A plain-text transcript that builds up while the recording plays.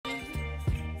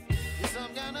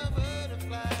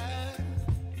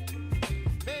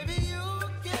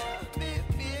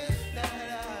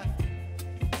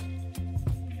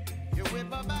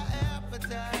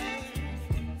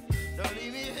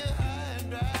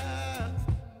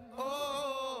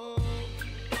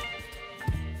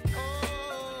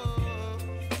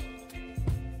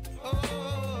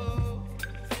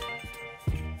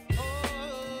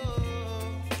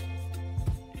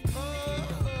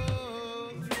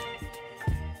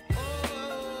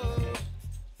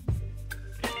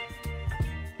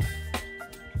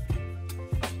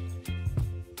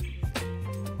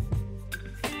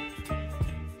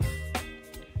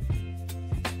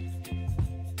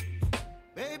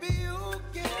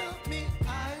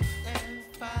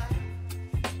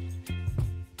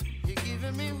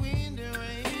me wind and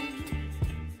rain.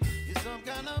 You're some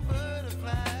kind of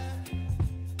butterfly.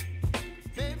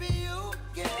 Baby, you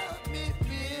give me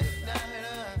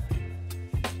midnight.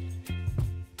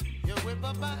 You whip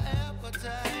up my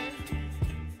appetite.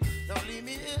 Don't leave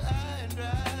me here high and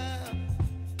dry.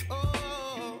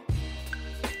 Oh,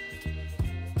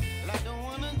 well, I don't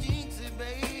wanna jinx it,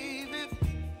 baby.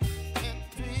 Can't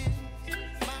twist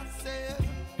myself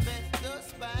at the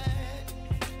spine.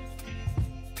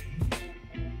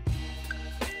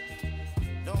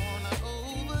 Don't wanna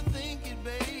overthink it,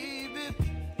 baby.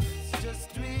 It's just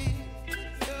twist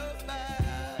your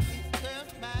body and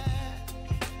mine.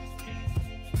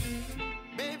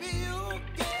 Baby, you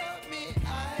give me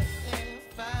ice and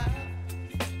fire.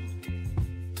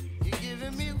 You're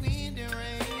giving me wind and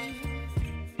rain.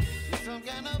 You're some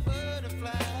kind of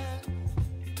butterfly.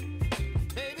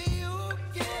 Baby, you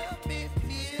give me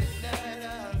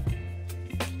midnight.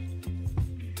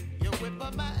 You whip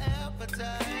up my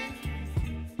appetite.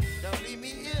 Don't leave me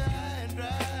here high and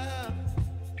dry.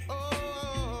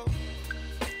 Oh,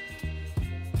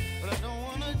 but I don't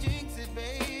wanna jinx it,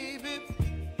 baby.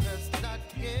 Let's not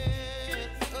get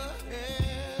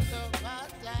ahead of my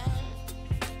time.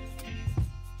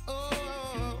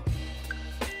 Oh,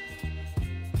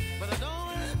 but I don't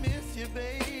wanna miss you,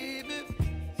 baby.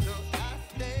 So I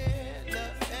stand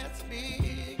up and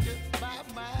speak just my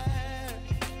mind.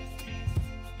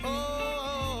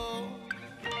 Oh.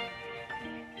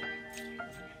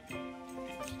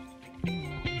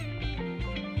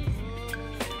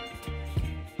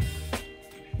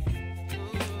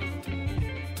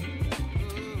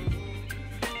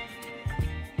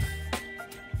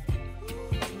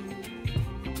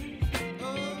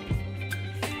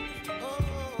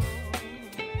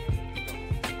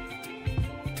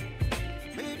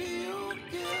 Baby, you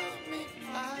give me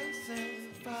ice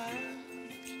and fire.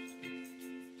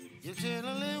 You're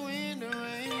chilling wind and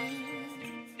rain.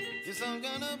 You're some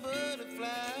kind of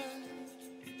butterfly.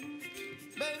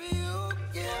 Baby, you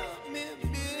give me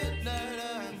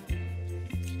midnight.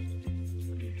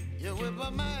 You whip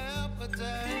up my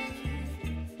appetite.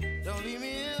 Don't leave me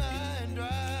here high and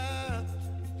dry.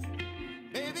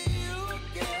 Baby, you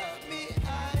give me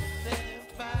ice and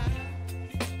fire.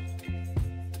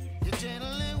 You're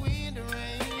channeling wind and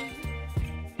rain.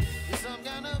 You're some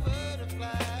kind of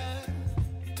butterfly.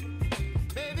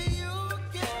 Baby, you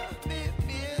give me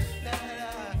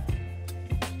midnight.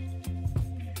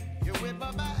 You whip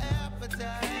up my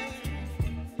appetite.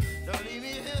 Don't leave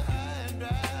me here high and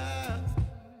dry.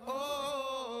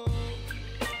 Oh,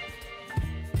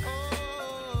 oh,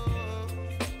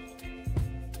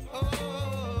 oh,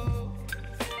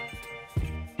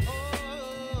 oh,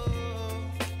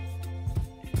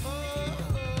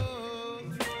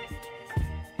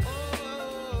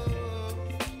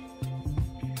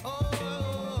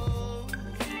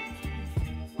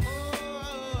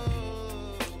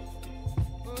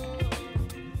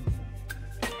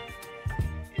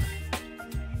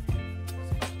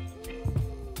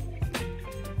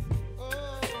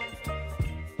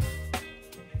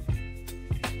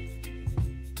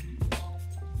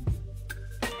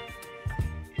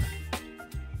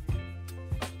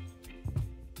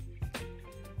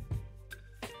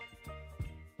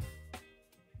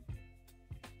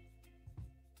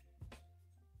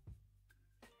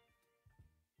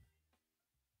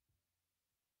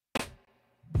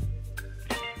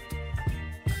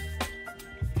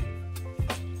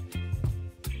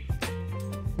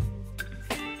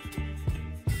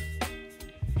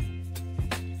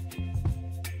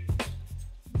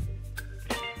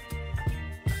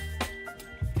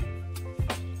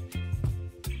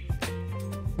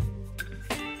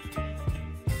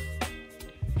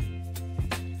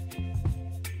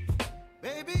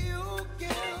 baby, you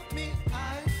give me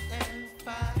ice and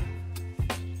fire.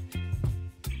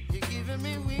 You're giving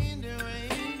me wind and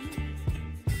rain.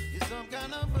 You're some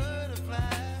kind of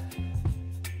butterfly.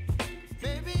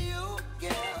 Baby, you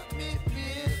give me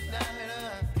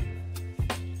midnight.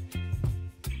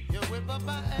 You whip up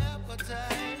my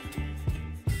appetite.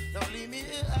 Don't leave me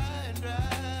here high and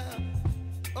dry.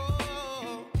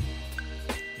 Oh,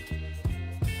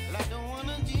 well, I don't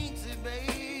wanna jinx it,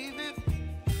 baby.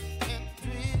 Can't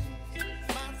twist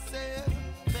myself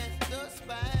at the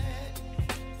spine.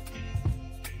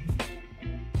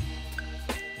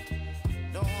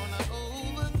 Don't wanna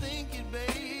overthink it,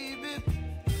 baby.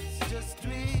 It's just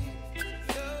twist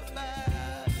your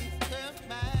body and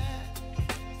mine.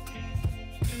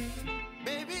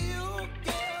 Baby, you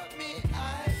give me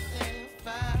ice and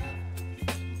fire.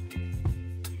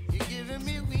 You're giving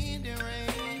me wind and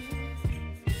rain.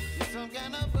 You're some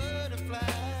kind of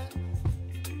butterfly.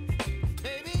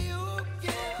 Baby, you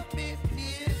give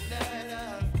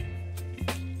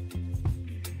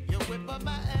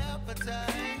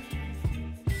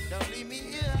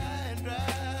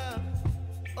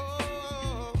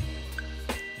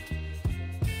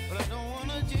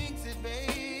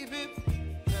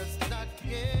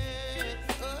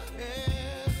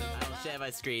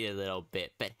my screen a little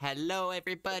bit. But hello,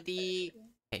 everybody.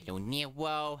 Hello,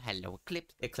 Nero. Hello,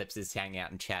 Eclipse. Eclipse is hanging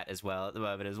out in chat as well at the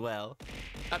moment as well.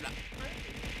 I'm not...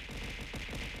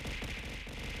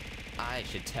 I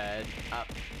should turn up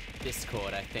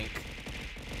Discord, I think.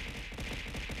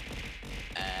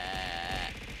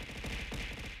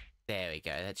 There we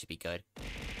go. That should be good.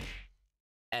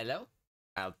 Hello?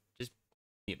 I'll just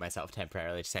mute myself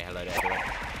temporarily to say hello to everyone.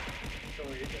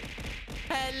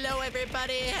 Hello,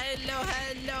 everybody. Hello,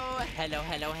 hello. Hello,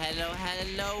 hello, hello,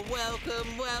 hello.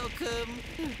 Welcome, welcome.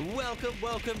 Welcome,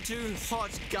 welcome to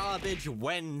Hot Garbage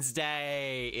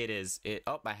Wednesday.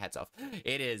 Oh, my hat's off.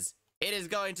 It is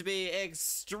going to be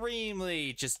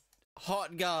extremely just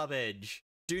hot garbage.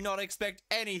 Do not expect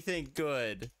anything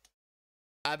good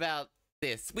about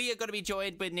this. We are going to be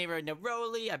joined with NERO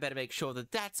NEROLI. I better make sure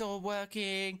that that's all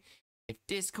working. If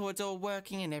Discord's all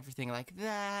working and everything like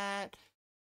that.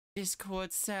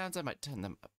 Discord sounds, I might turn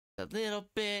them up a little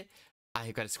bit.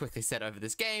 I've got to quickly set over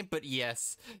this game, but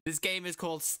yes, this game is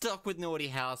called Stuck with Naughty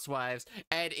Housewives,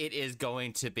 and it is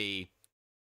going to be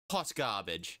hot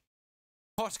garbage.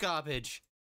 Hot garbage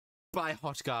by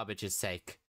hot garbage's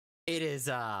sake. It is,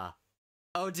 oh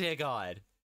dear God.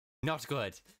 Not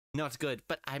good. Not good,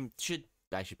 but I should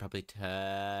probably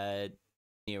turn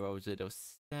Nero's little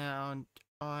sound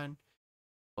on.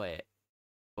 Wait.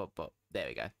 There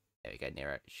we go. There we go.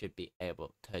 Nero should be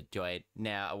able to join.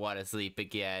 Now I want to sleep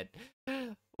again.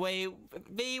 Wait,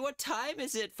 V, what time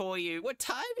is it for you? What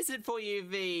time is it for you,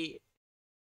 V?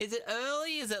 Is it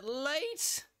early? Is it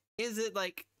late? Is it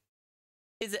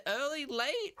early,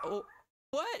 late? Or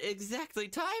what exactly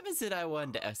time is it, I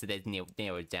wonder? Oh, so there's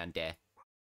Nero's down there.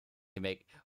 You make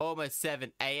almost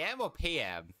 7 a.m. or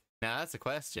p.m.? Now that's a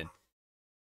question.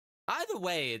 Either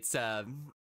way, it's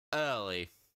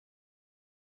early.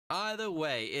 Either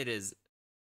way, it is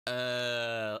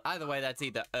either way, that's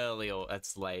either early or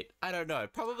it's late. I don't know.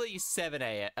 Probably 7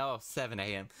 a.m. Oh, 7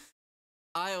 a.m.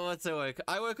 I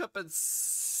woke up at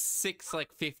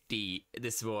 6:50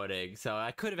 this morning, so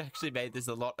I could have actually made this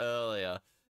a lot earlier.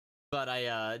 But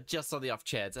I just on the off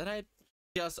chance that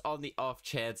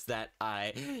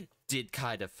I did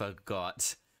kind of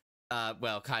forgot.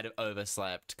 Well, kind of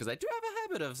overslept, because I do have a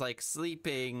habit of like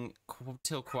sleeping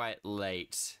till quite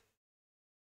late.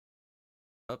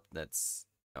 Oh, that's...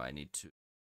 Oh, I need to...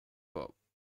 Whoa.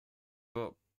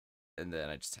 Whoa. And then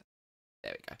I just...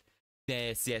 There we go.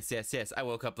 Yes. I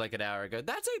woke up like an hour ago.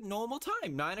 That's a normal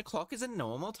time. 9 o'clock is a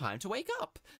normal time to wake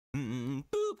up. Boop.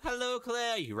 Hello,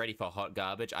 Claire. You ready for hot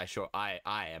garbage? I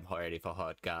am ready for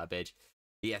hot garbage.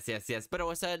 Yes. But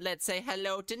also, let's say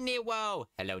hello to Nero.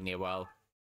 Hello, Nero.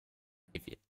 If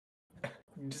you...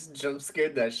 You just jump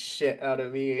scared that shit out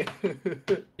of me.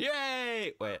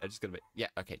 Yay! Wait, I'm just gonna be... Yeah,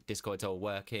 okay. Discord's all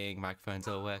working. Microphone's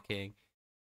all working.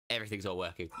 Everything's all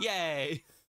working. Yay!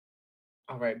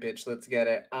 Alright, bitch, let's get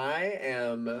it. I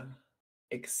am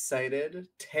excited,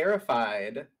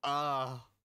 terrified,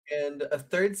 and a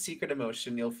third secret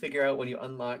emotion you'll figure out when you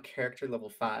unlock character level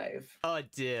 5. Oh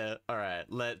dear. Alright,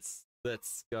 let's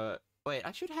go. Wait,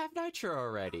 I should have Nitro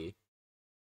already.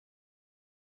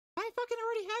 I fucking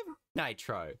already have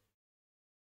Nitro.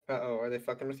 Uh-oh, are they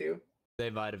fucking with you? They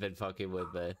might have been fucking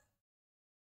with me.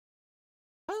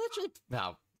 Oh, literally...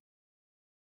 No.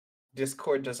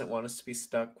 Discord doesn't want us to be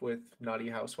stuck with Naughty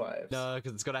Housewives. No,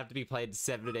 because it's gonna have to be played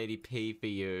 780p for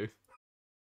you.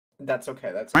 That's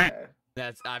okay, that's okay.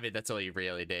 I mean, that's all you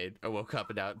really need. I woke up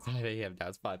and now it's 5 a.m. Now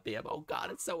it's 5 p.m. Oh god,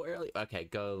 it's so early. Okay,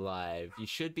 go live. You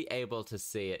should be able to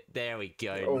see it. There we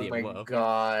go. Oh my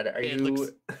god, it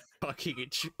looks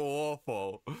fucking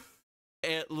awful.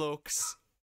 It looks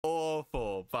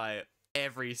awful by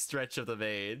every stretch of the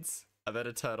means. I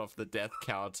better turn off the death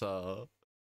counter.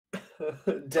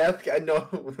 Death, I know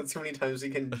so many times we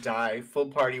can die. Full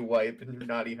party wipe in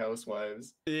Naughty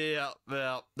Housewives. Yeah,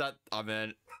 well, I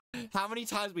mean, how many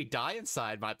times we die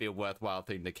inside might be a worthwhile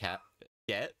thing to get.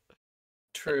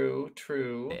 True.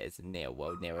 There's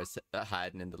Nero. Nero's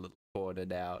hiding in the little corner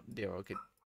now. Nero can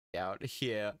get out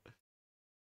here.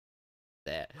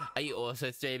 There. Are you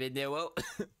also streaming, Nero?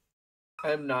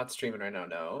 I'm not streaming right now,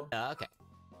 no. Okay.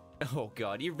 Oh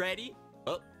god, you ready?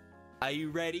 Oh, are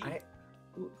you ready?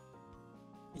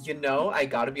 You know, I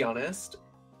gotta be honest.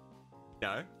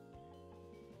 No.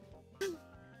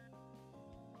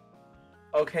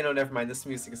 Okay, no, never mind. This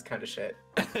music is kind of shit.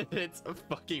 It's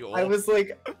fucking awful. I was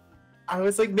like,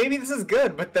 maybe this is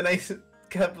good, but then I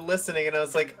kept listening and I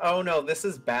was like, oh no, this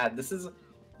is bad. This is,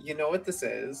 you know what this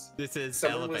is? This is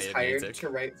someone was hired to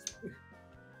write.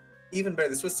 Even better,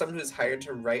 this was someone who was hired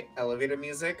to write elevator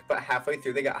music, but halfway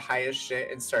through they got high as shit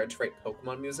and started to write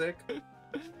Pokemon music.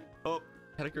 Oh,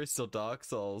 category still Dark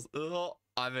Souls. Ugh.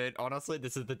 I mean, honestly,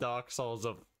 this is the Dark Souls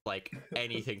of, like,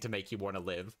 anything to make you want to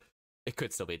live. It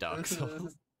could still be Dark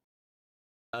Souls.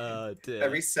 Dear.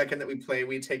 Every second that we play,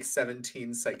 we take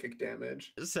 17 psychic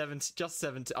damage. Just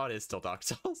 17. Oh, it is still Dark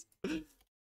Souls.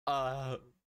 Oh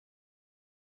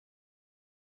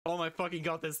my fucking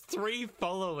god, there's 3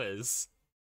 followers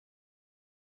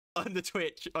on the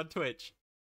Twitch.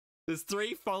 There's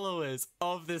 3 followers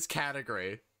of this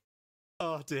category.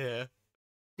 Oh dear.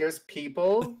 There's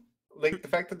people, like the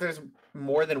fact that there's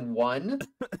more than one.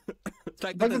 The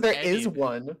fact that there is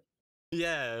one.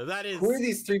 Yeah, that is. Who are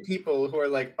these 3 people who are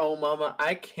like, oh mama,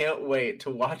 I can't wait to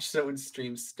watch someone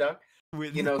stream stuck?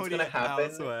 With you know what's gonna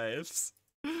happen? Housewives.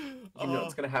 You know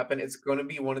what's gonna happen? It's gonna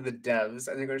be one of the devs,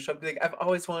 and they're gonna show up and be like, I've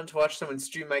always wanted to watch someone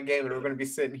stream my game, and we're gonna be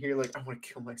sitting here like, I want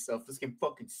to kill myself. This game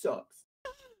fucking sucks.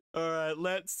 Alright,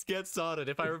 let's get started.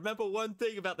 If I remember one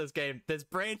thing about this game, there's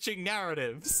branching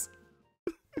narratives.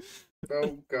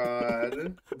 Oh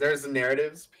god. There's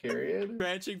narratives, period.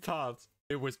 Branching paths.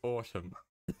 It was autumn.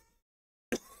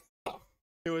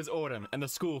 It was autumn, and the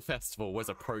school festival was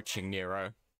approaching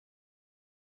Nero.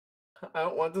 I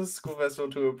don't want the school festival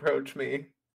to approach me.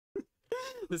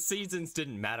 The seasons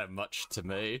didn't matter much to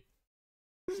me.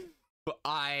 But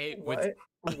What?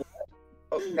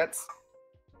 Oh, that's...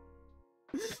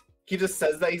 He just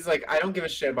says that. He's like, I don't give a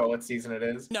shit about what season it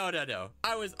is. No.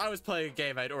 I was playing a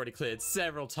game I'd already cleared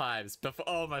several times before.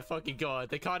 Oh my fucking god!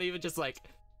 They can't even just like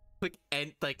click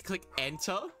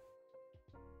enter,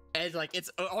 and like it's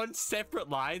on separate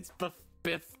lines.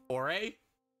 Beef ore.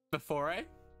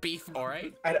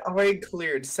 I'd already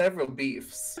cleared several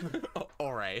beefs.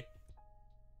 Ore.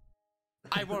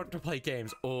 I want to play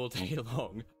games all day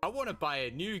long. I want to buy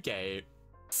a new game.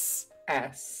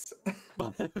 S.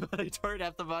 But I don't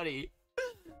have the money.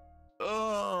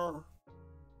 Oh.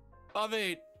 I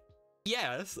mean,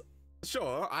 yes,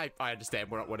 sure, I understand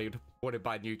we're not wanting to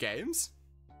buy new games.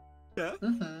 Yeah.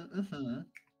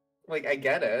 Like, I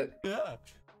get it. Yeah.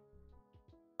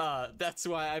 That's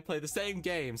why I play the same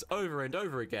games over and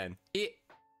over again. It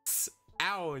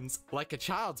sounds like a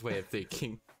child's way of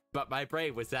thinking, but my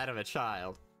brain was that of a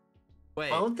child.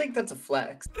 Wait. I don't think that's a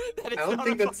flex. That is I don't not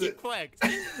think a that's fucking flex.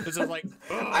 It's just like,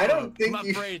 I don't think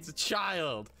my brain's a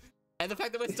child. And the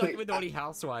fact that we're stuck with Naughty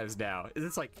Housewives now, is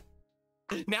it's like,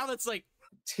 now that's like,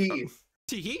 T.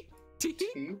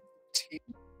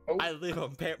 Oh. I live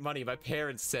on money my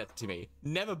parents sent to me,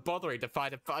 never bothering to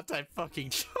find a part-time fucking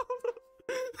job.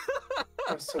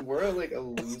 Oh, so we're like a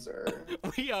loser.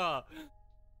 We are.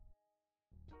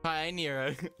 Hi,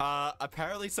 Nero.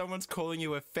 Apparently someone's calling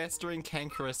you a festering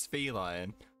cankerous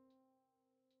feline.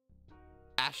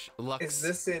 Ash Lux. Is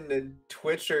this in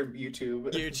Twitch or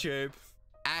YouTube? YouTube.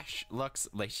 Ash Lux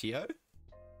Latio?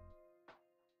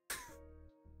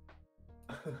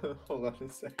 Hold on a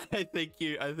second.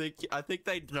 I think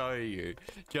they know you.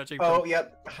 Judging Oh, from...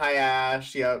 yep. Hi,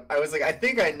 Ash. Yep. I was like, I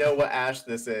think I know what Ash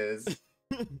this is.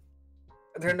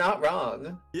 They're not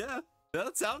wrong. Yeah.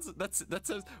 That sounds.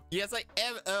 Yes, I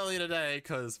am early today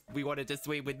because we wanted to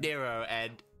stream with Nero,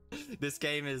 and this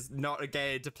game is not a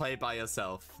game to play by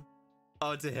yourself.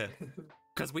 Oh dear.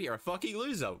 Because we are a fucking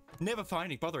loser. Never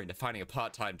bothering to finding a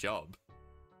part-time job.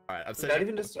 Alright, I'm saying. Not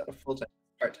even just a full-time,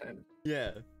 part-time.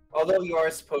 Yeah. Although you are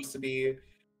supposed to be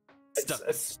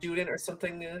a student or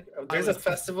something. There's a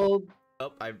festival.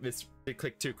 Oh, I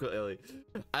clicked too early.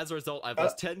 As a result, I've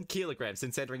lost 10 kilograms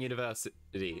since entering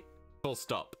university. Full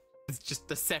stop. It's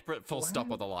just a separate full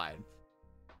stop on the line.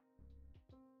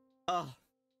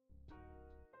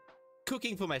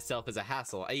 Cooking for myself is a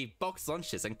hassle. I eat boxed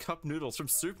lunches and cup noodles from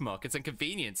supermarkets and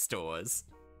convenience stores.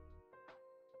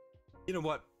 You know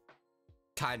what?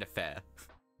 Kinda fair.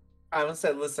 I almost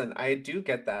said, listen, I do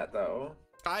get that though.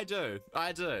 I do.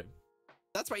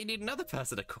 That's why you need another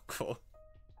person to cook for.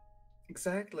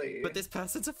 Exactly. But this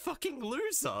person's a fucking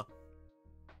loser.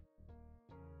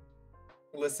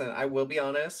 Listen, I will be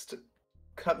honest.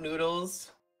 Cup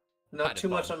noodles, not too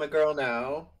much on my girl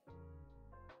now.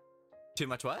 Too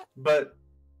much what? But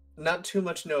not too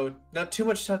much, not too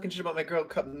much talking shit about my girl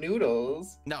Cup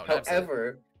Noodles. No,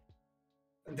 however,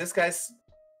 this guy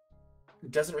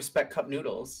doesn't respect Cup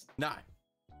Noodles. No.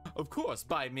 Of course,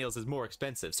 buying meals is more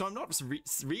expensive, so I'm not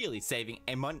really saving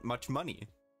much money.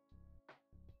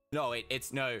 No,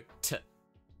 it's no to...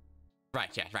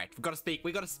 Right, yeah, right.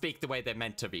 We gotta speak the way they're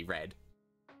meant to be read.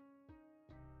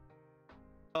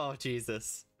 Oh,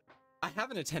 Jesus. I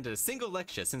haven't attended a single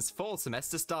lecture since fall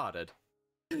semester started.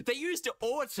 They used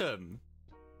autumn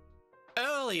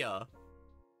earlier,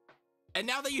 and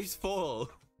now they use fall.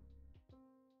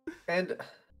 And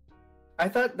I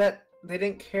thought that they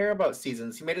didn't care about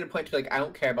seasons. He made it a point to be like, I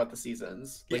don't care about the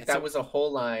seasons. Like, that was a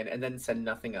whole line, and then said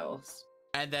nothing else.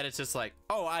 And then it's just like,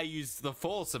 oh, I used the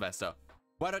fall semester.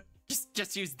 Why don't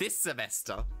just use this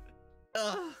semester?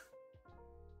 Ugh.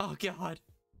 Oh god.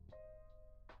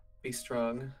 Be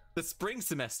strong. The spring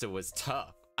semester was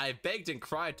tough. I begged and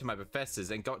cried to my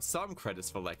professors and got some credits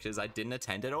for lectures I didn't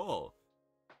attend at all.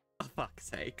 For fuck's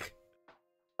sake.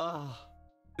 Oh,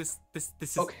 this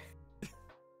is okay.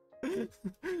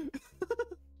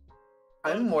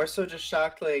 I'm more so just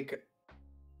shocked, like,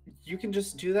 you can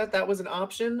just do that? That was an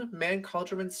option? Man,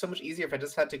 college would have been so much easier if I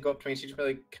just had to go up to my teacher and be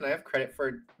like, can I have credit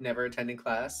for never attending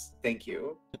class? Thank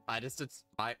you.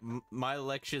 My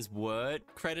lectures weren't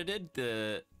credited,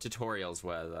 the tutorials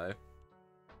were though.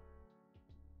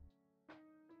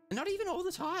 Not even all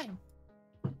the time.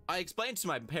 I explained to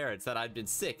my parents that I'd been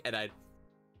sick and I'd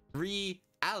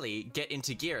get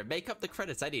into gear and make up the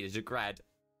credits I needed to grad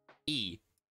E.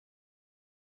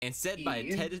 Instead, my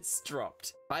attendance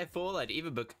dropped. By fall, I'd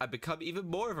become even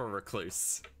more of a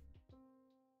recluse.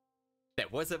 There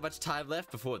wasn't much time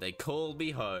left before they called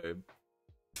me home.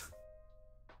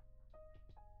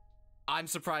 I'm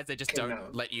surprised they just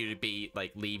don't let you to be,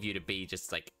 like, leave you to be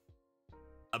just, like,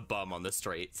 a bum on the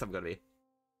streets. I'm gonna be.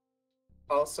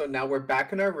 Also, now we're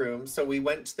back in our room, so we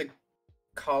went to the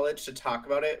college to talk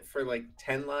about it for like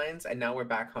 10 lines, and now we're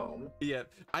back home. Yeah,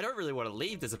 I don't really want to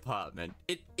leave this apartment.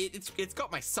 It's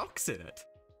got my socks in it.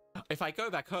 If I go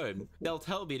back home, they'll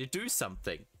tell me to do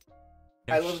something.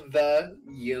 I love the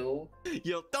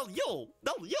they'll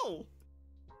yell.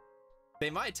 They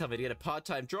might tell me to get a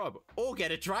part-time job or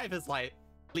get a driver's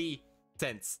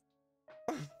license.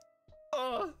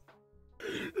 Oh,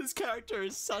 this character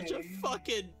is such a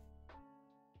fucking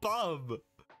bum.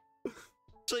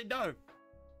 Actually, no.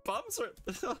 Bums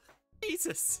are...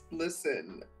 Jesus.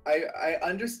 Listen, I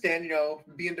understand, you know,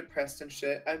 being depressed and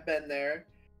shit. I've been there.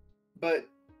 But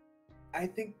I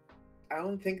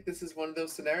don't think this is one of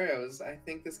those scenarios. I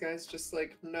think this guy's just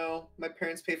like, no, my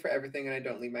parents pay for everything and I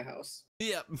don't leave my house.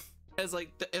 Yeah. It's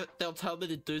like, they'll tell me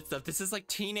to do stuff. This is like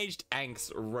Teenage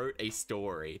Angst wrote a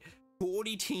story.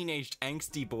 40 teenage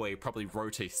angsty boy probably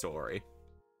wrote a story.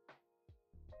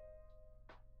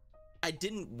 I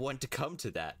didn't want to come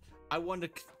to that. I want to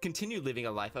continue living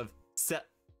a life of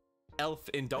elf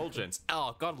indulgence.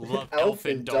 Oh, God, love elf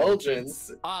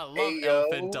indulgence. I love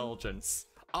elf indulgence.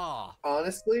 Ah.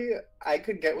 Honestly, I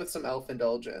could get with some elf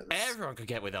indulgence. Everyone could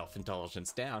get with elf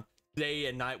indulgence down. Day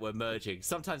and night were merging.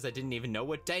 Sometimes I didn't even know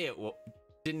what day it was.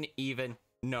 Didn't even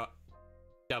know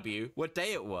what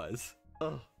day it was.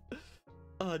 Oh.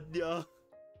 Oh, no.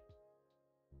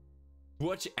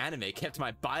 Watch anime kept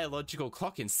my biological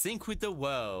clock in sync with the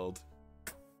world.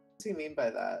 What do you mean by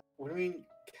that? What do you mean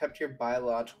kept your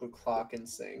biological clock in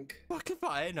sync? Fuck if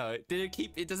I know.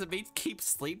 Does it mean keep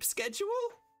sleep schedule?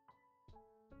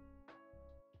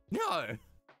 No.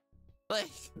 Like,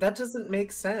 that doesn't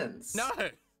make sense. No.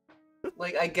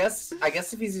 Like, I guess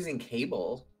if he's using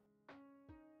cable.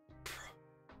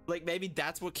 Like, maybe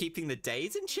that's what keeping the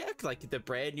days in check? Like, the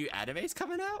brand new anime's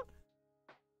coming out?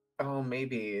 Oh,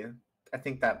 maybe. I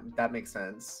think that makes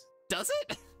sense. Does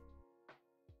it?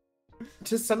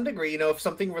 To some degree, you know, if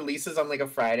something releases on like a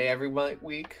Friday every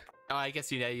week. Oh, I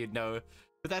guess you'd know.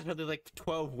 But that's only like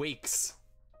 12 weeks.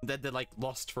 Then they're like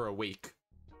lost for a week.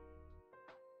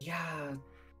 Yeah.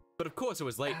 But of course it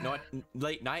was late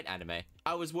night anime.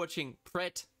 I was watching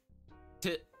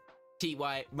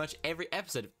TY much every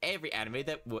episode of every anime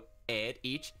that aired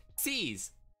each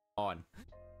season on.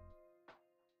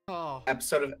 Oh.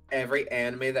 Episode of every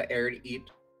anime that aired each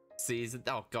season.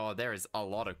 Oh god, there is a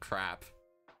lot of crap.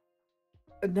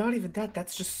 Not even that.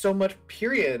 That's just so much.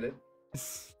 Period.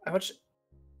 I watch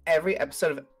every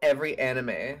episode of every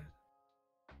anime.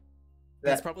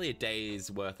 That's probably a day's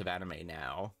worth of anime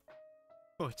now.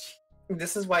 Oh,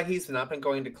 this is why he's not been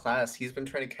going to class. He's been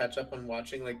trying to catch up on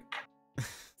watching like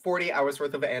 40 hours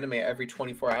worth of anime every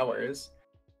 24 hours.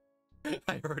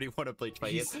 I already want to bleach my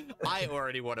ears. I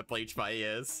already want to bleach my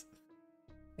ears.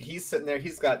 He's sitting there.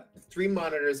 He's got 3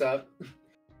 monitors up.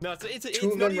 No, it's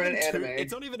two of them run anime.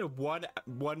 It's not even a one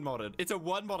monitor. It's a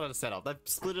 1 monitor setup. They've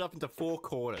split it up into 4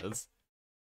 corners.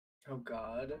 Oh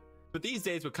god. But these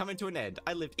days were coming to an end.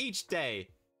 I lived each day.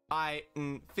 I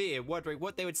fear, wondering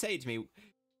what they would say to me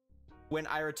when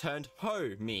I returned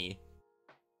homie.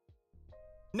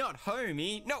 Not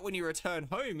homie. Not when you return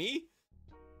homie.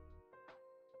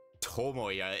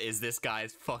 Tomoya is this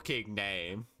guy's fucking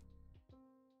name.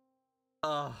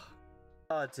 Oh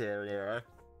dear, Nero.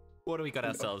 What do we got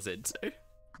ourselves into?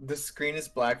 The screen is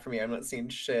black for me. I'm not seeing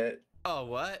shit. Oh,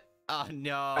 what? Oh,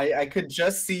 no. I could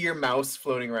just see your mouse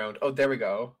floating around. Oh, there we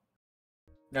go.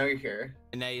 Now you're here.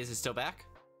 And now is it still back?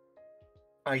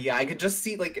 Oh yeah, I could just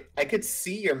see I could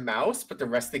see your mouse, but the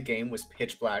rest of the game was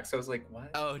pitch black. So I was like, what?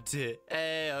 Oh dear.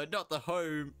 Hey, not the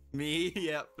home me.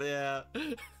 Yep, yeah.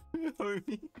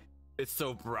 Homie. It's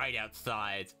so bright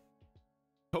outside.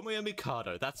 Tomoya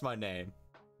Mikado, that's my name.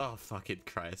 Oh fucking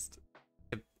Christ.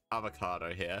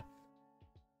 Avocado here.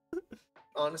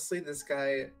 Honestly, this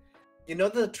guy, you know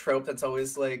the trope that's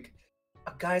always like,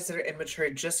 guys that are immature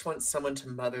just want someone to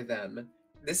mother them.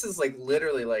 This is like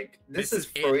literally like this is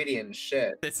Freudian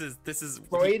shit. This is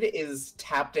Freud is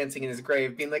tap dancing in his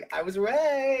grave, being like, I was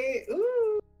right.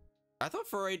 Ooh. I thought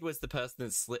Freud was the person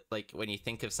that slipped, like when you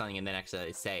think of something and then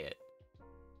actually say it.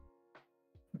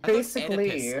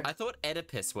 Basically, I thought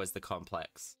Oedipus was the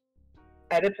complex.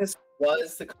 Oedipus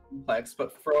was the complex,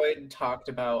 but Freud talked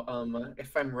about,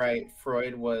 if I'm right,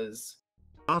 Freud was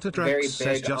very big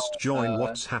says just on, join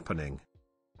what's happening.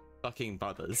 Fucking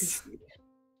mothers.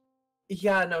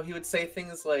 Yeah, no, he would say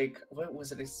things like, what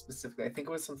was it specifically? I think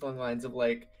it was something along the lines of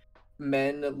like,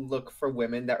 men look for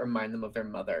women that remind them of their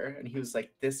mother, and he was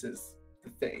like, this is the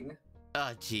thing.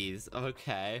 Oh, jeez.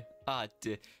 Okay.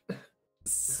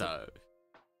 So,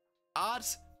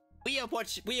 Art, we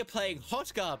are playing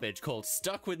hot garbage called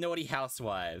Stuck with Naughty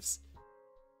Housewives.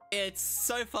 It's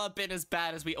so far been as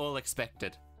bad as we all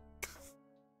expected.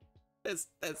 As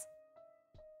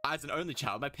an only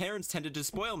child, my parents tended to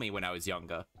spoil me when I was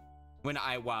younger. When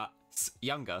I was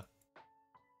younger.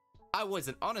 I was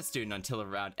an honor student until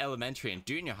around elementary and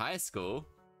junior high school.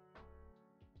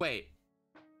 Wait.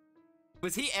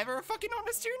 Was he ever a fucking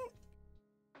honor student?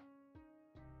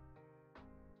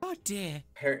 Oh dear.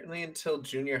 Apparently until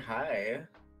junior high.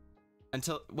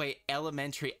 Wait,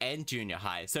 elementary and junior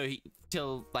high. So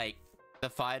till like the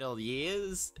final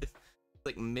years?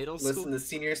 Like middle school? Listen, the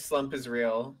senior slump is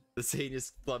real. The senior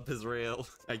slump is real.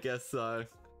 I guess so.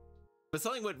 But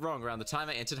something went wrong around the time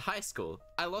I entered high school.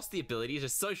 I lost the ability to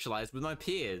socialize with my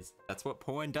peers. That's what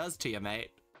porn does to you,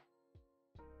 mate.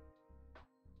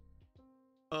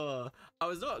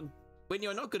 When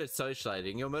you're not good at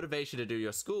socializing, your motivation to do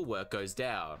your schoolwork goes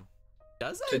down.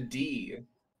 Does it? Your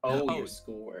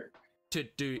schoolwork.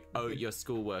 Your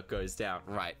schoolwork goes down.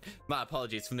 Right. My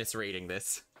apologies for misreading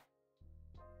this.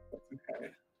 Okay.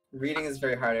 Reading is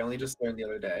very hard. I only just learned the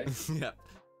other day. Yeah.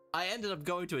 I ended up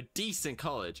going to a decent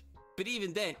college. But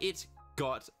even then, it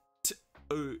got to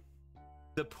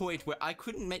the point where I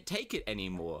couldn't take it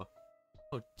anymore.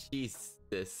 Oh,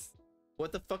 Jesus.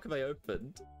 What the fuck have I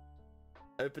opened?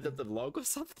 Opened up the log or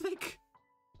something?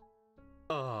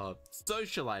 Oh,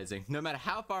 socializing. No matter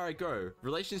how far I go,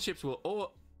 relationships will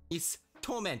always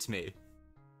torment me.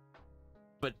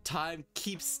 But time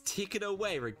keeps ticking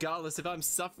away regardless if I'm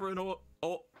suffering or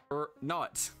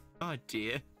not. Oh,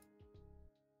 dear.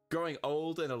 Growing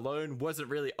old and alone wasn't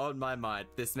really on my mind.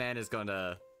 This man's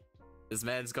gonna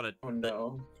oh,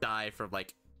 no. die from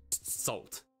like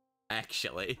salt,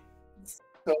 actually. So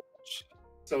much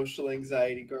social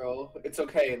anxiety, girl. It's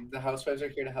okay. The housewives are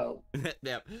here to help.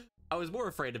 Yeah. I was more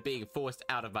afraid of being forced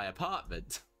out of my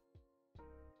apartment.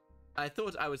 I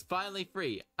thought I was finally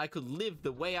free. I could live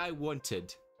the way I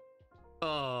wanted.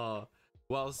 Oh,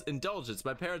 whilst indulgence,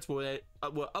 my parents were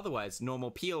otherwise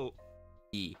normal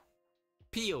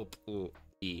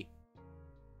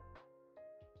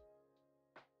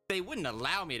They wouldn't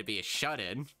allow me to be a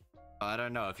shut-in. I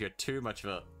don't know if you're too much of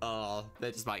a... Oh,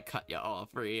 they just might cut you off,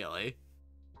 really.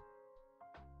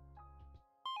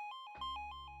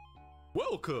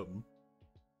 Welcome!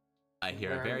 I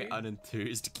hear a very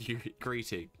unenthused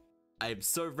greeting. I am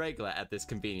so regular at this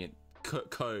convenient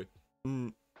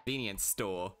convenience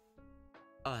store.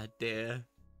 Oh dear.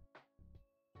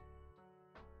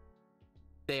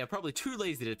 They are probably too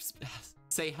lazy to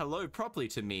say hello properly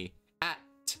to me at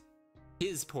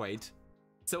his point,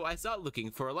 so I start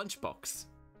looking for a lunchbox.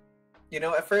 You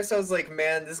know, at first I was like,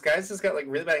 man, this guy's just got like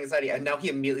really bad anxiety, and now he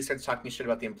immediately starts talking shit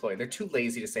about the employee. They're too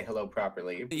lazy to say hello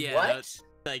properly. Yeah, what?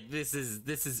 Like this is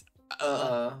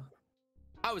I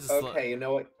was a okay, you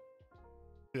know what?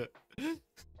 Yeah.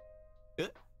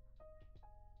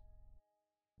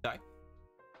 Sorry.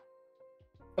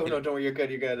 Oh no, don't worry, you're good,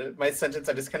 you're good. My sentence,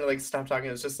 I just kind of like stopped talking.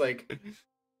 It was just like,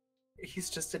 he's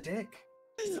just a dick.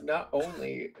 He's not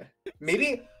only...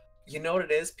 Maybe, you know what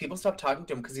it is? People stop talking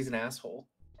to him because he's an asshole.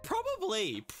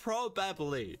 Probably. If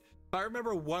I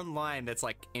remember one line that's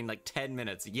like in like 10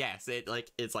 minutes, yes,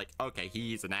 it's like, okay,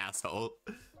 he's an asshole.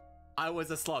 I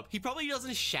was a slub. He probably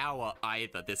doesn't shower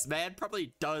either. This man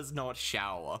probably does not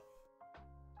shower.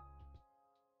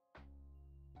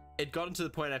 It got to the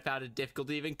point I found it difficult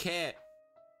to even care.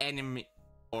 Enemy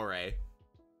or I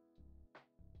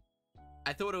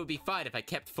thought it would be fine if I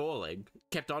kept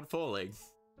on falling.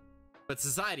 But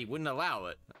society wouldn't allow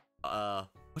it.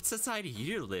 What society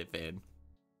you live in?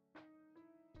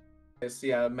 Yes,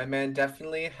 yeah, my man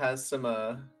definitely has some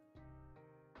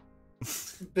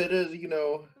bit of, you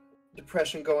know,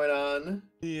 depression going on.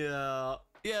 Yeah.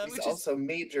 Yeah, He's which also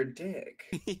major dick.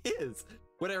 He is.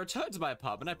 When I returned to my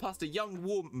apartment, I passed a young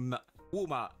woman.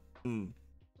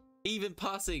 Even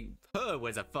passing her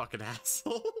was a fucking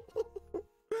asshole.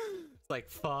 It's like,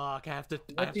 fuck, I have to.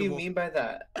 What do you mean by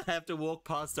that? I have to walk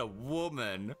past a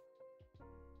woman.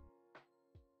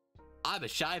 I'm a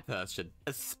shy person,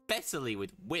 especially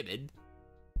with women.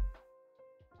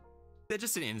 They're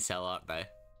just an incel, aren't they?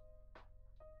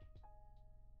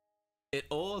 It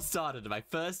all started my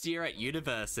first year at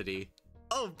university.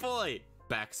 Oh boy!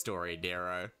 Backstory,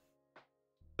 Nero.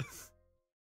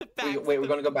 Wait, we're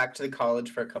gonna go back to the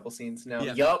college for a couple scenes now.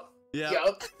 Yeah. Yup. Yeah.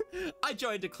 Yup. I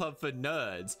joined a club for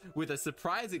nerds with a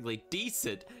surprisingly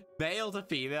decent male to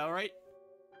female rate.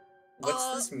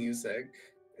 What's this music?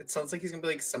 It sounds like he's gonna be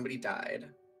like, somebody died.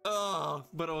 Oh,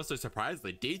 but also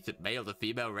surprisingly decent male to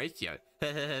female ratio.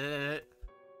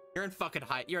 You're in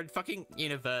fucking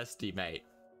university, mate.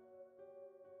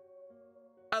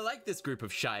 I like this group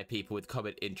of shy people with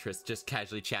common interests just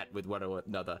casually chat with one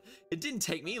another. It didn't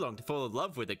take me long to fall in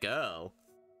love with a girl.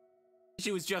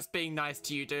 She was just being nice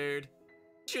to you, dude.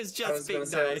 She was just being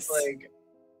nice. Like,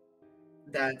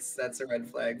 that's a red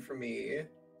flag for me.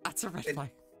 That's a red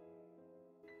flag.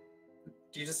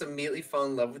 Do you just immediately fall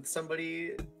in love with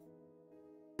somebody?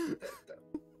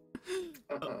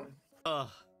 But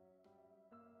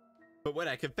when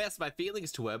I confessed my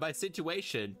feelings to her, my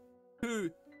situation,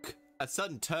 a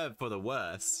sudden turn for the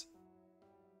worse.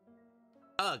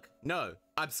 Ugh, no,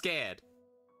 I'm scared.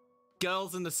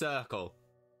 Girls in the circle.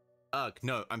 Ugh,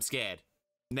 no, I'm scared.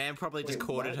 Man probably just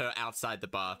courted her outside the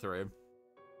bathroom.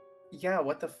 Yeah,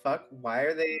 what the fuck? Why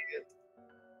are they...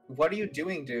 What are you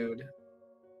doing, dude?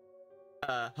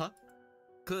 Huh?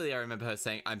 Clearly I remember her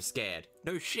saying, I'm scared.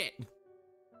 No shit.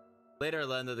 Later I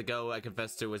learned that the girl I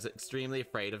confessed to was extremely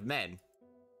afraid of men.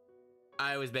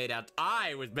 I was made out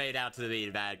to be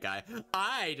the bad guy.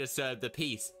 I disturbed the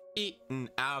peace in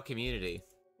our community.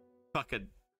 Fucking...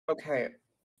 Okay,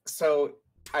 so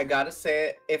I gotta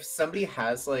say, if somebody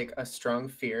has like a strong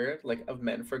fear, like of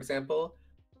men, for example,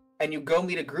 and you go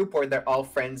meet a group where they're all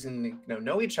friends and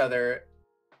know each other,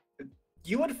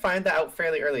 you would find that out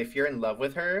fairly early. If you're in love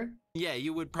with her, yeah,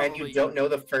 you would probably... and you don't know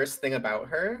the first thing about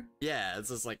her. Yeah, it's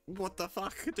just like, what the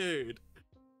fuck, dude?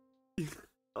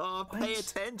 Oh, pay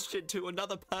attention to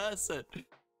another person.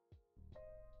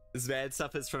 This man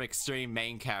suffers from extreme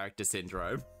main character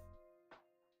syndrome.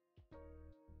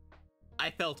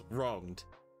 I felt wronged.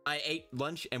 I ate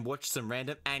lunch and watched some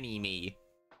random anime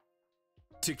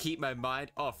to keep my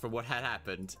mind off from what had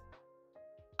happened.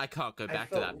 I can't go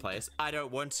back to that place. I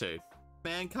don't want to.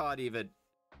 Man can't even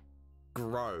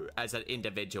grow as an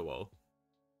individual.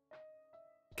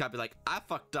 Can't be like, I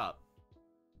fucked up.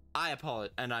 I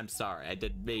apologize, and I'm sorry. I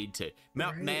didn't mean to.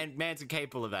 Man's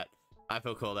incapable of that. I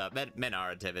feel called out. Men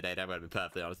are intimidating. I'm gonna be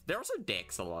perfectly honest. They're also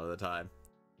dicks a lot of the time.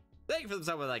 Thank you for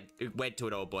someone like who went to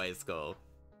an all boys school.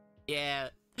 Yeah.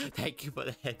 Thank you for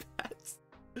the headpats.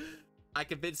 I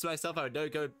convinced myself I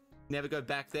would never go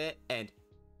back there and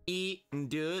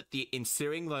endure the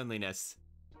ensuing loneliness.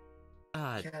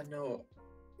 Yeah, no,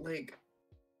 like.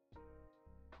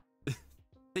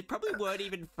 They probably weren't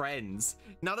even friends.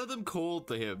 None of them called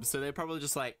to him, so they're probably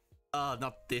just like, oh,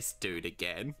 not this dude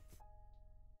again.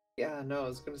 Yeah, no, I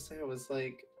was gonna say, I was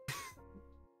like...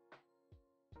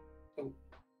 Oh.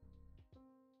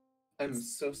 I'm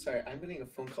so sorry, I'm getting a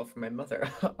phone call from my mother.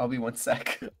 I'll be 1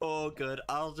 sec. Oh, good.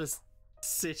 I'll just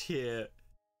sit here.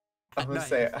 I was gonna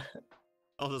say,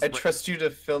 I trust you to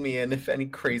fill me in if any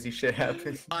crazy shit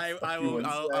happens.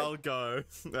 I'll go.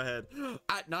 Go ahead.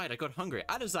 At night, I got hungry.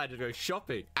 I decided to go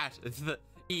shopping at the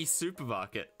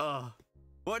e-supermarket. Oh,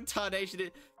 what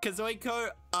tarnation? Kazoiko,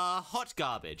 hot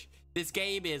garbage. This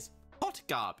game is hot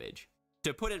garbage.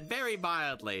 To put it very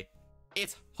mildly,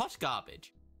 it's hot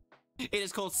garbage. It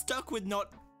is called Stuck with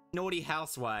Naughty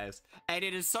Housewives, and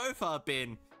it has so far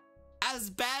been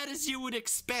as bad as you would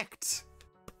expect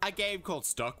a game called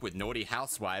Stuck with Naughty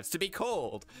Housewives to be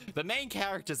called. The main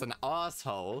character's an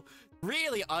asshole,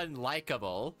 really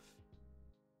unlikable.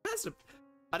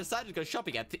 I decided to go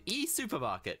shopping at the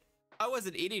e-supermarket. I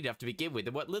wasn't eating enough to begin with,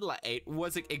 and what little I ate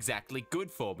wasn't exactly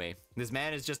good for me. This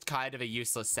man is just kind of a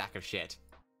useless sack of shit.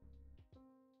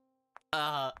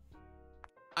 I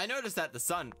noticed that the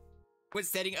sun was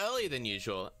setting earlier than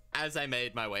usual as I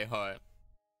made my way home.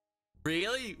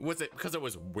 Really? Was it because it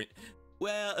was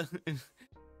well,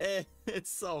 it's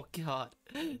so god.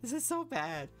 This is so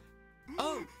bad.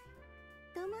 Oh.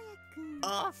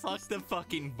 Oh, fuck the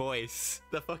fucking voice.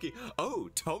 The fucking... Oh,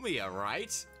 Tomiya,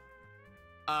 right?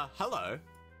 Hello.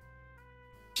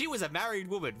 She was a married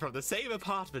woman from the same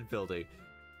apartment building.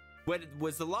 When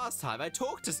was the last time I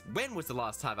talked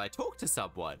to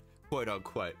someone? Quote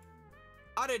unquote.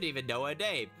 I don't even know her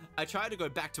name. I tried to go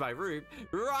back to my room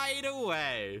right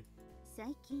away.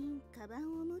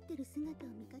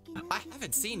 I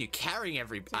haven't seen you carrying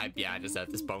yeah, I just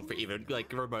have this bone for even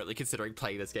like remotely considering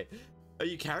playing this game. Are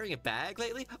you carrying a bag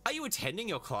lately? Are you attending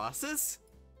your classes?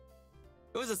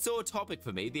 It was a sore topic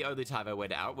for me. The only time I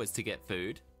went out was to get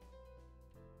food.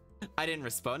 I didn't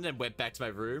respond and went back to my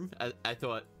room. I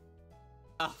thought,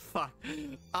 oh fuck,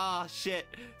 oh shit,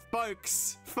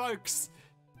 folks,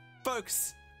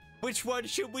 which one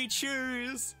should we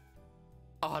choose?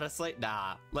 Honestly,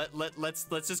 nah. Let's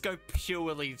just go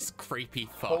purely creepy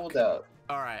fuck. Hold up.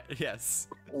 All right, yes.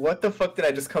 What the fuck did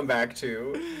I just come back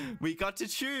to? We got to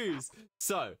choose.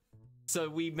 So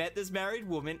we met this married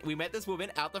woman. We met this woman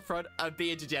out the front of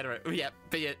being degenerate. Yeah,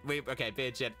 being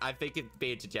I think it's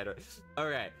being degenerate. All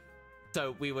right.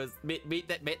 So we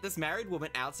met this married woman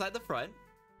outside the front.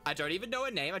 I don't even know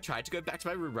her name. I tried to go back to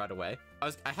my room right away.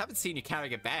 I haven't seen you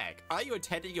carrying a bag. Are you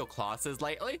attending your classes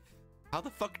lately? How the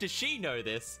fuck does she know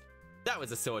this? That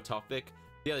was a sore topic.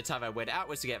 The only time I went out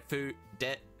was to get food.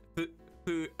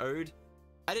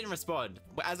 I didn't respond.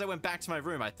 As I went back to my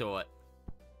room, I thought,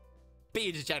 be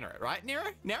a degenerate, right, Nero?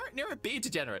 Nero, be a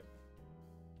degenerate.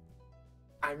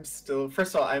 I'm still.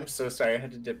 First of all, I'm so sorry I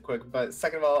had to dip quick. But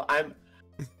second of all, I'm.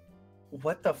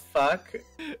 What the fuck?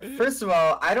 First of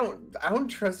all, I don't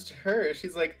trust her.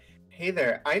 She's like, hey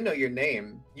there, I know your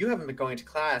name. You haven't been going to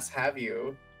class, have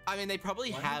you? I mean, they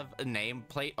probably have a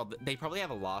nameplate. They probably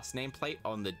have a last nameplate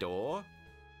on the door.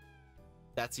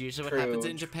 That's usually what happens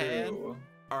in Japan.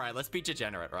 All right, let's be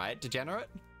degenerate, right? Degenerate?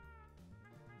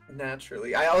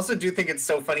 Naturally. I also do think it's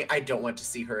so funny. I don't want to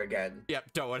see her again.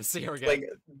 Yep, don't want to see her again. Like,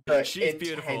 the she's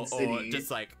beautiful, or intensity. just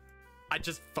like, I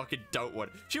just fucking don't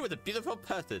want. She was a beautiful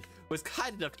person, was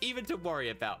kind enough even to worry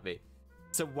about me.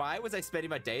 So why was I spending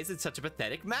my days in such a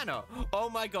pathetic manner? Oh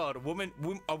my god, a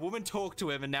woman talked to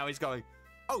him and now he's going,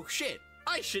 oh shit,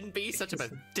 I shouldn't be such a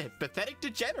pathetic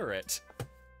degenerate.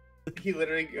 He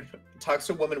literally talks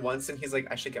to a woman once and he's like,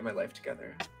 I should get my life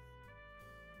together.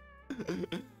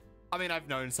 I mean, I've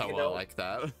known someone like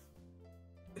that.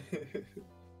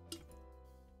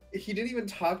 He didn't even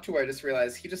talk to her, I just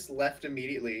realized. He just left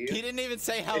immediately. He didn't even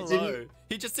say hello.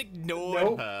 He just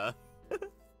ignored her.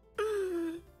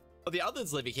 Well, the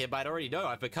others living here might already know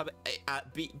I've become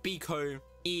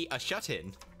a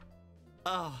shut-in.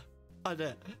 Oh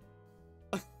no.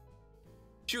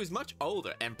 She was much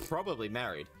older and probably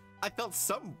married. I felt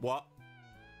somewhat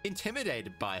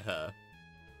intimidated by her.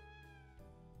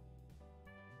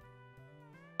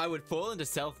 I would fall into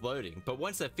self-loathing, but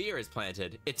once the fear is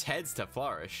planted, it tends to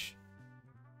flourish.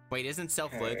 Wait, isn't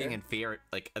self-loathing and fear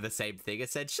like the same thing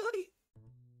essentially?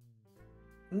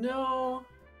 No.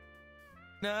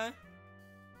 No.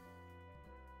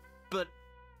 But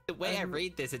the way I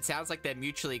read this, it sounds like they're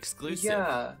mutually exclusive.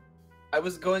 Yeah. I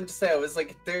was going to say, I was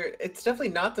like, it's definitely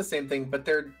not the same thing, but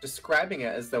they're describing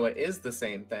it as though it is the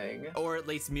same thing. Or at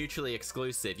least mutually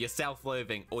exclusive. You're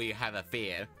self-loathing or you have a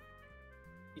fear.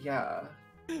 Yeah.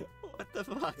 What the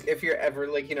fuck? If you're ever,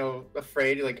 like, you know,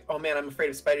 afraid, you're like, oh man, I'm afraid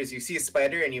of spiders. You see a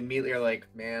spider and you immediately are like,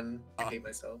 man, I hate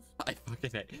myself. I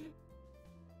fucking hate.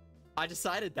 I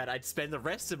decided that I'd spend the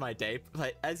rest of my day,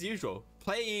 as usual,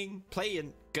 playing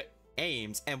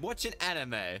games and watching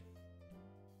anime.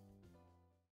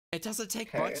 It doesn't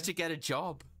take much to get a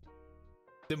job.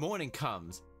 The morning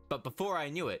comes, but before I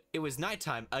knew it, it was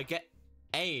nighttime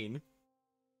again.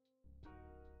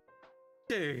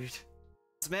 Dude,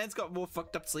 this man's got more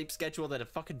fucked up sleep schedule than a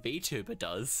fucking VTuber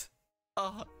does.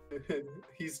 Oh.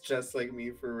 He's just like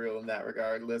me for real in that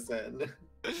regard, listen.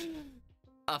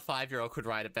 A 5-year-old could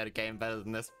write a better game better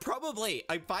than this. Probably.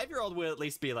 A 5-year-old would at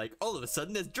least be like, all of a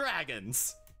sudden there's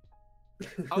dragons.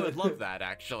 I would love that,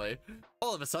 actually.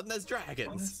 All of a sudden there's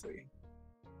dragons. Honestly.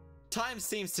 Time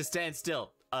seems to stand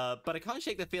still, but I can't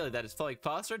shake the feeling that it's flowing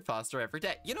faster and faster every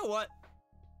day. You know what?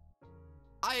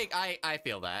 I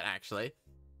feel that, actually.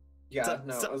 Yeah,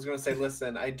 I was gonna say,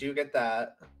 listen, I do get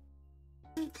that.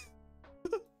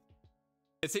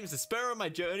 It seems to spur on my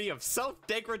journey of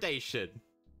self-degradation.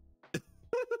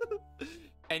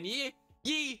 And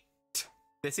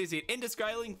this is an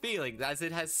indescribable feeling as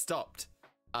it has stopped.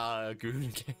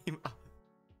 Good game.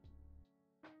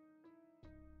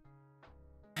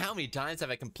 How many times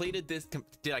have I completed this?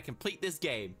 Did I complete this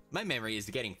game? My memory is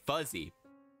getting fuzzy.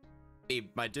 Hey,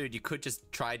 my dude, you could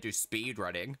just try to do speed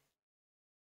running.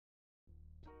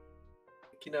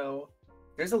 You know,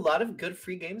 There's a lot of good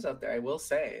free games out there, I will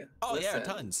say. Oh, Listen. yeah,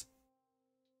 tons.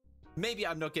 Maybe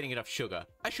I'm not getting enough sugar.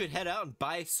 I should head out and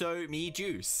buy me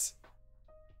juice.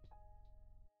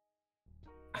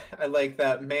 I like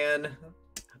that, man.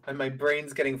 And my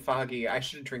brain's getting foggy. I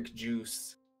should drink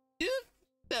juice.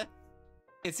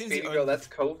 It seems Baby girl, that's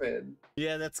COVID.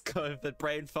 Yeah, that's COVID.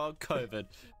 Brain fog, COVID.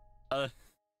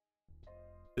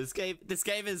 This game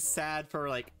is sad for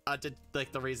like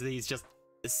the reason he's just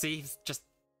seems just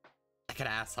like an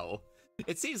asshole.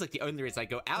 It seems like the only reason I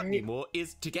go out anymore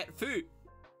is to get food.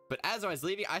 But as I was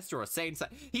leaving, I saw a saying.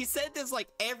 He said this like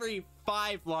every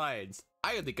 5 lines.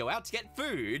 I only go out to get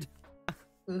food.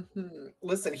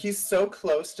 Listen, he's so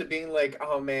close to being like,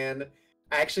 oh man,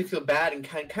 I actually feel bad and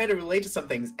kind of relate to some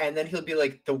things. And then he'll be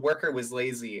like, the worker was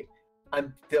lazy.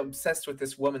 I'm obsessed with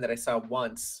this woman that I saw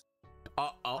once.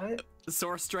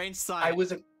 Saw a strange sight. I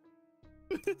was a...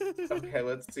 Okay,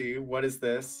 let's see. What is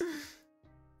this?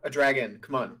 A dragon.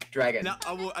 Come on, dragon.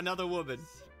 No, another woman.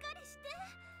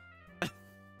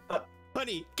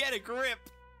 Honey, get a grip.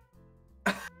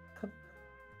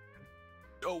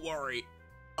 Don't worry.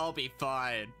 I'll be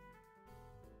fine.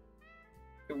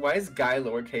 Why is guy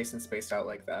lowercase and spaced out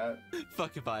like that?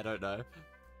 Fuck if I don't know.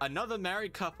 Another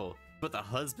married couple, but the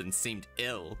husband seemed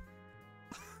ill.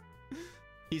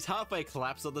 He's halfway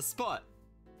collapsed on the spot.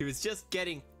 He was just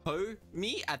getting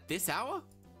me at this hour?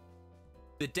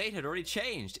 The date had already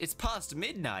changed. It's past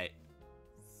midnight.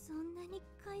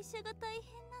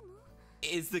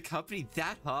 Is the company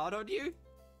that hard on you?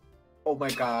 Oh my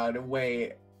god,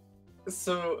 wait.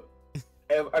 So,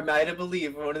 am I to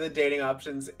believe one of the dating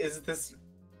options is this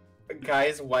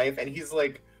guy's wife, and he's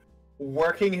like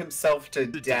working himself to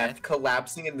death,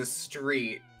 collapsing in the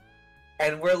street,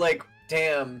 and we're like,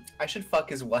 damn, I should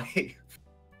fuck his wife.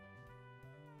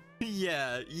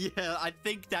 Yeah, I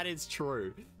think that is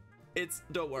true.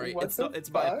 Don't worry, What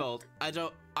it's my fault. I'm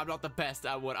not the best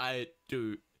at what I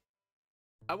do.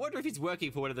 I wonder if he's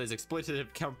working for one of those exploitative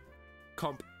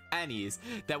companies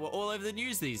that were all over the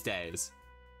news these days.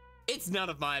 It's none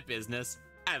of my business.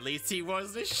 At least he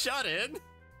wasn't shut in.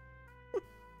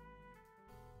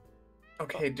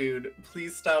 Okay, dude,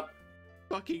 please stop.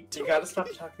 Fucking You gotta stop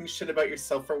talking shit about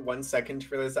yourself for 1 second to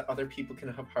realize that other people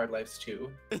can have hard lives too.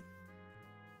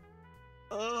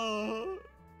 I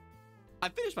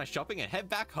finished my shopping and head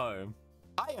back home.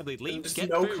 I only leave to get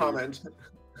no food. comment.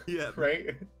 Yeah.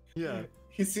 Right? Yeah.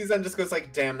 He sees that and just goes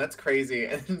like, damn, that's crazy,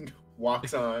 and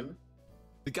walks on.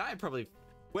 The guy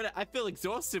when I feel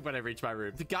exhausted when I reach my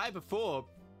room. The guy before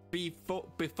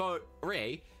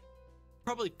Ray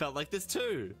probably felt like this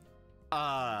too.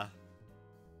 At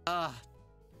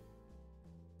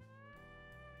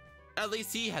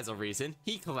least he has a reason.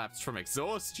 He collapsed from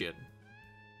exhaustion.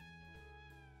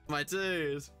 My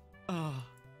dude.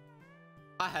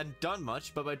 I hadn't done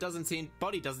much, but my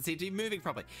body doesn't seem to be moving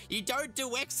properly. You don't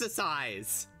do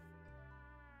exercise!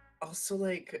 Also,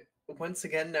 like, once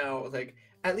again now, like,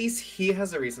 at least he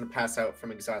has a reason to pass out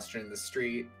from exhaustion in the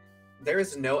street. There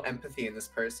is no empathy in this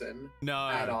person. No.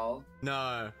 At all.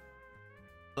 No.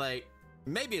 Like,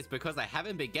 maybe it's because I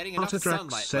haven't been getting enough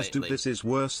sunlight says, lately. this is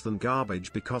worse than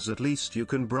garbage because at least you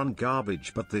can run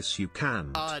garbage, but this you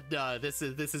can't. No, this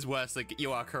is worse than...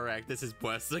 You are correct. This is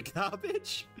worse than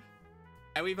garbage.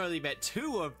 And we've only met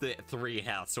 2 of the 3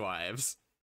 housewives.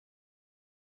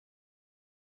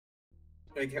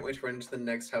 I can't wait to run into the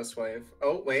next housewife.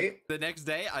 Oh, wait. The next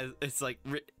day, it's like...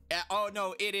 Oh,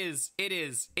 no, it is,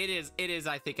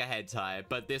 I think, a head tie.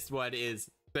 But this one is...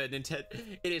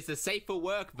 It is the safe for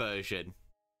work version.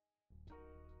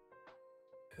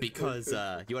 Because,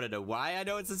 you want to know why I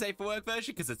know it's the safe for work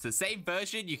version? Because it's the same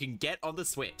version you can get on the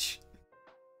Switch.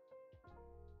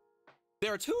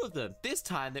 There are 2 of them. This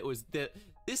time it was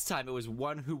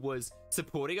one who was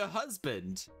supporting her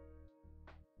husband.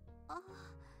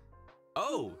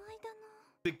 Oh,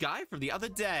 the guy from the other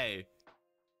day.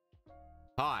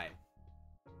 Hi.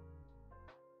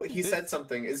 He said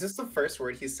something. Is this the first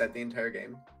word he said the entire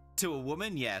game? To a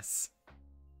woman, yes.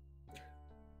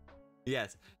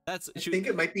 Yes, I think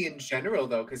it might be in general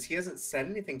though, because he hasn't said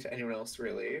anything to anyone else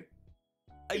really.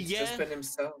 It's just been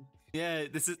himself. Yeah,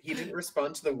 He didn't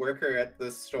respond to the worker at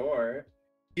the store.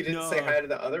 He didn't say hi to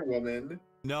the other woman.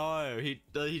 No, he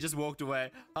just walked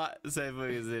away. Same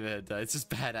thing as him. It's just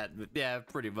bad at yeah,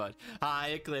 pretty much. Hi,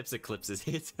 Eclipse is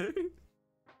here too.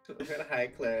 Hi,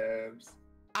 Eclipse.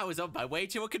 I was on my way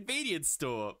to a convenience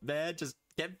store. Man, just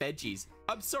get veggies.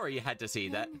 I'm sorry you had to see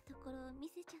that.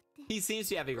 He seems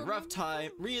to be having a rough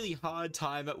time, really hard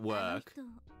time at work.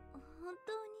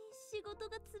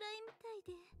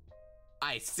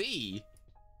 I see.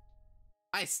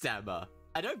 I stammer.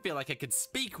 I don't feel like I can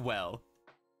speak well.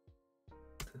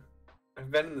 I've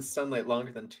been in the sunlight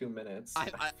longer than 2 minutes.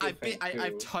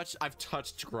 I've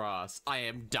touched grass. I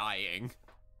am dying.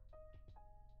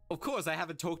 Of course, I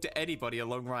haven't talked to anybody a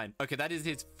long run. Okay, that is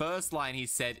his first line he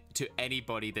said to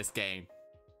anybody this game.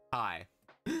 Hi.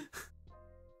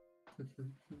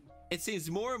 It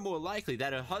seems more and more likely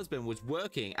that her husband was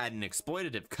working at an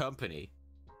exploitative company.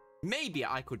 Maybe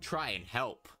I could try and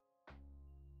help.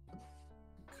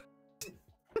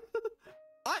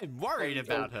 I'm worried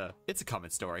about her. It's a common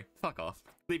story. Fuck off.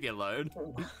 Leave me alone.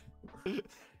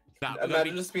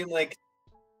 Imagine just being like,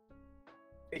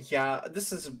 yeah,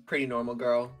 this is a pretty normal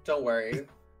girl. Don't worry.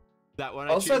 That one.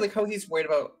 Also, I like how he's worried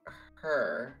about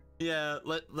her. Yeah,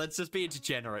 let's just be a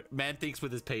degenerate. Man thinks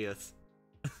with his penis.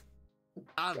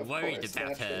 I'm worried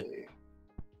about her.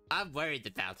 I'm worried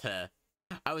about her.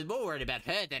 I was more worried about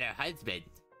her than her husband.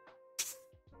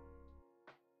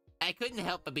 I couldn't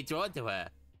help but be drawn to her.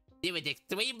 She was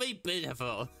extremely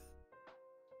beautiful.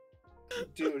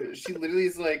 Dude, she literally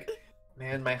is like,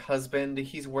 man, my husband,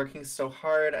 he's working so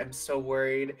hard. I'm so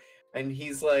worried. And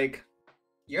he's like,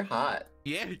 you're hot.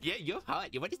 Yeah, you're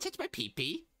hot. You want to touch my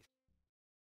pee-pee?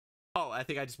 Oh, I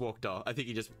think I just walked off. I think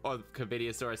he just, on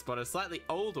convenience store, I spotted a slightly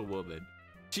older woman.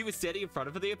 She was standing in front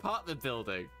of the apartment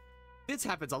building. This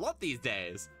happens a lot these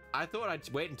days. I thought I'd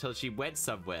wait until she went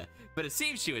somewhere, but it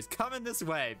seems she was coming this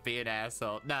way. Be an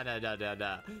asshole. No.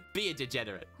 Be a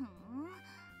degenerate.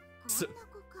 So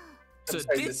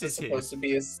sorry, this is supposed to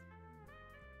be a...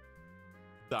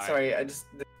 Sorry, this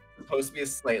is supposed to be a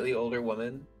slightly older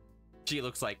woman. She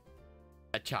looks like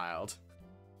a child.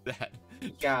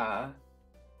 Yeah.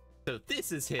 So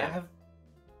this is him.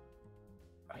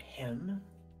 Him?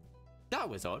 That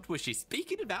was odd. Was she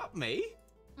speaking about me?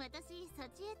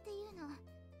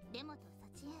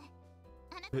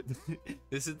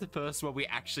 This is the first one we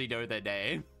actually know their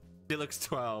name. She looks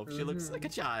 12. She looks like a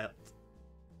child.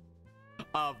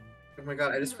 Oh my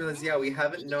god, I just realized, yeah, we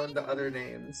haven't known the other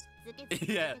names.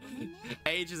 Yeah,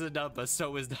 age is a number,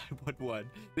 so is 911.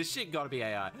 This shit gotta be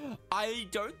AI. I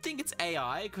don't think it's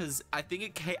AI, because I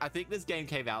think this game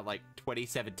came out like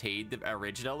 2017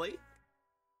 originally.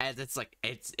 And it's like,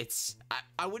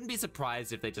 I wouldn't be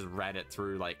surprised if they just ran it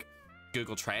through like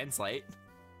Google Translate.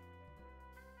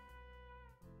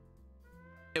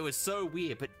 It was so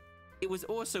weird, but it was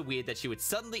also weird that she would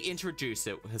suddenly introduce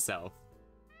it herself.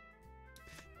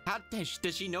 How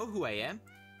does she know who I am?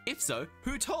 If so,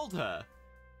 who told her?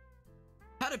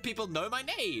 How do people know my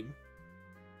name?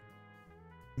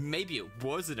 Maybe it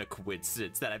wasn't a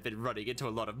coincidence that I've been running into a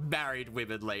lot of married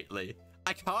women lately.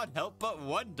 I can't help but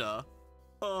wonder.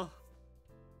 Oh,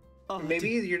 maybe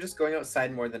you're just going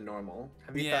outside more than normal.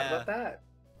 Have you thought about that?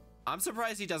 I'm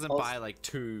surprised he doesn't buy like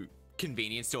 2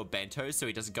 convenience store bentos, so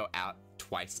he doesn't go out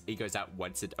twice. He goes out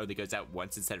once and only goes out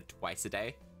once instead of twice a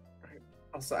day.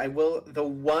 Also, the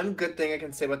one good thing I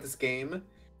can say about this game,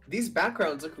 these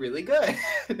backgrounds look really good.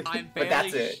 But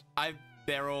that's it.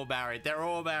 They're all married. They're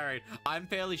all married. I'm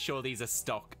fairly sure these are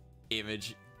stock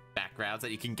image backgrounds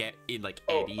that you can get in like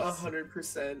Eddies.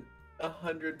 100%.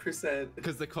 100%.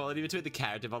 Because the quality between the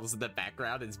character models and the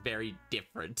background is very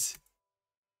different.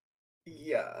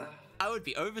 Yeah. I would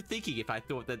be overthinking if I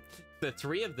thought that the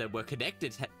 3 of them were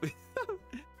connected.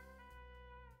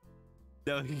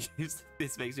 No, this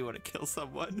makes me want to kill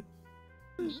someone.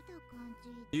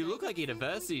 You look like a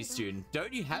university student.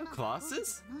 Don't you have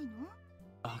classes?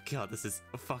 Oh god, this is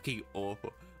fucking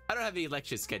awful. I don't have any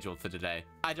lectures scheduled for today.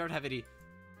 I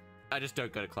just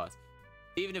don't go to class.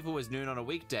 Even if it was noon on a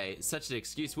weekday, such an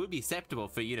excuse would be acceptable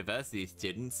for university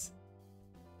students.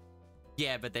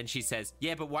 Yeah, but then she says,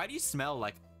 yeah, but why do you smell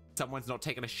like someone's not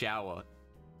taken a shower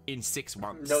in 6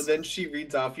 months? No, then she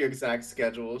reads off your exact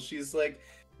schedule. She's like,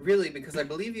 really, because I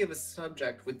believe you have a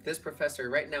subject with this professor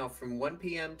right now from 1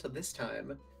 p.m. to this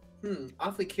time.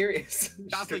 Awfully curious.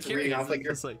 Awfully curious. Off,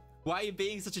 like, why are you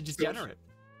being such a degenerate?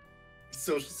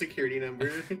 Social security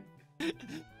number.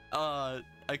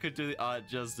 I could do the art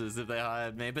justice if they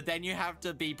hired me, but then you have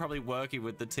to be probably working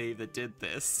with the team that did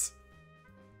this.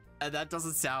 And that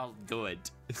doesn't sound good.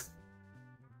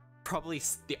 Probably,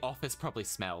 the office probably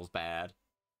smells bad.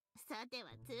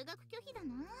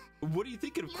 What are you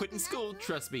thinking of quitting school?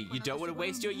 Trust me, you don't want to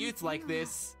waste your youth like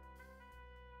this.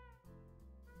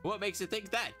 What makes you think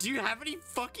that? Do you have any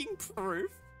fucking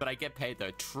proof? But I get paid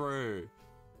though, true.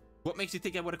 What makes you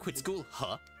think I want to quit school,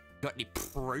 huh? Got any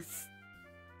proof?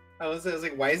 I was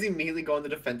like, why is he immediately going the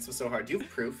defensive so hard? Do you have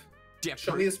proof? Yeah,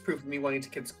 Show me this proof of me wanting to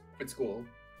quit school.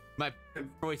 My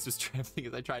voice was trembling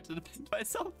as I tried to defend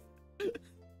myself.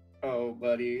 Oh,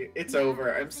 buddy. It's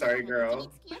over. I'm sorry,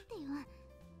 girl.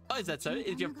 Oh, is that so?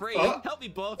 If you're free, help me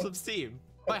blow off some steam.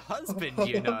 My husband,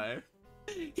 you know.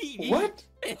 What?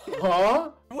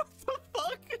 Huh? What the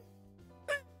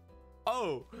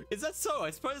Oh, is that so?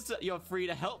 I suppose that you're free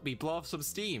to help me blow off some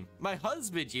steam. My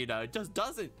husband, you know, just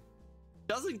doesn't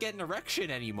get an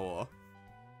erection anymore.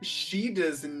 She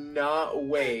does not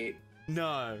wait.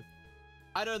 No.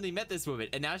 I'd only met this woman,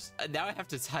 and now I had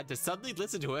to suddenly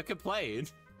listen to her complain.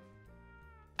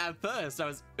 At first,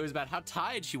 it was about how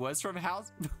tired she was from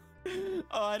house. Oh,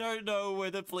 I don't know where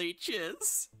the bleach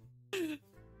is.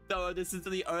 No, this is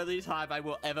the only time I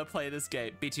will ever play this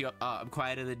game. BT, I'm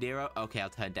quieter than Nero. Okay, I'll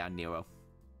turn down Nero.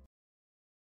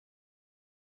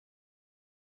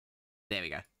 There we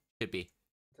go. Should be.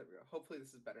 There we go. Hopefully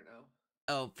this is better now.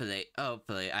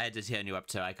 Hopefully. I had to turn you up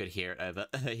so I could hear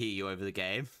you over the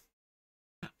game.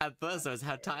 At first, it was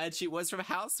how tired she was from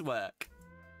housework.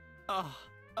 Oh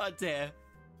dear.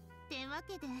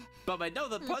 But I know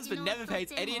that husband never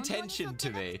pays any attention to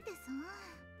me.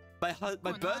 My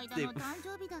birthday.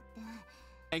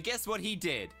 And guess what he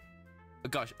did?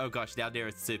 Oh gosh, now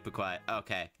Nero's super quiet.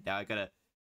 Okay, now I gotta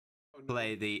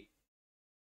play the...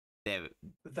 There.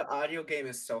 The audio game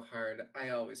is so hard. I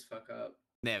always fuck up.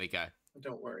 There we go.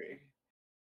 Don't worry.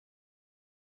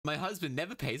 My husband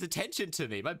never pays attention to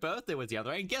me. My birthday was the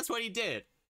other day, and guess what he did?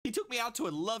 He took me out to a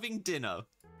loving dinner.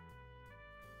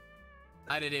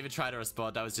 I didn't even try to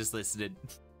respond, I was just listening.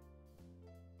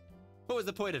 What was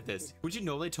the point of this? Would you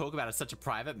normally talk about such a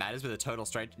private matters with a total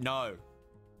stranger? No.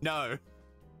 No.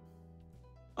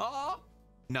 Oh.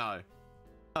 No.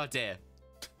 Oh dear.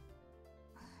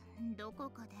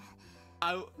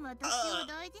 I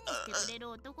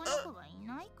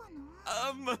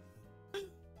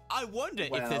wonder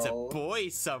if there's a boy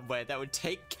somewhere that would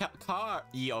take care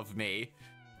of me.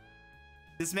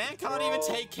 This man can't even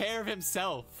take care of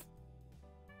himself.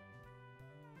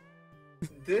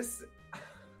 This...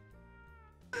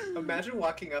 Imagine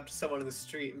walking up to someone on the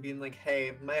street and being like,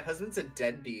 hey, my husband's a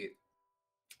deadbeat.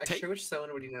 I sure wish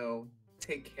someone would, you know,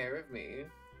 take care of me.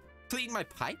 Clean my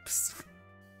pipes?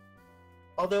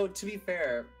 Although, to be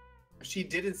fair, she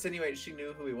did insinuate she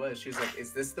knew who he was. She was like,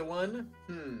 is this the one?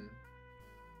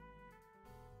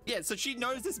 Yeah, so she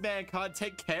knows this man can't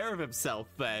take care of himself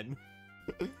then.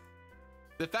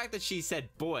 The fact that she said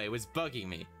boy was bugging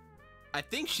me. I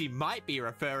think she might be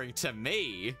referring to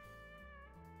me.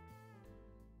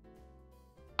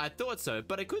 I thought so,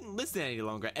 but I couldn't listen any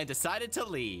longer and decided to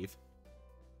leave.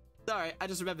 Sorry, I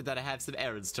just remembered that I have some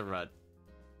errands to run.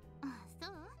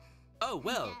 Oh,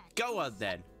 well, go on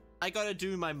then. I gotta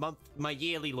do my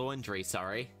yearly laundry,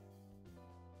 sorry.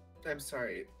 I'm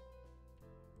sorry.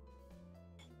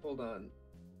 Hold on.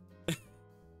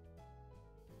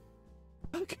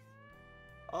 Okay.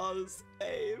 Oh,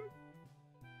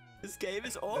 this game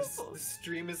is awful. The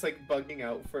stream is like bugging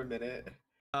out for a minute.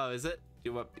 Oh, is it?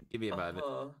 Give me a moment.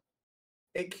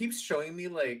 It keeps showing me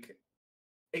like,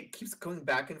 it keeps going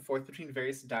back and forth between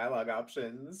various dialogue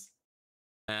options.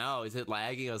 Oh, is it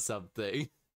lagging or something?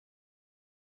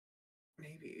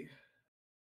 Maybe.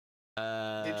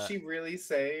 Did she really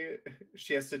say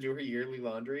she has to do her yearly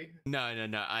laundry? No.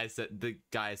 The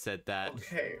guy said that.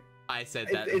 Okay. I said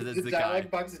that. The dialogue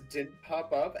box didn't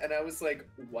pop up, and I was like,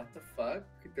 what the fuck?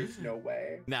 There's no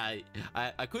way. Nah,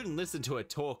 I couldn't listen to her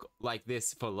talk like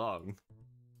this for long.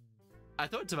 I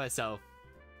thought to myself,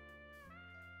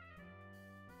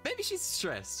 maybe she's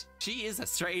stressed. She is a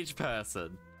strange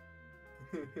person.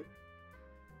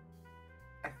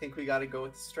 I think we gotta go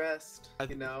with stressed,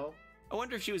 you know? I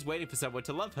wonder if she was waiting for someone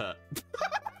to love her.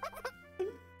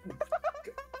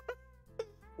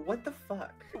 What the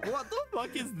fuck? What the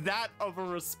fuck is that of a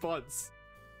response?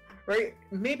 Right?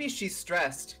 Maybe she's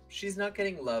stressed. She's not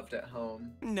getting loved at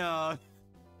home. No.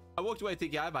 I walked away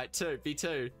thinking I might too. Me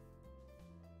too.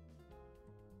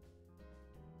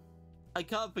 I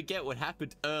can't forget what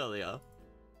happened earlier.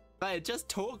 If I had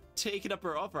just taken up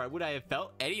her offer, would I have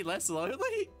felt any less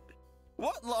lonely?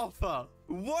 What offer?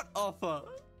 What offer?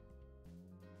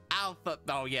 Alpha.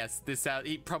 Oh yes,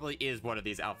 he probably is one of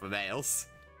these alpha males.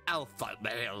 Alpha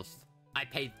males. I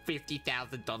paid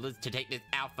 $50,000 to take this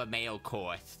alpha male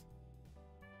course.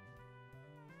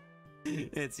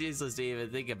 It's useless to even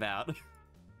think about.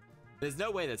 There's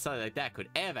no way that something like that could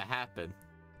ever happen.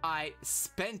 I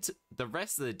spent the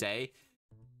rest of the day,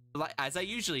 like as I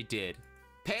usually did,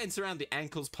 pants around the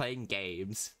ankles playing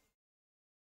games.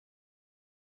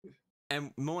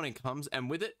 And morning comes, and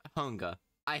with it, hunger.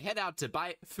 I head out to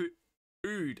buy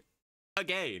food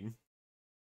again.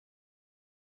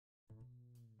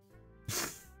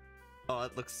 Oh,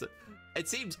 it looks so... I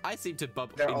seem to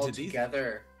bump They're into all these...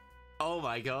 together. Oh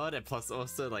my god, and plus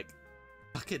also, like,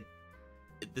 fucking...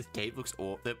 This game looks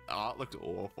awful. The art looked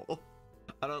awful.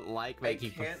 I don't like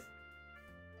making... I can't...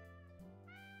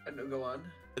 No, go on.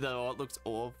 The art looks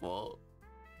awful.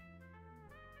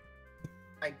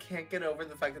 I can't get over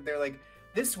the fact that they're like,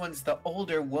 this one's the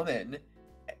older woman.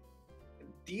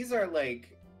 These are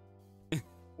like,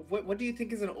 what do you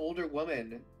think is an older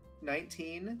woman?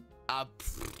 19?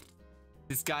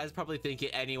 This guy's probably thinking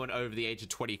anyone over the age of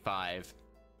 25.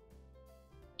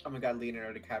 Oh my god,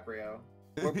 Leonardo DiCaprio.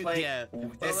 We're playing. Yeah.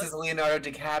 This is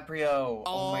Leonardo DiCaprio.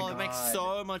 Oh my god. It makes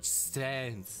so much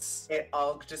sense. It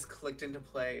all just clicked into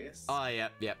place. Oh,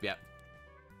 yep. I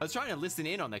was trying to listen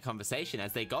in on their conversation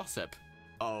as they gossip.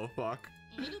 Oh, fuck.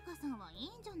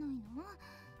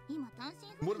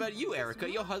 What about you, Erica?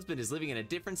 Your husband is living in a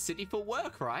different city for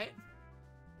work, right?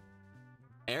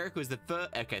 Erica was the first...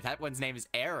 Okay, that one's name is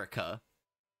Erica.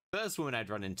 First woman I'd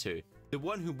run into. The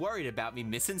one who worried about me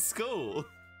missing school.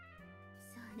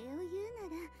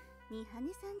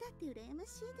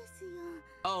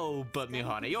 Oh, but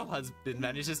Mihana, your husband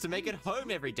manages to make it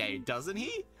home every day, doesn't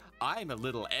he? I'm a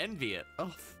little envious.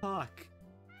 Oh, fuck.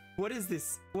 What is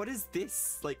this? What is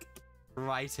this, like,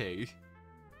 writing?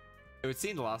 It would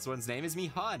seem the last one's name is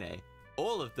Mihane.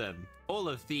 All of them. All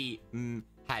of the,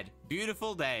 had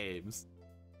beautiful names.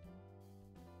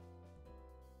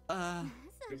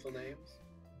 Beautiful names?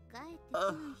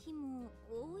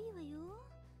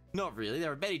 Not really.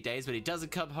 There are many days when he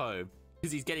doesn't come home.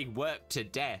 Because he's getting worked to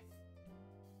death.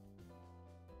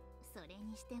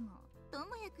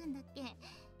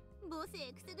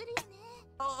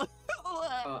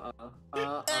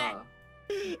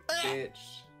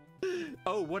 Bitch.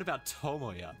 Oh, what about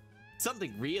Tomoya?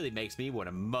 Something really makes me want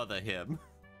to mother him.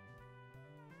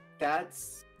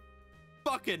 That's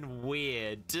fucking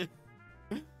weird.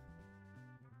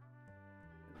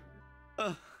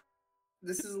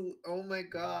 This is, oh my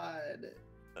god.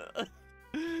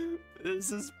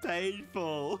 This is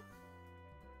painful.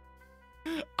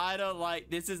 I don't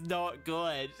like, this is not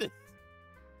good.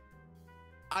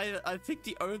 I think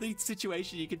the only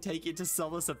situation you can take into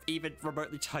solace of even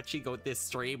remotely touching on this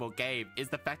stream or game is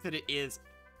the fact that it is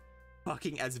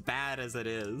fucking as bad as it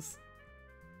is.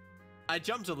 I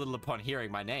jumped a little upon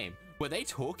hearing my name. Were they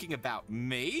talking about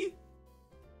me?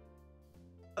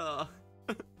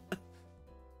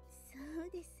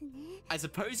 I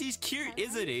suppose he's cute,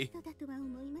 isn't he?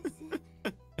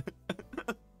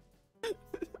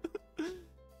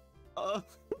 I'm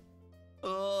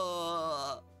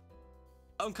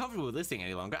uncomfortable with listening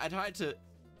any longer. I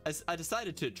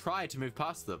decided to try to move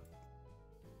past them.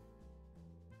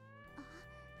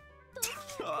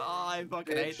 Oh, I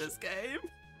fucking hate this game.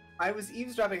 I was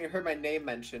eavesdropping and heard my name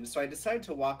mentioned, so I decided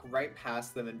to walk right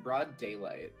past them in broad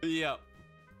daylight. Yeah.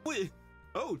 Wait.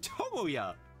 Oh,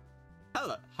 Tomoya.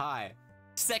 Hello. Hi.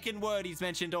 Second word he's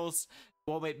mentioned also.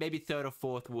 Well, wait, maybe third or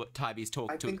fourth time he's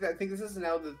talked to. I think this is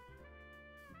now the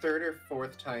third or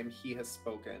fourth time he has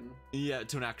spoken. Yeah,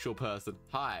 to an actual person.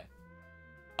 Hi.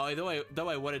 Oh, though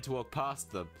I wanted to walk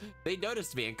past them, they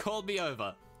noticed me and called me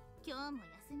over.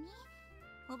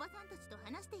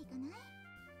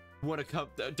 Wanna come?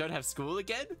 Don't have school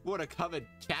again? Wanna come and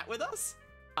chat with us?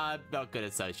 I'm not good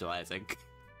at socializing.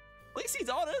 At least he's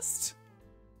honest.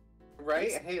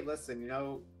 Right? Hey, listen, you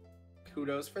know,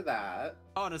 kudos for that.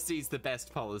 Honesty's the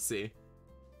best policy.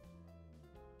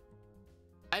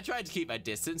 I tried to keep my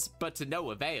distance, but to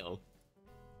no avail.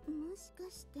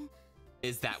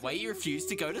 Is that why you refuse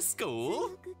to go to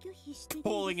school?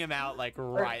 Calling him out, like,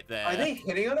 right there. Are they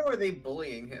hitting on him or are they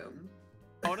bullying him?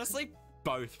 Honestly,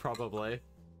 both, probably.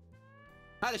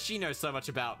 How does she know so much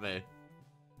about me?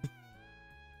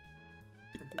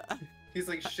 He's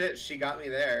like, shit, she got me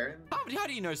there. How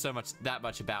do you know that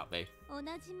much about me?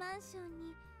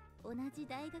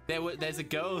 There's a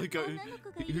girl who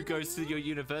goes to your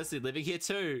university living here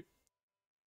too.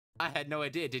 I had no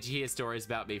idea. Did you hear stories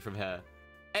about me from her?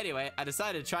 Anyway, I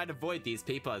decided to try and avoid these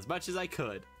people as much as I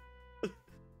could.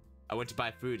 I went to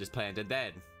buy food as planned, and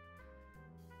then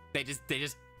they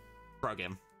just drug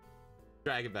him.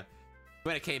 Drag him back.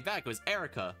 When I came back, it was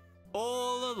Erica,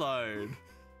 all alone.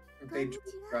 They drew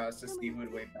straws to see who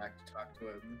would wait back to talk to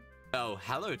him. Oh,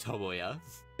 hello, Tomoya.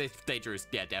 They drew,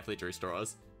 yeah, definitely drew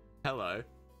straws. Hello.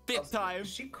 Fifth time. Is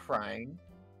she crying?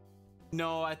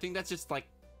 No, I think that's just like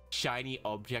shiny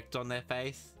object on their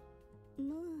face.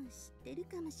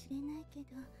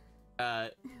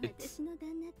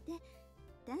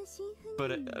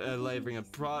 Laboring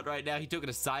abroad right now. He took an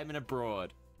assignment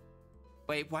abroad.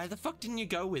 Wait, why the fuck didn't you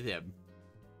go with him?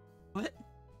 What?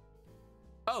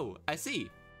 Oh, I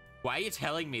see. Why are you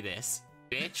telling me this,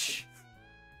 bitch?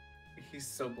 He's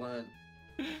so blunt.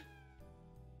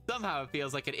 Somehow it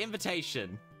feels like an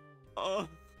invitation. Oh.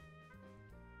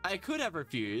 I could have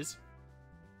refused,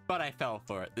 but I fell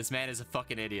for it. This man is a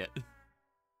fucking idiot.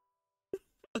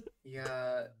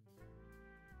 Yeah.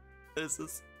 This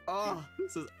is... Oh,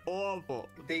 this is awful.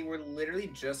 They were literally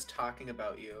just talking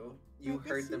about you. You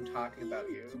heard them talking about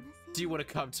you. Do you want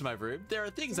to come to my room? There are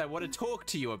things I want to talk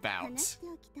to you about.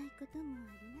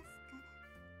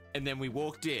 And then we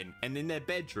walked in, and in their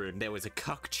bedroom, there was a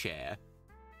cuck chair.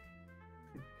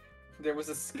 There was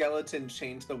a skeleton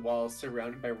chained to the wall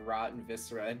surrounded by rotten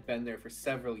viscera and been there for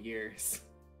several years.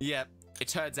 Yep, it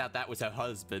turns out that was her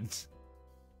husband.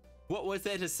 What was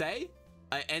there to say?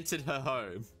 I entered her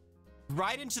home.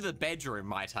 Right into the bedroom,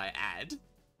 might I add.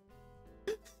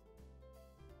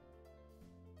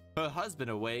 Her husband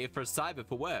away for cyber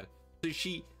for work. So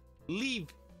she leave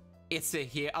Issa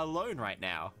here alone right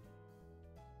now.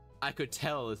 I could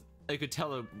tell her.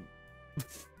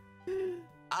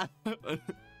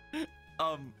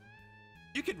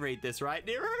 You can read this, right,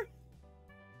 Nero?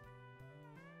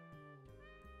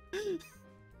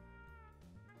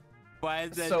 Why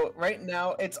is that? So right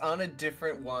now it's on a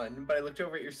different one, but I looked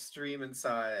over at your stream and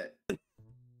saw it.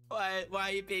 Why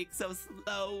are you being so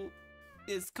slow,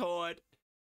 Discord?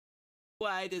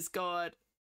 Why, Discord?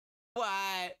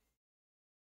 Why?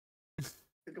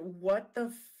 What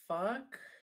the fuck?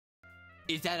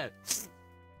 Is that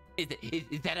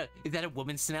a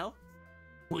woman smell?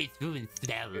 With woman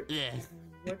smell.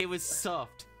 It was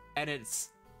soft and it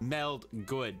smelled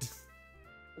good.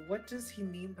 What does he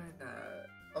mean by that?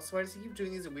 Also, why does he keep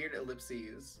doing these weird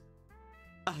ellipses?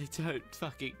 I don't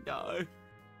fucking know.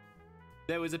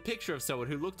 There was a picture of someone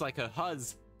who looked like her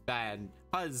husband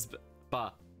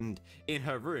in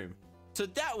her room. So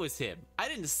that was him. I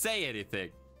didn't say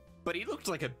anything, but he looked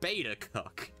like a beta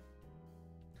cuck.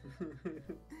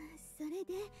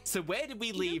 So where did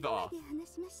we leave off?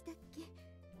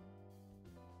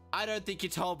 I don't think you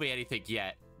told me anything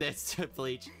yet. There's no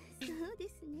bleach.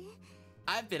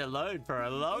 I've been alone for a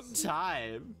long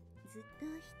time.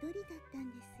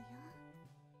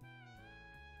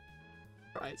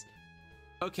 Right.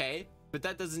 Okay, but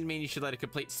that doesn't mean you should let a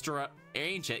complete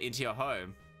stranger into your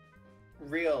home.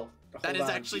 Real. That is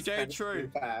actually very true.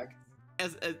 Fact.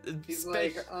 He's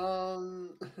like,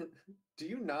 do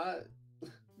you not?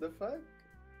 The fuck?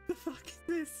 The fuck is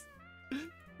this?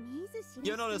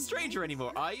 You're not a stranger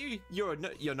anymore, are you? You're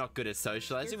not good at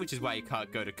socializing, which is why you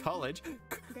can't go to college.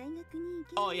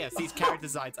 Oh yes, these character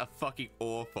designs are fucking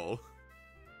awful.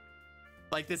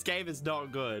 Like, this game is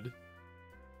not good.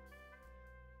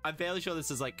 I'm fairly sure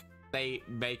this is like, they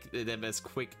make them as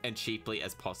quick and cheaply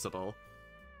as possible.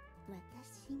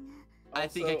 I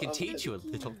think I can teach you a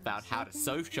little about how to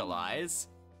socialize.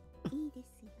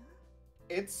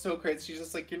 It's so crazy. She's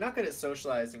just like, you're not good at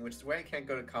socializing, which is why I can't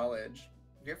go to college.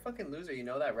 You're a fucking loser, you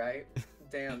know that, right?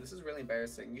 Damn, this is really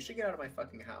embarrassing. You should get out of my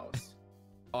fucking house.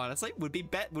 Honestly, would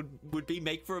be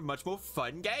make for a much more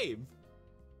fun game.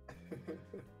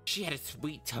 She had a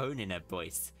sweet tone in her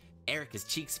voice. Erica's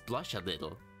cheeks blush a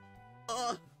little.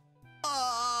 The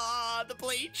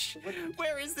bleach.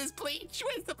 Where is this bleach?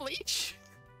 Where's the bleach?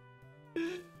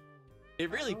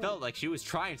 It really felt like she was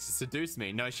trying to seduce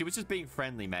me. No, she was just being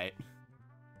friendly, mate.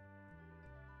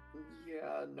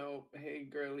 Yeah, no. Hey,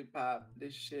 girly pop,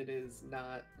 this shit is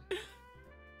not.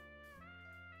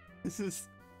 This is.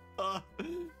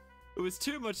 It was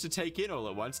too much to take in all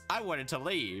at once. I wanted to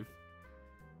leave.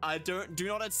 I do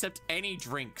not accept any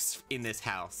drinks in this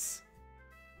house.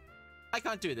 I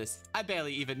can't do this. I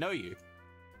barely even know you.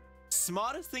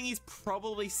 Smartest thing he's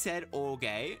probably said all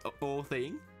gay, all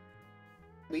thing.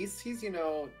 At least he's, you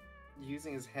know,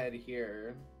 using his head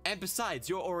here. And besides,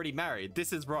 you're already married.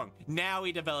 This is wrong. Now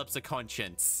he develops a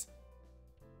conscience.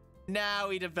 Now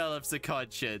he develops a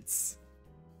conscience.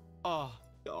 Oh,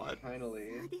 God. Finally.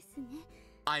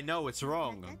 I know it's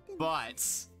wrong, but...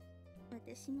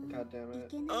 God damn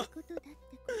it.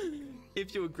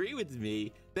 If you agree with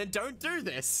me, then don't do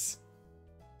this.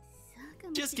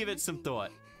 Just give it some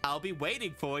thought. I'll be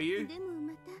waiting for you.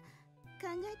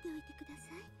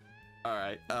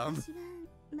 Alright,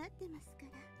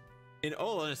 in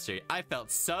all honesty, I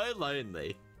felt so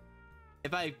lonely.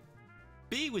 If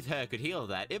being with her could heal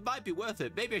that, it might be worth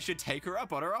it. Maybe I should take her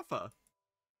up on her offer.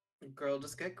 Girl,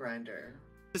 just get Grinder.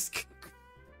 Just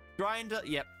Grinder,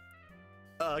 yep.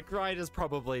 Grinder would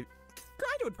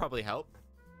probably help.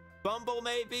 Bumble,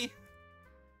 maybe?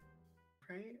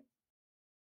 Right?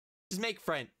 Just make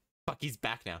friend. Fuck, he's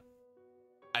back now.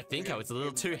 I think I was a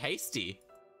little too hasty.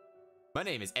 My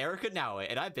name is Erica Naue,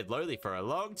 and I've been lonely for a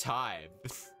long time.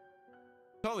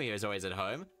 Tommy is always at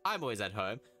home. I'm always at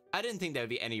home. I didn't think there would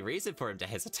be any reason for him to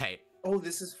hesitate. Oh,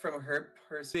 this is from her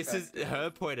perspective. This is her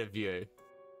point of view.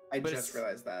 I just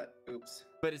realized that. Oops.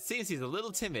 But it seems he's a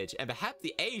little timid, and perhaps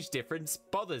the age difference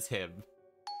bothers him.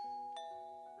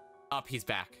 Up, he's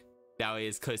back. Now he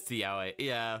is close to the hour.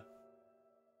 Yeah.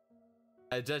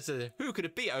 I just said, who could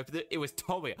it be? Opened it. It was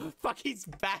Tomoya. Fuck, he's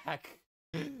back.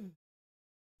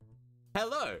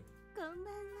 Hello.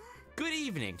 Good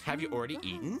evening. Have you already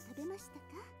eaten?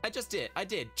 I just did. I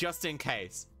did, just in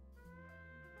case.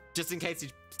 Just in case he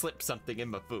slipped something in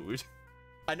my food.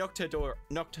 I knocked her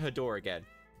door again.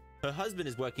 Her husband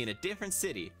is working in a different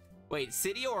city. Wait,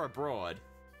 city or abroad?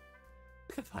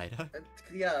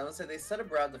 Yeah, I was saying they said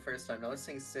abroad the first time. Now they're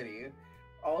saying city.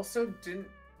 Also, didn't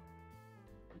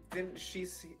she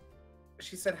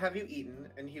said, have you eaten?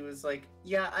 And he was like,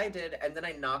 yeah, I did. And then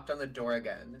I knocked on the door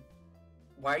again.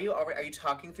 Why are you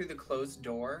talking through the closed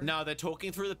door? No, they're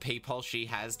talking through the peephole she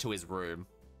has to his room.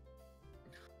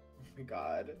 Oh my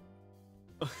god.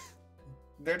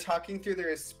 They're talking through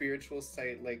their spiritual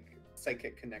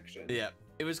psychic connection. Yeah.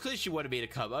 It was clear she wanted me to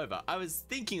come over. I was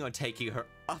thinking on taking her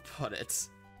up on it.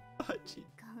 Oh, gee.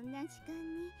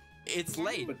 It's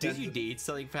late. Did you need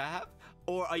something perhaps?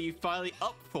 Or are you finally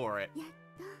up for it?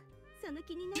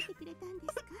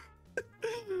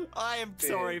 I am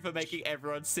sorry for making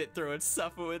everyone sit through and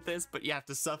suffer with this, but you have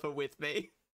to suffer with me.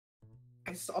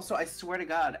 I swear to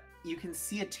God, you can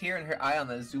see a tear in her eye on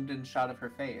the zoomed in shot of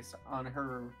her face. On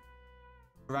her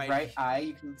right eye,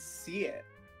 you can see it.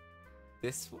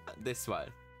 This one.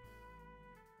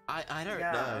 I don't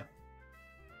know.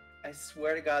 I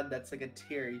swear to God, that's like a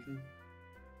tear. You can...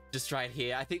 Just right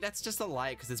here. I think that's just a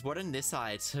light, because there's one in this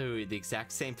eye too, the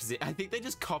exact same position. I think they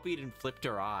just copied and flipped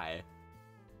her eye.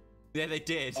 Yeah, they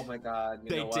did. Oh my God,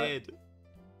 you know what?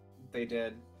 They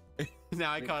did.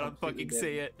 Now I can't fucking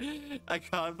see it. I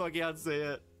can't fucking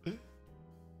unsee it.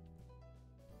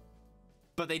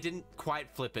 But they didn't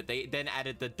quite flip it. They then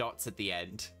added the dots at the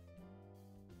end.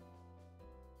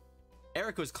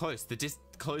 Eric was close.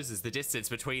 Closes the distance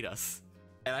between us.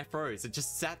 And I froze and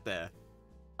just sat there.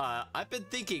 I've been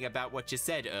thinking about what you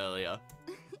said earlier.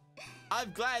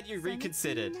 I'm glad you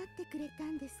reconsidered.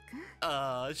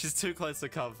 She's too close to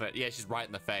comfort. Yeah, she's right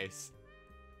in the face.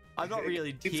 I'm not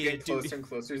really here to... closer and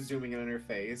closer, zooming in on her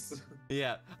face.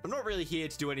 Yeah, I'm not really here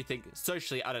to do anything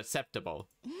socially unacceptable.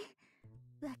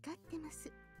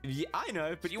 Yeah, I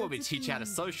know, but you want me to teach you how to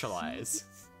socialize.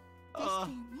 We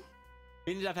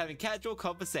ended up having casual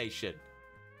conversation.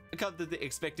 I come to this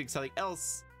expecting something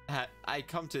else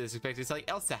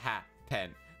to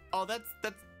happen. Oh, that's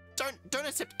don't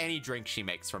accept any drink she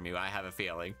makes from you, I have a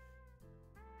feeling.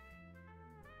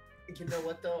 You know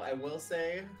what though, I will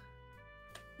say,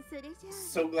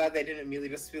 so glad they didn't immediately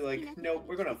just be like, no,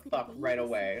 we're gonna fuck right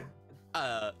away.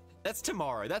 That's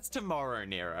tomorrow. That's tomorrow,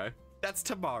 Nero. That's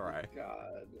tomorrow. Oh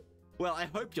God. Well, I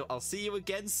hope I'll see you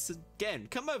again.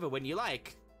 Come over when you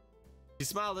like. She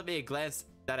smiled at me and glanced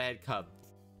that I had come.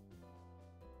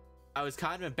 I was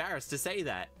kind of embarrassed to say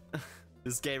that.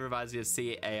 This game reminds me of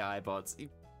CAI bots.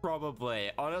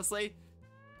 Probably. Honestly,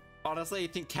 I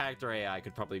think character AI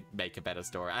could probably make a better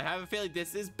story. I have a feeling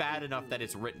this is bad enough that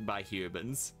it's written by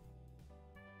humans.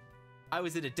 I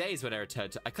was in a daze when I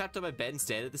returned. I clapped on my bed and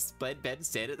stared at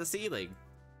the ceiling.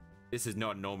 This is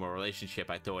not a normal relationship,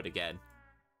 I thought again.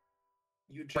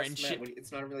 You just Friendship. met.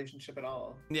 It's not a relationship at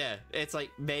all. Yeah, it's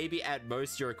like maybe at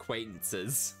most your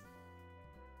acquaintances.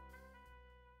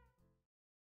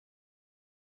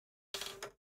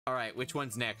 Alright, which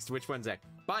one's next?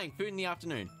 Buying food in the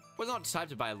afternoon. Was not the type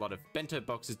to buy a lot of bento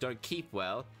boxes, don't keep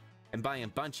well, and buying a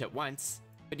bunch at once,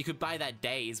 but you could buy that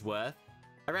day's worth.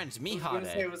 I ran into Mihade. I was gonna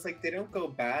say, it was like, they don't go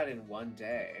bad in one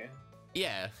day.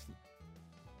 Yeah.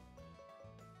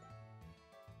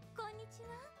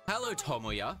 Hello,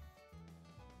 Tomoya.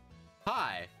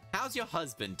 Hi, how's your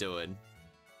husband doing?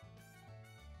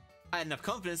 I had enough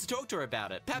confidence to talk to her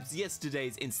about it. Perhaps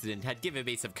yesterday's incident had given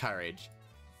me some courage.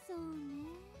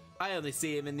 I only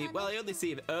see him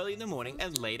early in the morning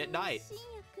and late at night.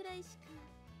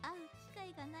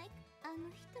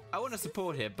 I want to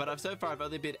support him, but so far I've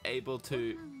only been able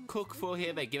to cook for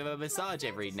him and give him a massage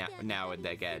every now and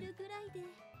again.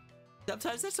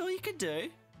 Sometimes that's all you can do.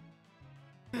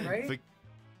 Right?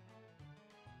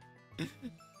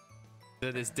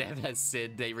 So this dev has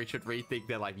said they should rethink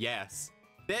their life. Yes.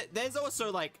 There's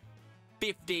also like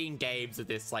 15 games of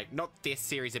this, like not this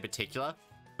series in particular,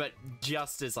 but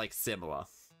just as like similar.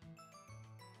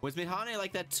 Was Mihane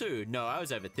like that too? No, I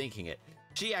was overthinking it.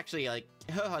 She actually, like,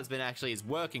 her husband actually is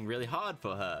working really hard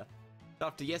for her.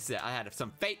 After yesterday, I had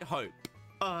some faint hope.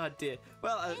 Oh dear.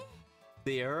 Well,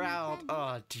 see you around.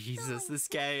 Oh Jesus, this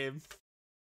game.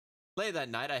 Later that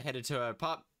night, I headed to her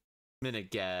apartment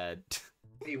again.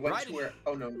 He went to where?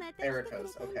 Oh no,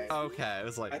 Erica's. Okay. Okay, I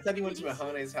was like, I thought he went to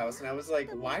Mihane's house, and I was like,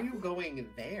 why are you going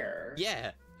there?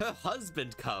 yeah, her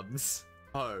husband comes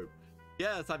home.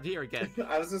 Yes, I'm here again.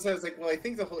 I was like, well, I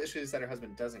think the whole issue is that her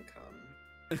husband doesn't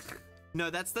come. No,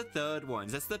 that's the third one.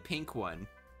 That's the pink one.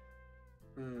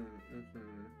 Mm-hmm.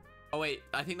 Oh wait,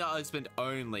 I think the husband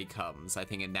only comes, I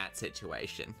think, in that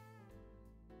situation.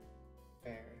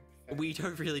 Fair. We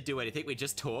don't really do anything, we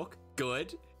just talk.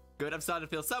 Good. Good, I'm starting to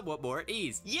feel somewhat more at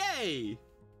ease. Yay!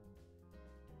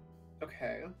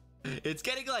 Okay. It's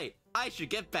getting late. I should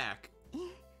get back.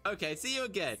 Okay, see you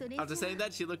again. After saying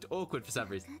that, she looked awkward for some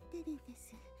reason.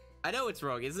 I know it's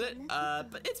wrong, isn't it?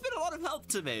 But it's been a lot of help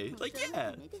to me. Like,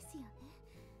 yeah.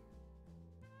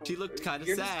 She looked kind of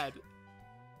sad.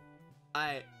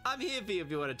 I'm here for you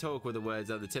if you want to talk with the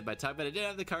words on the tip of my tongue, but I didn't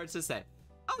have the courage to say.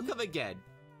 I'll come again.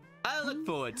 I look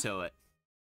forward to it.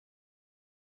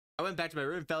 I went back to my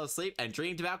room, fell asleep, and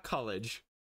dreamed about college.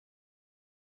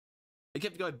 I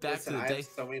kept going back to the day. I have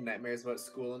so many nightmares about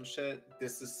school and shit.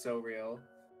 This is so real.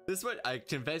 This one, I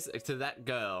confess to that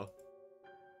girl.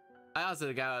 I asked her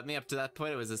to go out with me. Up to that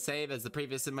point, it was the same as the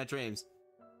previous in my dreams.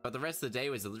 But the rest of the day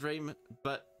was a dream.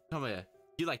 But come here,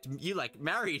 you like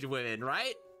married women,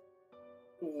 right?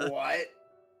 What?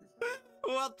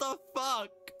 What the fuck?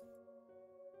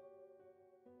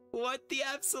 What the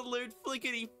absolute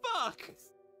flickety fuck?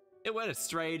 It went a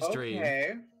strange dream.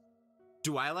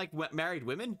 Do I like married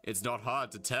women? It's not hard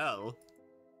to tell.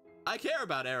 I care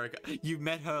about Erica. You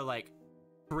met her like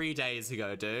 3 days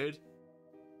ago, dude.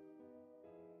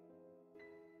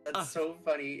 That's so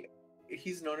funny.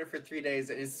 He's known her for 3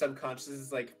 days and his subconscious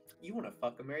is like, you want to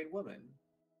fuck a married woman.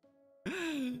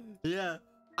 Yeah.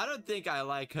 I don't think I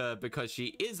like her because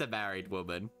she is a married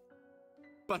woman.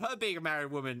 But her being a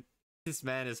married woman, this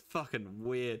man is fucking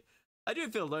weird. I do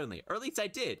feel lonely, or at least I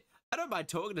did. I don't mind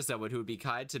talking to someone who would be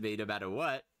kind to me no matter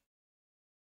what.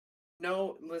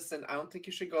 No, listen, I don't think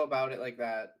you should go about it like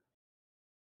that.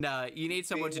 No, you need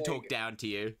someone to talk down to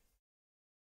you.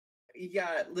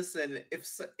 Yeah, listen, if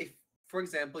for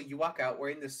example, you walk out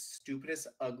wearing the stupidest,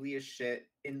 ugliest shit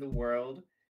in the world,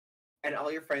 and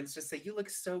all your friends just say, you look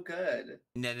so good.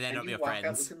 No, they're not your friends. You walk out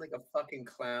friends. looking like a fucking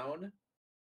clown.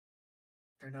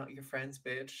 They're not your friends,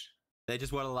 bitch. They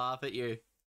just want to laugh at you.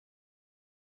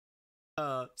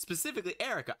 Specifically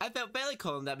Erica. I felt barely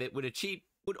calling that bit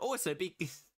would also be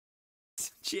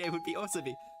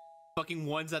fucking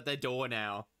one's at their door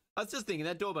now. I was just thinking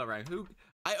that doorbell rang.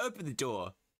 I opened the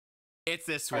door. It's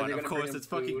this one. Of course it's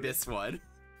fucking this one.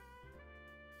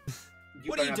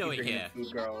 What are you doing here?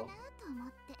 Food, girl.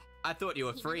 I thought you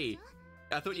were free.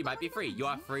 I thought you might be free. You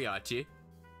are free, aren't you?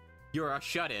 You're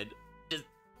shut-in. Just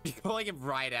calling him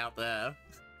right out there.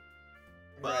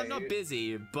 Well, I'm not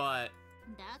busy, but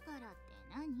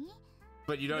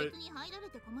you don't...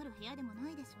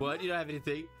 What? You don't have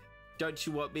anything? Don't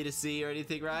you want me to see or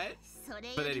anything, right?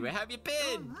 But anyway, how have you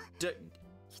been?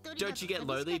 Don't you get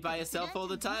lonely by yourself all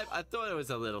the time? I thought it was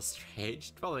a little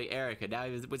strange. Following Erica, now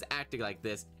he was acting like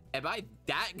this. Am I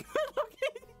that good looking?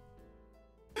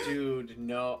 Dude,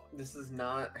 no. This is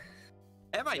not...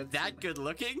 Am I that good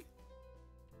looking?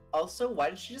 Also, why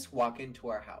did she just walk into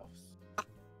our house?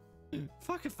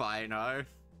 Fuck if I know.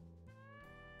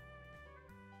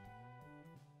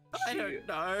 I don't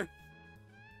know.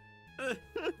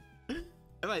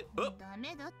 Am I... Oh.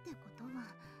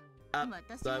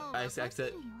 I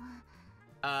exit.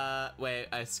 Wait,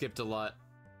 I skipped a lot.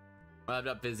 Well, I'm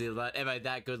not busy a lot. Am I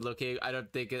that good looking? I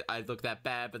don't think I look that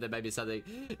bad, but there may be something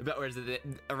about where it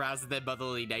arouses their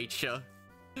motherly nature.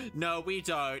 No, we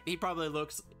don't. He probably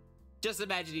looks... Just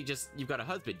imagine you've got a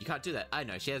husband. You can't do that. I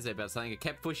know, she has about something. It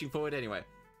kept pushing forward anyway.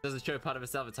 Doesn't show part of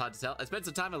herself, it's hard to tell. I spent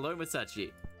some time alone with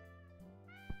Sachi.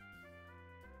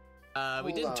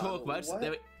 We didn't talk much.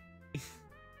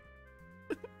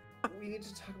 We need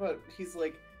to talk about, he's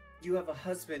like, you have a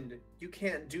husband, you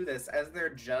can't do this, as they're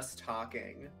just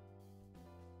talking.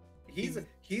 He's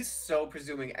so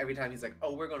presuming every time he's like,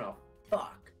 oh, we're gonna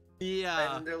fuck.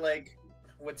 Yeah. And they're like,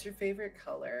 what's your favorite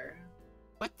color?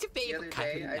 What's your favorite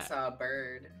color? The other day, I saw a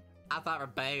bird. I thought a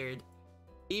bird.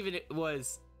 Even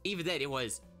then, it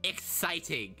was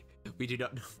exciting. We do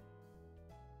not know.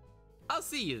 I'll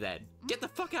see you then. Get the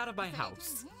fuck out of my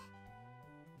house.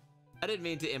 I didn't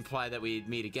mean to imply that we'd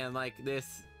meet again like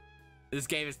this. This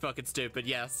game is fucking stupid,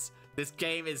 yes. This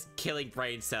game is killing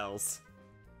brain cells.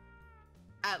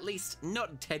 At least, not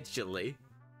intentionally.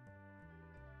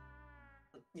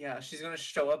 Yeah, she's gonna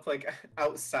show up, like,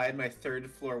 outside my 3rd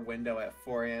floor window at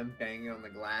 4 a.m. banging on the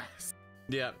glass.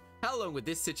 Yeah. How long would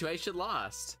this situation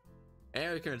last?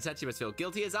 Erica and Sachi must feel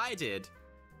guilty as I did.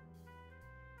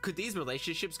 Could these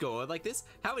relationships go on like this?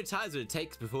 How many times would it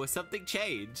take before something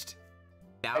changed?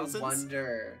 Thousands? I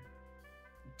wonder,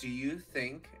 do you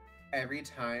think every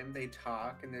time they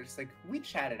talk and they're just like, we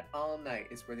chatted all night,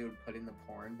 is where they would put in the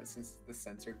porn, but since it's the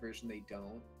censored version, they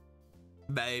don't?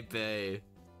 Maybe.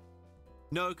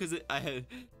 No, because I had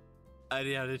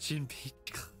Yarichin Beach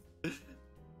Club.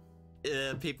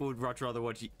 People would much rather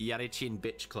watch Yarichin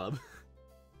Bitch Club.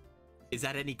 Is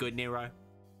that any good, Nero?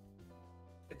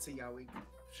 It's a yaoi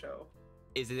show.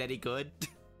 Is it any good?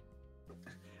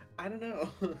 I don't know.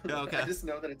 Okay. I just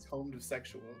know that it's home to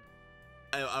sexual.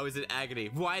 I was in agony.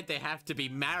 Why'd they have to be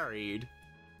married?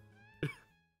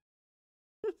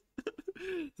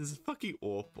 This is fucking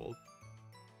awful.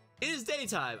 It is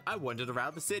daytime. I wandered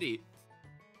around the city.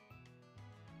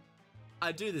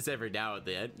 I do this every now and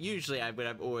then. Usually I've been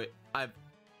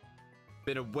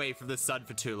away from the sun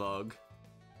for too long.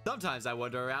 Sometimes I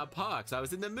wander around parks. I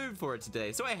was in the mood for it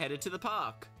today, so I headed to the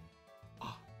park.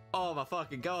 Oh my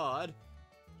fucking god.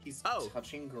 He's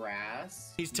touching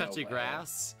grass. He's touching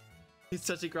grass. He's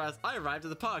touching grass. I arrived at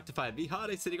the park to find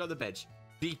Mihane sitting on the bench,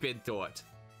 deep in thought.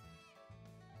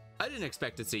 I didn't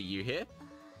expect to see you here.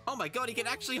 Oh my god, he can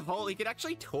actually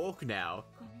talk now.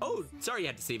 Oh, sorry you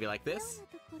had to see me like this.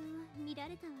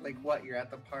 Like what? You're at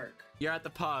the park. You're at the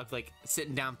park, like,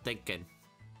 sitting down thinking.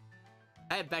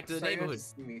 I head back to the neighborhood. You had to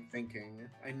see me thinking.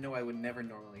 I know I would never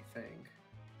normally think.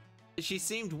 She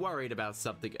seemed worried about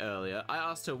something earlier. I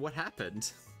asked her what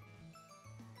happened.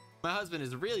 My husband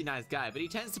is a really nice guy, but he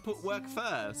tends to put work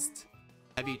first.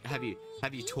 Have you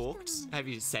talked? Have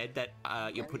you said that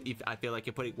I feel like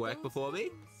you're putting work before me?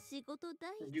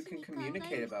 You can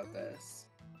communicate about this.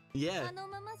 Yeah.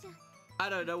 I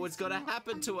don't know what's gonna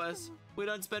happen to us. We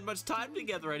don't spend much time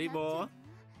together anymore.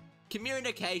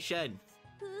 Communication.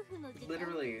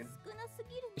 Literally.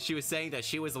 She was saying that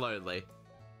she was lonely.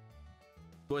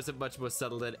 Wasn't much more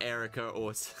subtle than Erica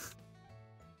or...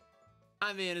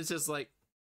 I mean, it's just like...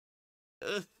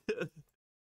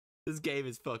 This game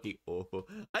is fucking awful.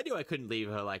 I knew I couldn't leave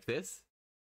her like this.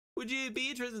 Would you be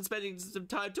interested in spending some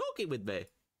time talking with me?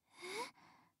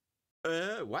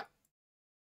 What?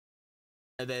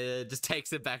 And then it just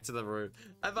takes it back to the room.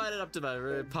 I invited up to my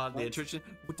room, pardon the intrusion.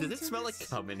 Does it smell like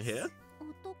cum in here?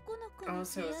 Oh,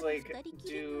 so it's like,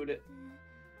 dude,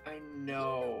 I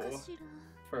know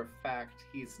for a fact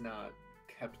he's not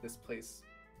kept this place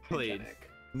hygienic.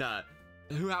 No.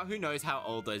 Who knows how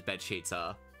old those bed sheets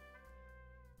are?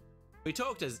 We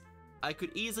talked as I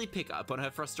could easily pick up on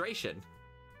her frustration.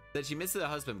 That she misses her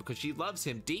husband because she loves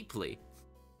him deeply.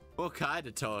 What kind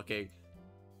of talking?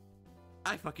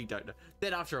 I fucking don't know.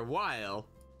 Then after a while...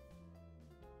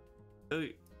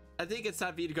 I think it's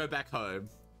time for you to go back home.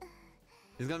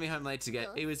 He's gonna be home late to get...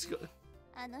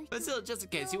 But still, just in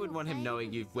case, you wouldn't want him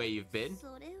knowing where you've been.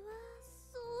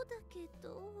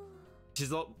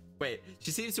 She's a lot... Wait, she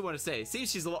seems to want to say...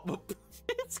 Seems she's a lot more...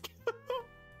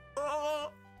 Oh.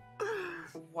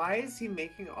 Why is he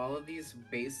making all of these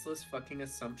baseless fucking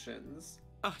assumptions?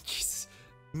 Oh, Jesus.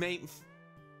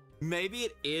 Maybe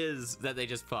it is that they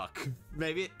just fuck.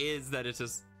 Maybe it is that it's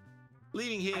just...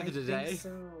 Leaving here for today. Think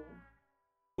so.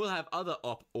 We'll have other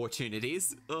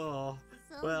opportunities. Oh,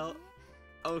 well,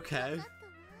 okay.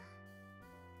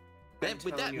 Then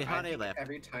with that, Mihane left.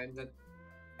 Every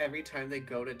time they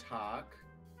go to talk,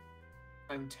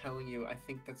 I'm telling you, I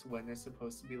think that's when they're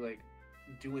supposed to be like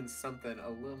doing something a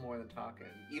little more than talking.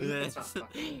 Even if it's not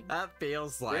fucking. That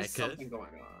feels like There's something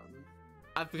going on.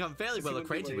 I've become fairly well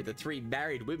acquainted with the 3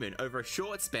 married women over a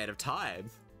short span of time.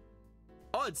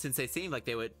 Odd, since they seemed like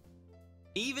they were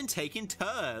even taking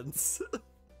turns.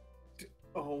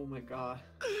 Oh my god.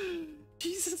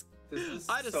 Jesus. This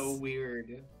is so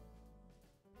weird.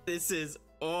 This is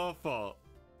awful.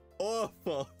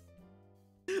 Awful.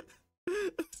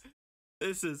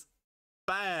 This is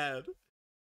bad.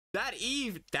 That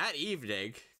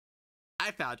evening,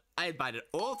 I invited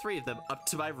all 3 of them up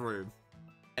to my room.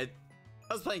 And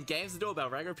I was playing games, the doorbell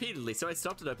rang repeatedly, so I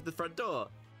stopped and opened the front door.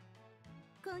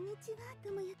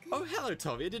 Oh, hello,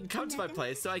 Tommy. I didn't come to my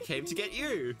place, so I came to get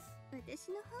you.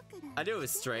 I knew it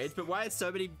was strange, but why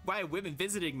are women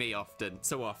visiting me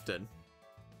so often?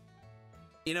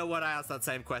 You know what? I ask that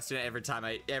same question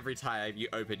every time you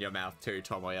open your mouth too,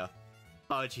 Tomoya.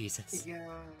 Oh, Jesus. Yeah.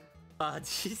 Oh,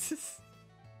 Jesus.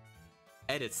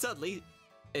 And it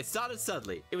started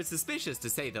suddenly. It was suspicious, to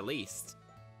say the least.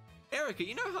 Erica,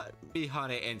 you know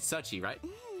Mihane and Sachi, right?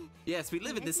 Yes, we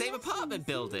live in the same apartment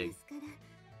building.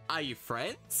 Are you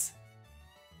friends?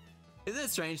 Isn't it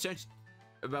strange,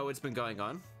 about what's been going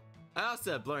on? I asked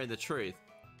her, blurring the truth.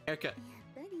 Erica,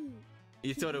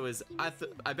 you thought it was...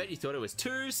 I bet you thought it was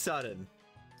too sudden.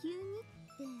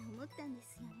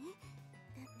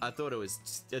 I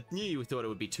knew you thought it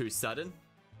would be too sudden.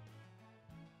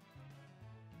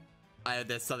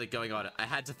 There's something going on. I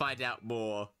had to find out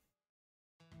more.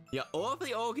 You're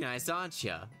awfully organized, aren't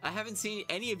you? I haven't seen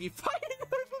any of you fighting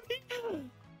over me.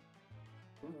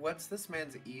 What's this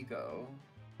man's ego?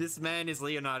 This man is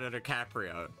Leonardo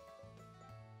DiCaprio.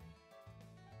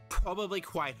 Probably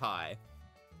quite high.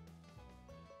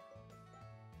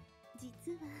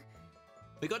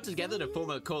 We got together to form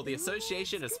a called the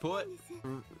Association of Sport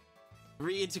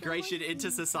Reintegration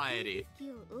into Society.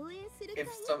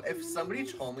 If somebody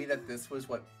told me that this was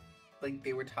what like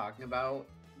they were talking about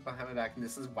behind my back and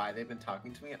this is why they've been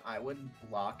talking to me, I would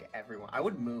block everyone. I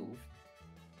would move.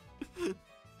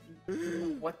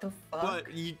 What the fuck?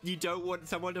 What, you don't want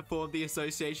someone to form the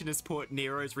Association to support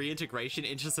Nero's reintegration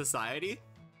into society?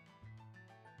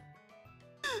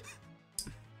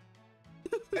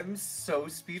 I'm so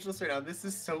speechless right now. This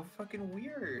is so fucking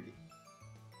weird.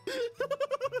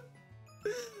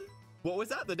 What was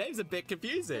that? The name's a bit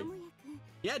confusing.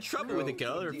 You had trouble with a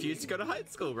girl and refused to go to high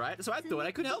school, right? So I thought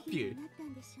I could help you.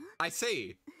 I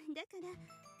see.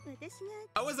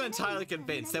 I wasn't entirely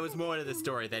convinced. There was more to the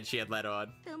story than she had let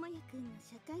on.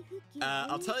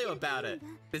 I'll tell you about it.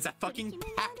 There's a fucking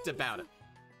pact about it.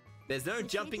 There's no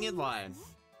jumping in line.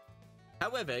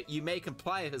 However, you may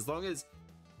comply as long as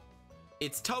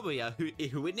it's Tomoya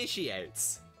who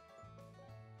initiates.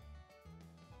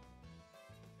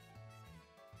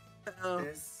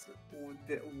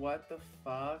 What the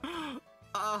fuck?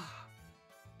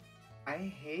 I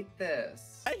hate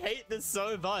this. I hate this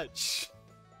so much.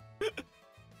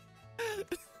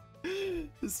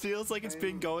 This feels like it's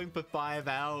been going for 5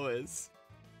 hours.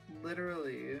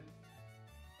 Literally.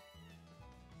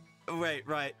 Wait,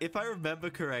 right. If I remember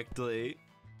correctly,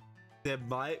 there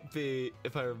might be,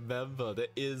 if I remember, there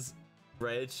is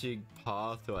branching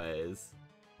pathways.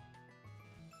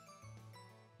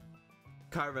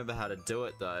 Can't remember how to do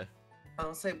it though.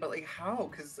 I'll say, but like how?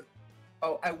 Because,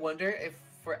 oh, I wonder if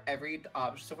for every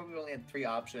option, so far we only had 3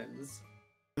 options.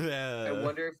 Yeah. I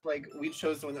wonder if like we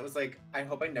chose the one that was like, I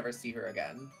hope I never see her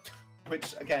again.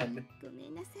 Which again.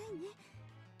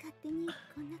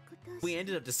 We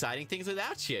ended up deciding things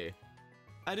without you.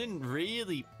 I didn't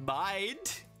really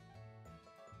mind.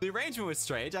 The arrangement was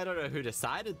strange. I don't know who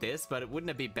decided this, but wouldn't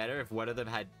it be better if one of them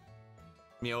had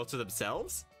me all to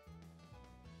themselves?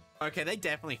 Okay, they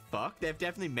definitely fucked. They've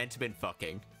definitely meant to been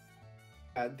fucking.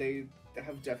 They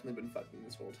have definitely been fucking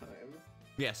this whole time.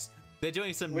 Yes, they're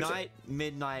doing some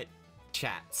midnight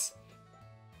chats.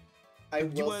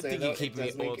 You weren't thinking keeping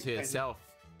it all to yourself.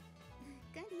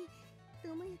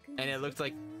 And it looked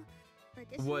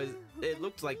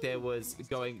like there was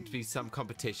going to be some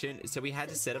competition, so we had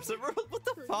to set up some rules. What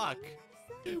the fuck?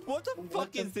 What the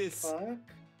fuck is this?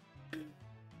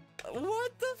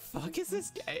 What the fuck is this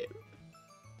game?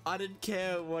 I didn't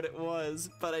care what it was,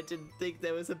 but I didn't think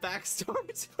there was a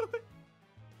backstory to it.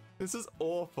 This is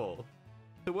awful.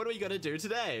 So what are we gonna do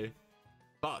today?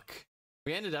 Fuck.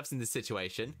 We ended up in this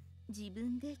situation.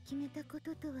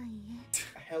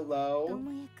 Hello?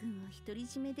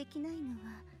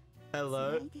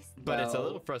 Hello? But it's a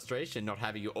little frustration not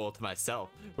having you all to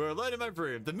myself. We're alone in my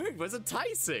room. The mood was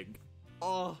enticing.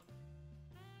 Oh.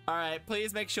 Alright,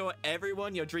 please make sure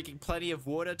everyone you're drinking plenty of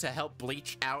water to help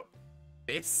bleach out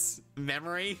this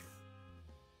memory.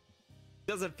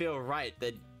 Doesn't feel right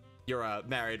that you're a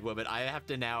married woman. I have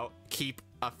to now keep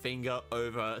a finger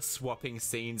over swapping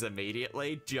scenes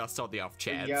immediately, just on the off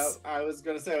chance. Yep, I was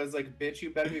gonna say, I was like, bitch,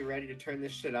 you better be ready to turn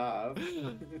this shit off.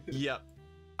 Yep.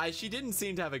 She didn't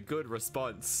seem to have a good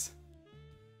response.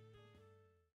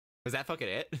 Was that fucking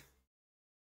it?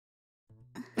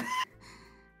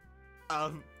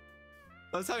 I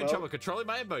was having trouble controlling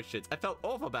my emotions. I felt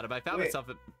awful about it. I found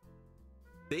myself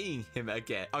seeing him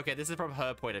again. Okay, this is from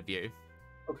her point of view.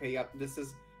 Okay, yep, this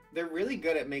is... They're really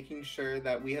good at making sure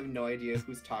that we have no idea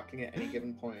who's talking at any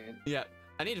given point. Yeah,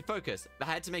 I need to focus. I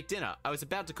had to make dinner. I was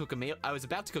about to cook a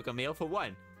meal for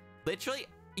one. Literally,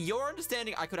 your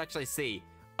understanding I could actually see.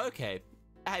 Okay,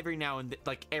 every now and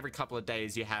like every couple of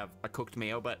days you have a cooked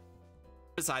meal, but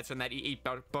besides from that you eat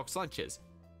box lunches.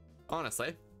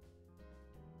 Honestly.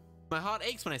 My heart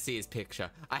aches when I see his picture.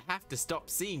 I have to stop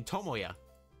seeing Tomoya.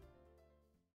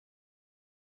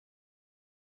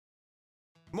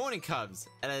 Morning comes,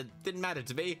 and it didn't matter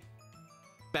to me.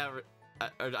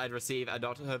 I'd receive a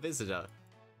not her visitor.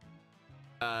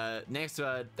 Next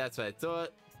word, that's what I thought.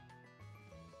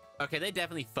 Okay, they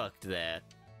definitely fucked there.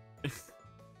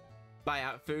 Buy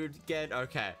out food again?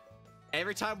 Okay.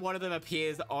 Every time one of them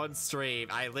appears on stream,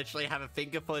 I literally have a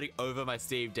finger floating over my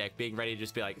Steam Deck, being ready to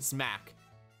just be like, smack.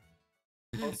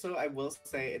 Also, I will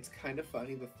say, it's kind of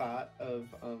funny, the thought of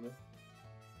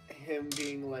him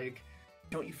being like,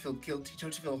 don't you feel guilty?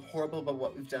 Don't you feel horrible about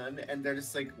what we've done? And they're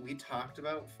just like, we talked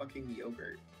about fucking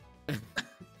yogurt.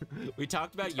 We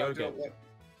talked about yogurt.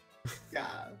 Yeah.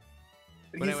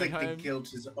 And he's like, the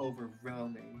guilt is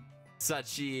overwhelming.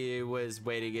 Sachi was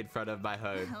waiting in front of my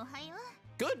home.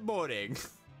 Good morning.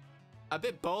 A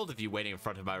bit bold of you waiting in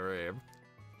front of my room.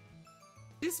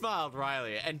 She smiled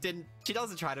wryly and she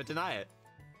doesn't try to deny it.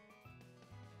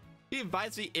 She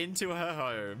invites me into her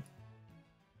home.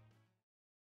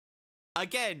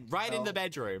 Again, right in the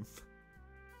bedroom.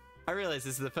 I realize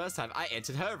this is the first time I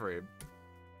entered her room.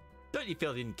 Don't you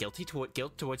feel any guilt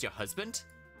towards your husband?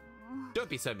 Don't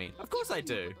be so mean. Of course I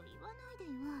do.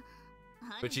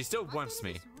 But she still wants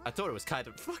me. I thought it was kind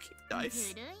of fucking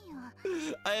nice.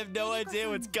 I have no idea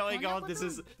what's going on.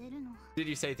 Did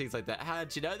you say things like that? How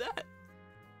did you know that?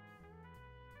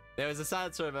 There was a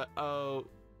silence for a oh,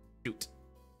 shoot.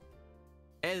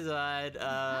 Inside,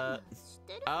 oh,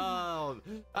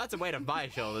 that's a weight on my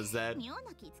shoulders then.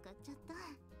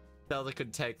 Felt it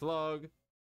couldn't take long.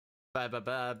 But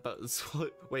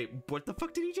wait, what the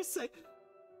fuck did he just say?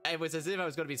 It was as if I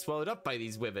was going to be swallowed up by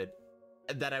these women.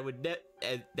 And that I would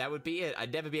that would be it.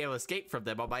 I'd never be able to escape from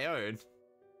them on my own.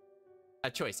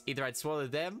 A choice. Either I'd swallow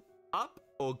them up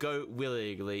or go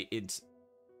willingly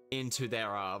into their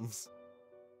arms.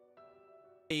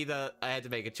 Either I had to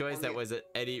make a choice that wasn't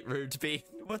any room to be.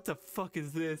 What the fuck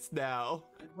is this now?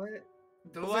 What?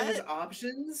 Those are his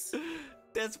options?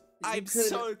 I'm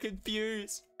so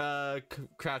confused.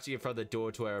 Crouching in front of the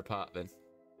door to her apartment.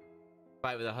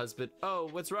 Fight with her husband. Oh,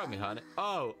 what's wrong, Mihana?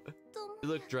 Oh, you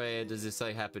look drained as if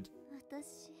something happened.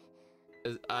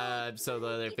 I'm so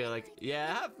lonely. I feel like,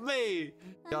 yeah, have me.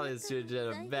 Golly, the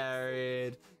student are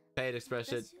married. Pain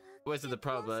expression. What's the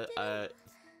problem?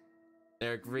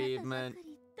 Their agreement.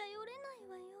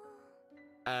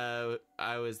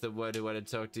 I was the one who wanted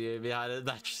to talk to you behind it.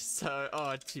 That's just so.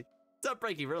 Oh, stop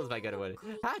breaking rules if I go to one.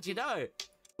 How'd you know?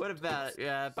 What about?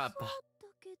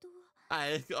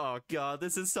 Oh god,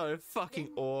 this is so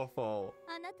fucking awful.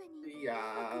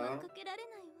 Yeah.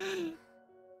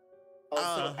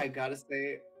 Also, I gotta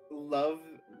say, love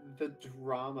the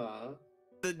drama.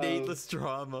 The needless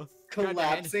drama.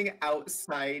 Collapsing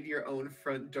outside your own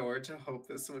front door to hope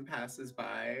that someone passes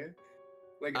by.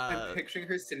 Like, I'm picturing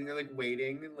her sitting there, like,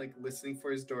 waiting and, like, listening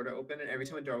for his door to open. And every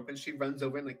time a door opens, she runs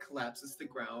over and, like, collapses to the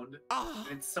ground. And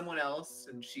it's someone else,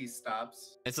 and she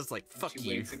stops. It's just like, fuck you. She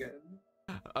waits again.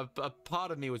 A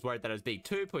part of me was worried that I was being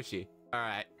too pushy.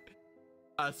 Alright.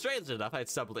 Strangely enough, I had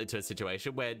stumbled into a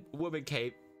situation where a woman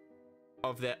came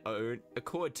of their own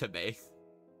accord to me.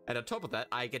 And on top of that,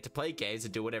 I get to play games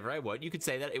and do whatever I want. You could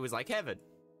say that it was like heaven.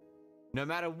 No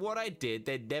matter what I did,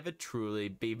 there'd never truly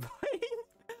be mine.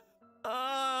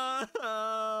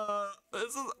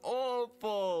 This is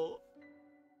awful.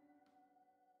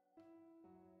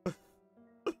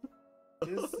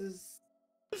 This is...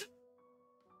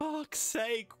 Fuck's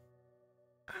sake.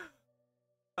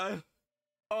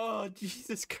 Oh,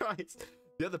 Jesus Christ.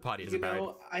 The other party is married.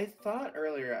 I thought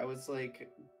earlier, I was like,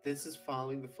 this is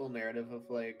following the full narrative of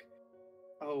like,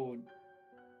 oh,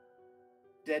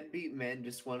 deadbeat men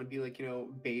just want to be like,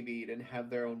 babied and have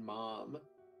their own mom.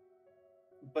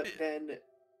 But then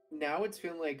now it's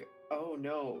feeling like, oh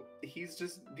no, he's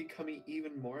just becoming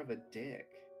even more of a dick.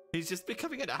 He's just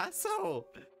becoming an asshole.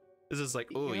 This is like,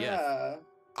 oh yeah.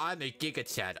 I'm a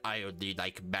Giga Chad. I only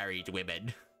like married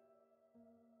women.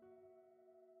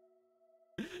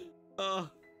 Oh,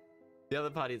 the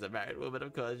other party's a married woman,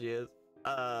 of course she is.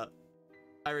 I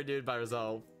renewed my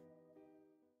resolve.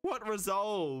 What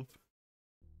resolve?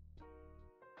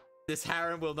 This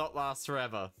harem will not last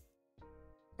forever.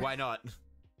 Why not?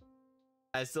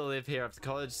 I still live here after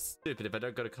college. Stupid. If I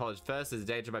don't go to college first, there's a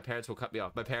danger my parents will cut me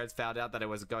off. My parents found out that I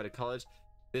wasn't going to college.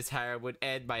 This harem would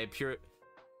end my impure...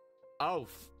 Oh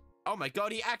my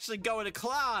god, he actually going to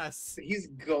class! He's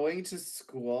going to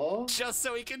school? Just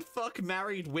so he can fuck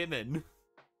married women.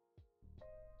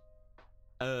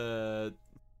 Holy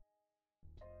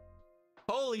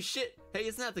shit! Hey,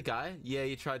 isn't that the guy? Yeah,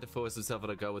 he tried to force himself on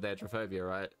a girl with androphobia,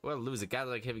 right? Well, loser, guy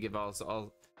like him give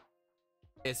all...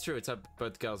 It's true, it's up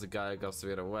both girls and girls to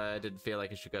get away. I didn't feel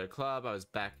like I should go to club. I was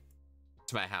back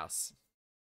to my house.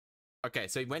 Okay,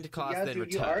 so he went to class, then dude,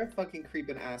 returned. You are a fucking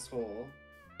creeping asshole.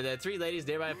 And there are 3 ladies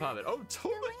near my apartment. Oh,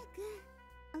 totally.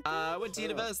 I went to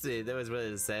university. There was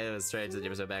really to say. It was strange that you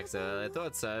were so back, so I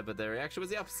thought so, but the reaction was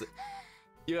the opposite.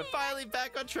 You are finally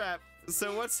back on track.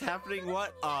 So what's happening?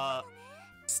 What?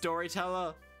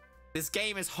 Storyteller? This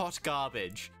game is hot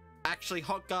garbage. Actually,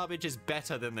 hot garbage is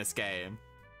better than this game.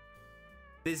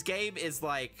 This game is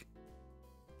like...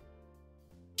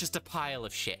 just a pile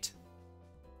of shit.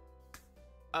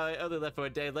 I only left for a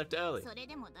day, left early.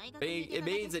 It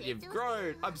means that you've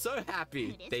grown. I'm so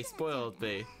happy. They spoiled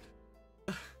me.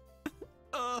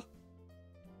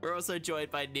 We're also joined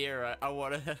by Nero. I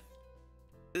wanna...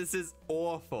 This is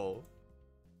awful.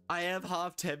 I am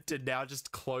half tempted now,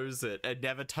 just close it and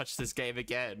never touch this game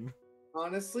again.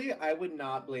 Honestly, I would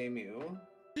not blame you.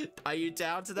 Are you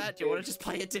down to that? Do you want to just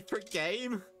play a different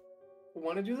game?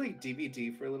 Want to do like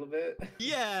DVD for a little bit?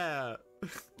 Yeah,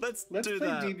 let's do play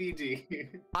that.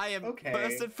 DVD. I am Okay.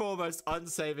 first and foremost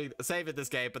saving this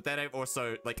game, but then I'm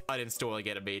also like uninstalling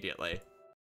it immediately.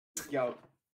 Yo.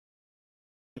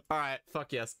 Alright,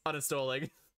 fuck yes, uninstalling.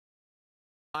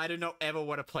 I do not ever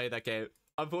want to play that game.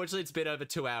 Unfortunately, it's been over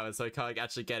 2 hours, so I can't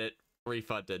actually get it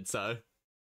refunded, so...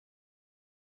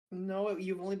 No,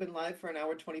 you've only been live for an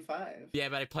hour 25. Yeah,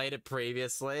 but I played it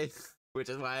previously, which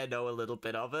is why I know a little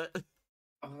bit of it.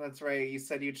 Oh, that's right. You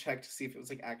said you checked to see if it was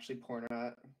like actually porn or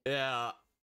not. Yeah.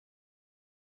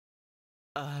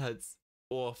 It's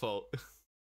awful.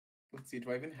 Let's see,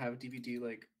 do I even have DVD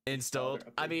like Installed?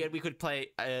 I mean, we could play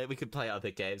other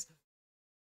games.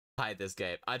 Hide this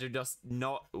game. I do just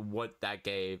not want that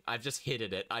game. I've just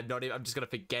hidden it. I'm just gonna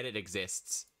forget it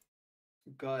exists.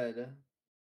 Good.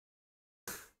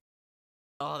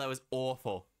 Oh, that was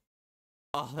awful.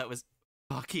 Oh, that was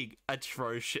fucking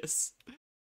atrocious.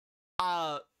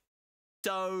 So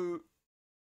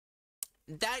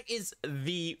that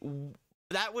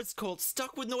was called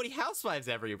Stuck with Naughty Housewives,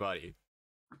 everybody.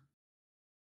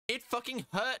 It fucking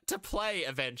hurt to play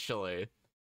eventually.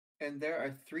 And there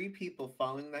are 3 people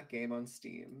following that game on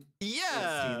Steam.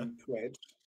 Yeah. On Steam, Twitch.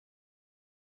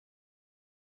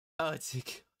 Oh,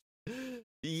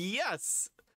 yes.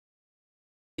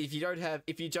 If you don't have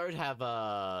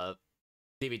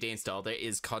DVD installed, there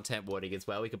is content warning as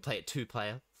well. We can play it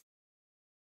 2-player.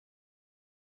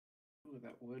 Ooh,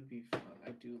 that would be fun. I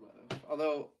do love.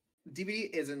 Although DVD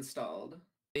is installed.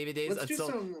 DVDs.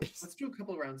 Let's do a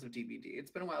couple rounds of DVD. It's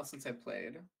been a while since I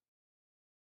played.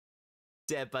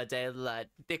 Dead by Daylight.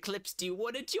 Eclipse, do you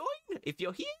want to join if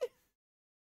you're here?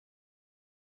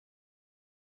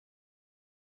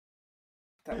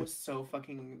 That was so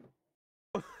fucking...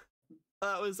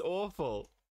 That was awful.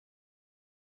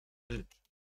 Damn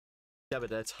it,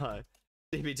 that time.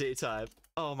 DVD time.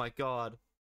 Oh my god.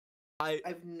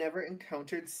 I've never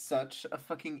encountered such a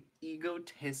fucking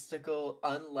egotistical,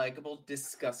 unlikable,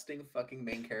 disgusting fucking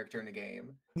main character in a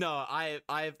game. No,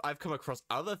 I've come across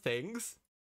other things.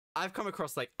 I've come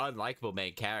across like unlikable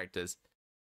main characters.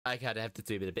 I kind of have to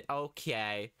do it a bit.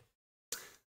 Okay.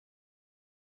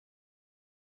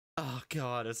 Oh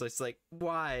god, it's just like,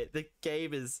 why? The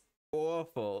game is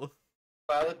awful.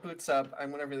 While it boots up,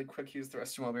 I'm gonna really quick use the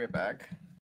restroom. I'll be right back.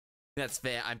 That's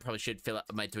fair. I probably should fill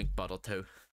up my drink bottle too.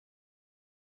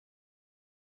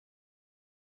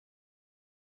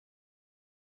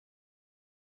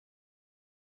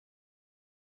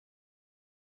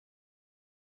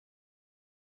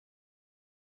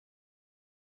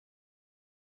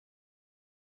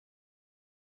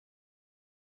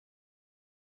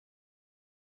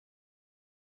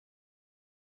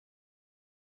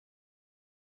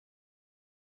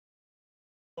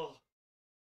 Oh.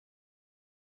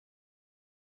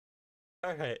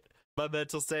 Alright, my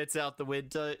mental state's out the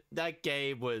window. That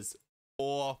game was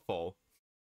awful.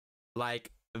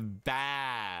 Like,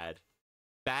 bad.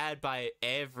 Bad by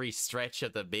every stretch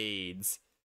of the means.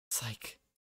 It's like,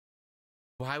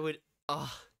 why would...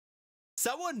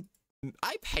 someone...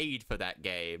 I paid for that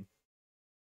game.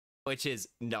 Which is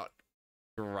not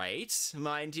great,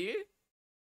 mind you.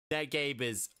 That game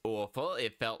is awful.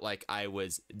 It felt like I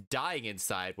was dying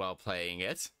inside while playing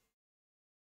it.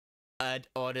 And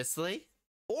honestly,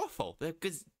 awful.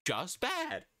 Because just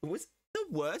bad. It was the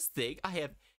worst thing I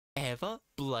have ever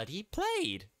bloody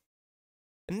played.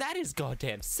 And that is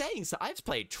goddamn saying so. I've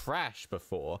played trash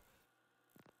before.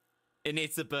 It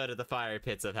needs to burn at the fiery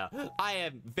pits of hell. I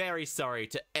am very sorry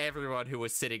to everyone who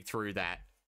was sitting through that.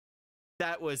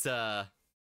 That was not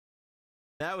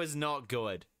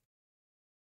good.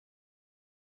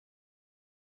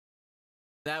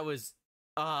 That was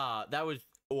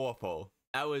awful.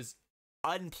 That was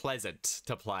unpleasant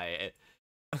to play.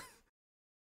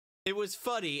 It was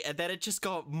funny, and then it just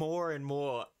got more and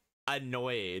more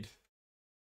annoyed.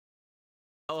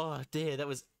 Oh dear, that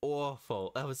was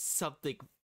awful. That was something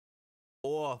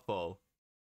awful.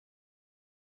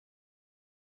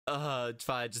 It's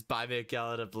fine, just buy me a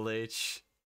gallon of bleach.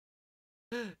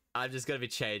 I'm just gonna be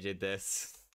changing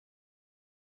this.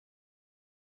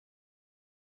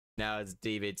 Now it's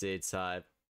DVD time.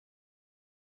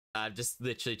 I'm just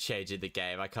literally changing the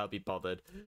game. I can't be bothered.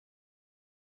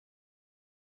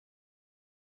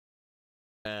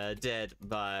 Dead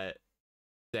by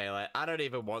Daylight. I don't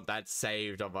even want that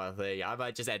saved on my thing. I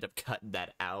might just end up cutting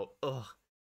that out. Ugh.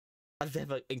 I've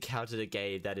never encountered a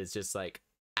game that is just like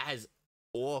as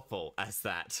awful as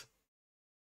that.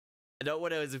 Not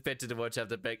what I was expected to watch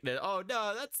after Beckner. Oh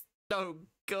no, that's no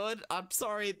good. I'm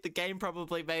sorry, the game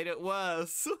probably made it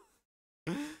worse.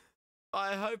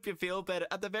 I hope you feel better.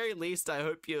 At the very least, I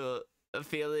hope you're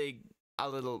feeling a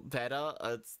little better.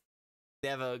 It's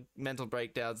never, mental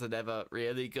breakdowns are never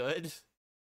really good.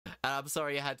 And I'm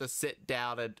sorry you had to sit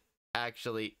down and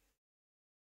actually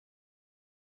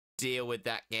deal with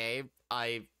that game.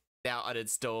 I now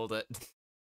uninstalled it.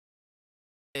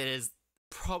 It is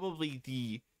probably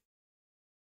the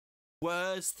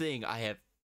worst thing I have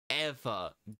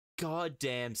ever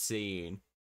goddamn seen.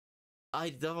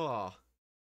 I'm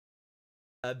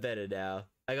better now.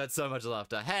 I got so much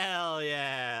laughter. Hell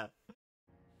yeah!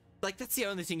 Like, that's the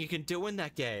only thing you can do in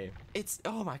that game. It's,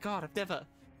 oh my god, I've never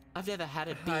had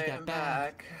it be that bad.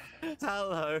 Back.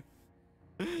 Hello.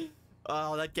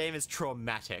 Oh, that game is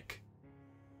traumatic.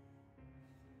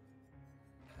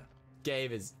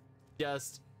 Game is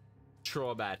just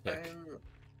traumatic. I'm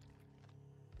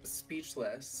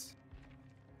speechless.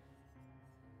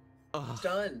 Ugh.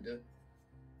 Stunned.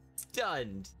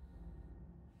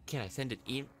 Can I send an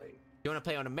email? You want to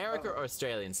play on America or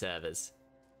Australian servers?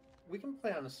 We can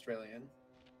play on Australian.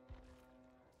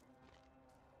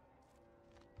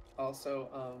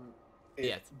 Also,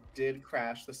 it did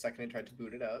crash the second I tried to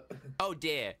boot it up. Oh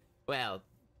dear. Well,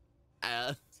 so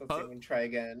let's see if we can try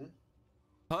again.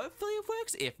 Hopefully it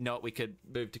works. If not, we could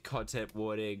move to content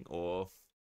warning or.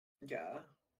 Yeah.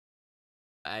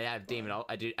 I have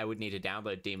I would need to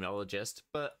download Demonologist,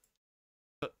 but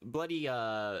bloody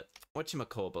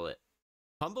whatchamacallit.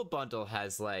 Humble Bundle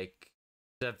has like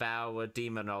Devour,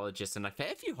 Demonologist, and a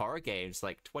fair few horror games,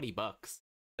 like $20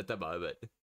 at the moment.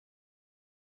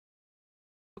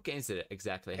 What games did it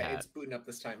exactly have? It's booting up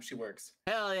this time. She works.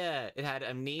 Hell yeah! It had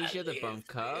Amnesia the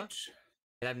Bunker.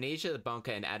 It had Amnesia the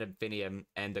Bunker and Ad Infinitum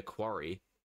and The Quarry.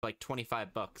 Like $25.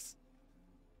 It's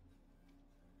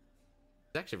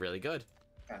actually really good.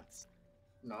 That's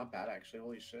not bad, actually.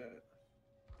 Holy shit.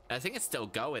 I think it's still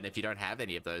going if you don't have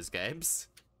any of those games.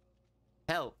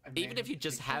 Hell, even if you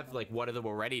just have like one of them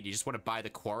already and you just want to buy The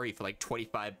Quarry for like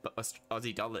 25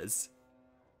 Aussie dollars.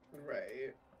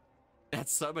 Right.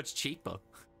 That's so much cheaper.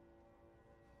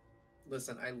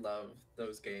 Listen, I love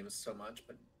those games so much,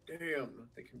 but damn,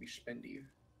 they can be spendy.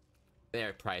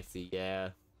 They're pricey,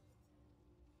 yeah.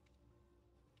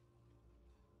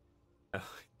 Oh.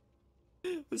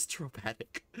 It was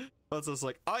traumatic. I was just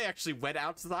like, I actually went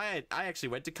outside. I actually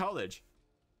went to college.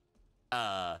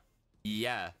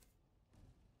 Yeah.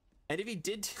 And if he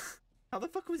did, how the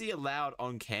fuck was he allowed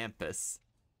on campus?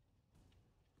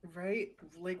 Right?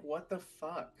 Like, what the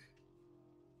fuck?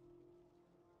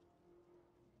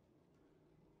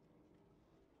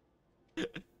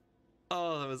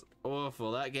 Oh, that was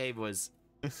awful. That game was...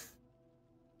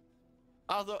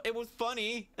 Although, it was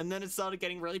funny, and then it started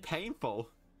getting really painful.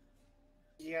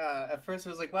 Yeah, at first it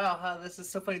was like, wow, this is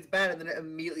so funny, it's bad, and then it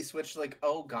immediately switched to like,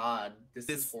 oh god, this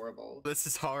is horrible. This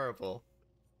is horrible.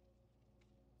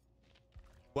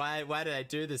 Why did I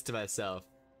do this to myself?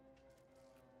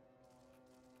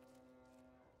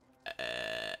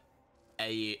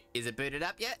 Is it booted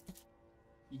up yet?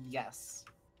 Yes.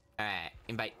 Alright,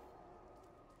 invite.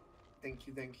 Thank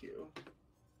you.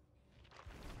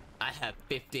 I have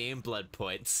 15 blood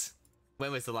points.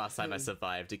 When was the last time I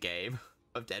survived a game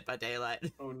of Dead by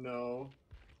Daylight? Oh no.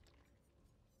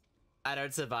 I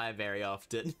don't survive very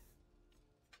often.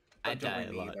 I die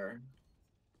a lot. Either.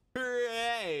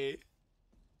 Hooray!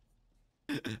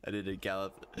 I need to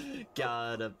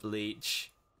gotta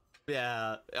bleach.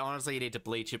 Yeah, honestly, you need to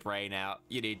bleach your brain out.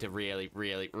 You need to really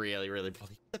bleach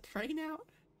the brain out.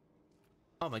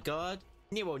 Oh my god.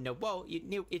 Nero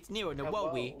Neroli, it's Nero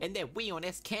Neroli, and then we on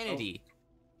S. Kennedy.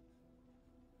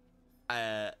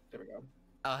 There we go.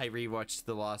 I rewatched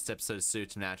the last episode of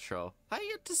Supernatural. How you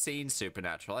get to see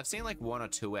Supernatural? I've seen like 1 or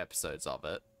 2 episodes of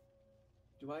it.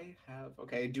 Do I have...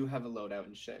 Okay, I do have a loadout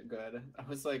and shit. Good. I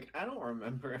was like, I don't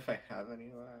remember if I have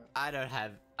any of that. I don't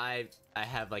have... I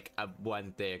have like a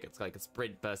one thing. It's like a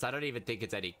sprint burst. I don't even think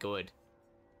it's any good.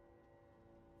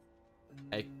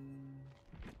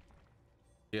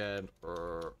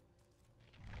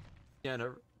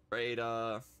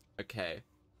 Generator. Okay.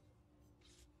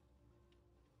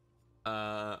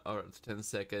 Or it's 10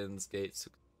 seconds. Gates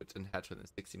and hatch within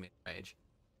 60-meter range.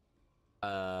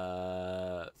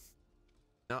 No,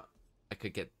 I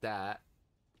could get that.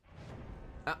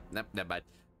 Oh, nope, never mind.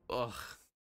 Ugh.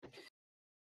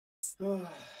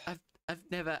 I've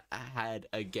never had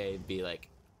a game be like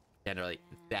generally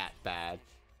that bad.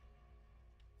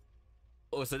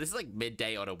 Also, this is like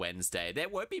midday on a Wednesday. There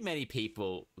won't be many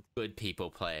good people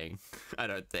playing, I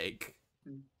don't think.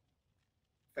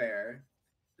 Fair.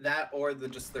 That or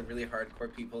just the really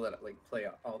hardcore people that like play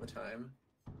all the time.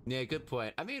 Yeah, good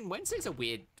point. I mean, Wednesday's a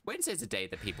day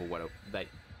that people want to, like,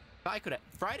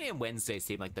 Friday and Wednesday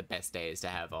seem like the best days to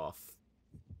have off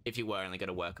if you were only going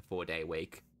to work a 4-day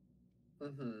week.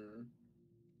 Mm-hmm.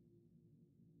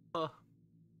 Oh.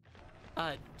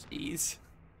 Jeez.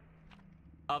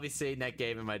 I'll be seeing that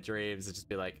game in my dreams and just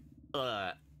be like,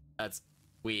 ugh, that's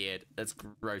weird. That's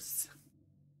gross.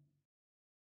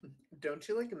 Don't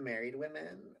you like married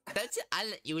women?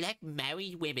 You like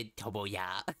married women,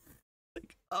 Tomoya.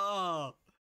 Like, oh.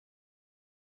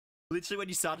 Literally, when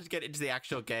you started to get into the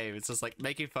actual game, it's just like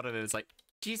making fun of him. It's like,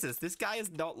 Jesus, this guy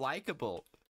is not likable.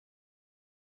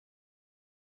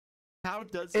 How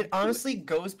does it honestly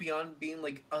goes beyond being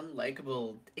like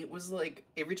unlikable? It was like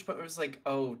it reached a point where it was like,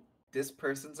 oh, this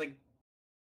person's like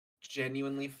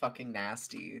genuinely fucking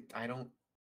nasty. I don't.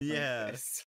 Yeah. Like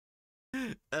this.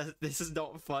 This is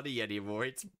not funny anymore.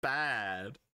 It's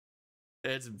bad.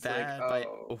 It's bad like,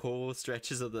 by all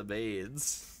stretches of the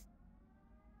means.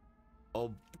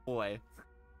 Oh boy.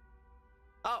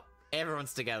 Oh,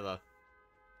 everyone's together.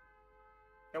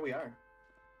 Yeah, we are.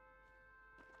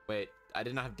 Wait, I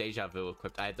did not have Deja Vu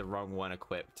equipped. I had the wrong one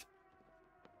equipped.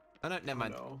 Oh no, never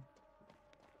mind. No.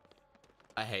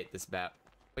 I hate this map.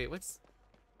 Wait, what's...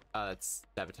 Oh, that's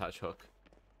Sabotage Hook.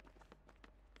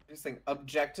 Just think,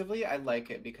 objectively, I like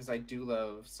it because I do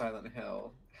love Silent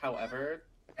Hill. However,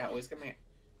 I always get my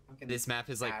fucking This map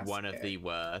is like one of the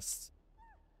worst.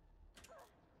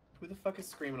 Who the fuck is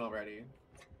screaming already?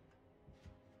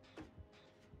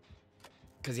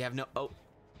 Because you have no... Oh.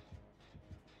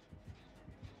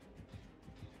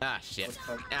 Ah, shit.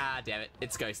 Ah, damn it.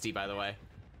 It's Ghosty, by the way.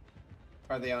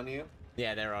 Are they on you?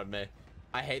 Yeah, they're on me.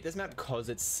 I hate this map because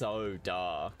it's so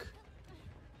dark.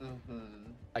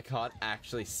 Mm-hmm. I can't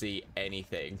actually see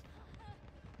anything.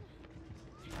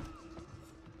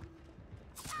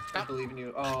 I believe in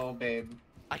you. Oh, babe.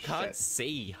 I can't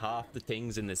see half the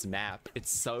things in this map.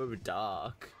 It's so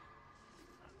dark.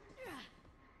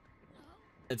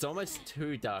 It's almost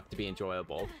too dark to be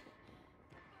enjoyable.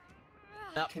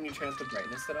 Can you change the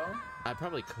brightness at all? I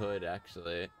probably could,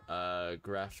 actually.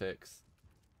 Graphics.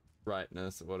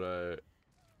 Brightness, auto.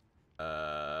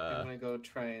 I'm gonna go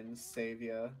try and save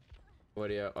ya.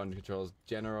 Audio, on controls,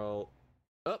 general.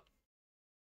 Oh!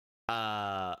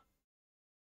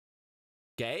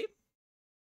 Gabe?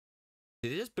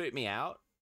 Did it just boot me out?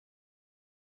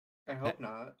 I hope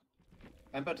not.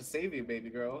 I'm about to save you, baby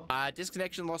girl.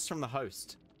 Disconnection lost from the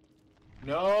host.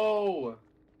 No!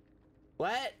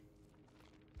 What?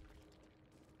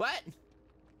 What?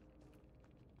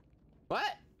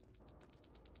 What?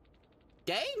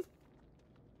 Game?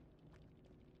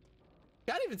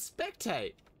 Can't even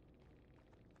spectate.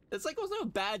 It's like it was no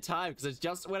bad time because it's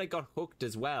just when I got hooked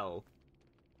as well.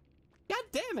 God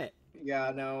damn it.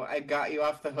 Yeah, no, I got you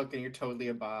off the hook and you're totally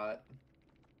a bot.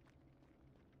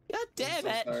 God damn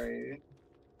it. Sorry.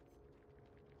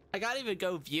 I can't even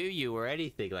go view you or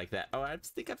anything like that. Oh, I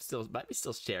think might be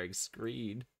still sharing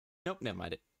screen. Nope, never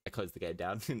mind it. I closed the game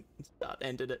down and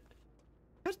ended it.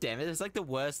 God damn it, it's like the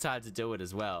worst time to do it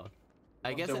as well.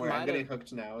 I guess don't it worry, I'm might getting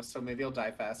hooked now, so maybe I'll die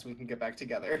fast and we can get back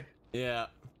together. Yeah.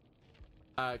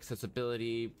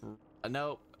 Accessibility.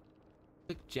 No.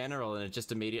 Click general and it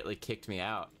just immediately kicked me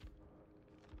out.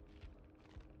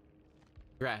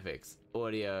 Graphics.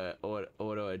 Audio.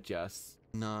 Auto adjust.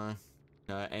 No.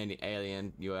 No. Any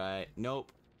alien UI.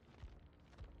 Nope.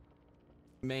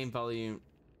 Main volume.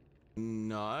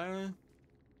 No.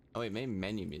 Oh wait, main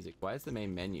menu music. Why is the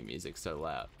main menu music so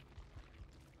loud?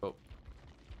 Oh.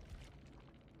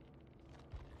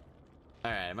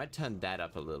 Alright, I might turn that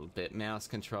up a little bit. Mouse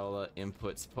controller,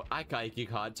 inputs. You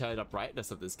can't turn up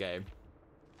brightness of this game.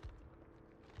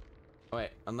 Oh, wait,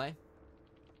 online?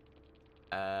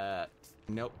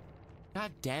 Nope.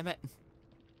 God damn it.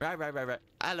 Right.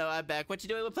 Hello, I'm back. What you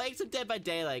doing? We're playing some Dead by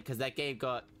Daylight because that game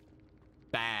got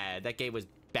bad. That game was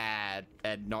bad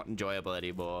and not enjoyable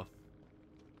anymore.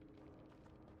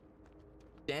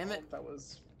 Damn it. That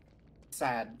was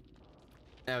sad.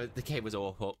 No, the game was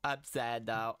awful. I'm sad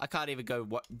now. I can't even go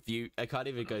view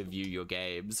your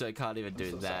game, so I can't even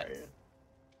do that.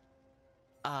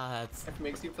 Sorry. If it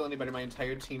makes you feel any better, my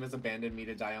entire team has abandoned me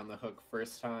to die on the hook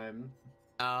first time.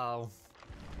 Oh.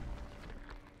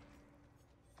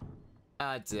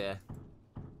 Ah, dear.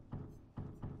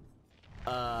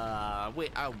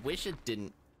 Wait, I wish it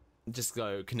didn't just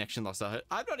go connection lost.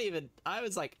 I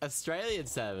was like Australian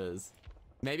servers.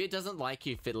 Maybe it doesn't like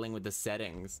you fiddling with the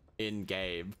settings in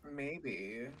game.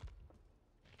 Maybe.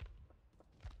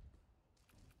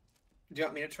 Do you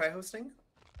want me to try hosting?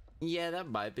 Yeah, that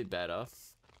might be better.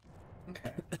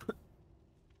 Okay.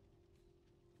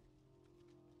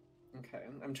 Okay,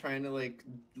 I'm trying to like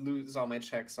lose all my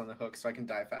checks on the hook so I can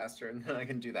die faster, and then I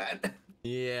can do that.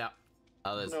 Yeah.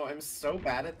 Others. No, I'm so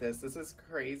bad at this. This is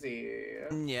crazy.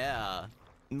 Yeah.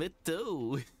 Me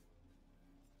too.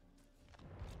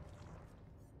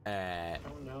 Oh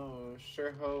no,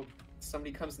 sure hope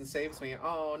somebody comes and saves me.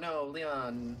 Oh no,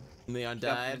 Leon. Leon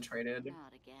Got died. penetrated.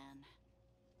 Not again.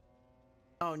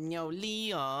 Oh no,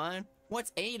 Leon.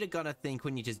 What's Ada gonna think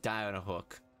when you just die on a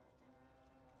hook?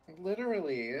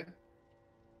 Literally.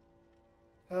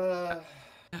 I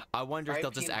wonder if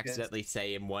they'll RIP just and accidentally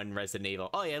say in one Resident Evil,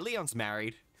 oh yeah, Leon's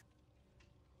married.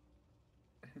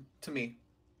 To me.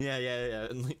 Yeah.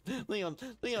 Leon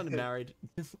married.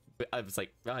 I was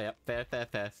like, oh yeah, fair.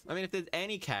 I mean, if there's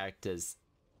any characters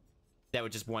that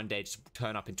would just one day just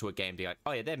turn up into a game and be like,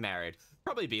 oh yeah, they're married,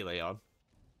 probably be Leon.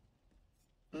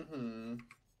 Mm-hmm.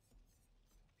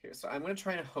 Here, so I'm gonna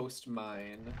try to host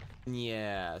mine.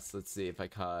 Yes, let's see if I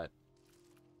caught.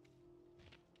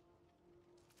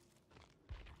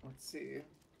 Let's see.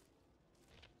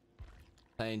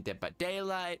 Playing Dead by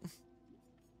Daylight.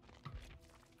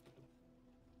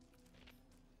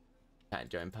 Can't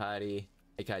join party.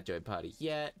 I can't join party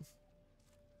yet.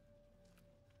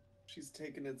 She's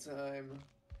taking her time.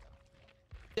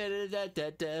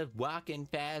 Da. Walking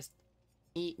fast,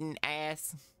 eating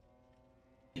ass.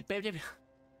 Baby.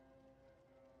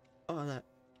 Oh, that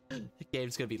the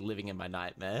game's gonna be living in my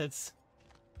nightmares.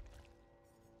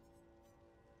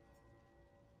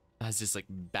 That's just like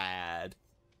bad.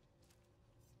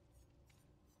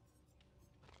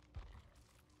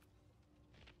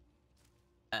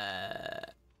 Okay.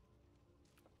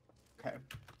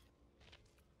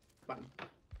 Come on.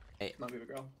 Hey. Come on, baby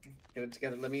girl. Get it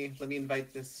together. Let me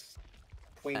invite this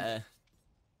queen.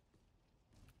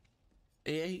 Yeah,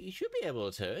 you should be able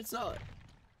to. It's not.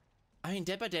 I mean,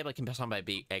 Dead by Daylight can sometimes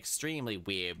be extremely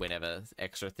weird whenever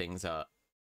extra things are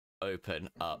open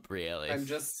up. Really. I'm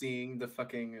just seeing the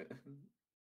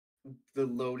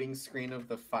loading screen of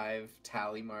the 5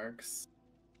 tally marks.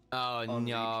 Oh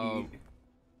no. Repeat.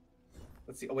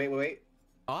 Let's see. Oh wait.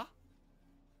 Oh.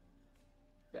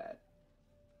 Bad.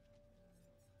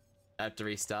 I have to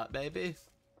restart, baby.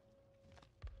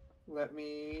 Let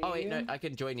me. Oh wait, no, I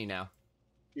can join you now.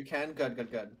 You can?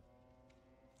 Good.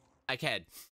 I can.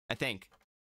 I think.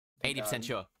 Thank 80% God.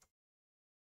 sure.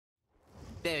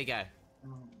 There we go.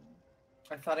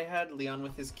 I thought I had Leon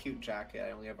with his cute jacket.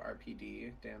 I only have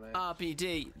RPD. Damn it.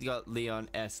 RPD. You got Leon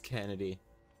S. Kennedy.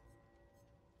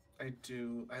 I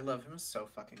do. I love him so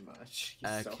fucking much.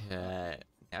 He's so hot. Okay.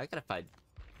 Now I gotta find.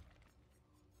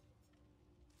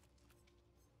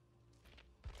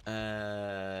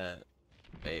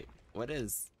 Wait. What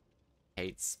is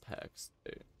hates perks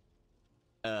do?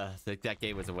 That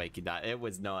game was a waking night. It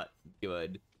was not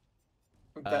good.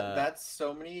 That's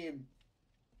so many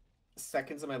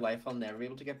seconds of my life I'll never be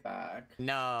able to get back.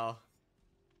 No.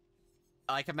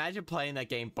 Like, imagine playing that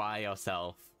game by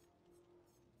yourself.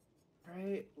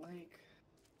 Right? Like.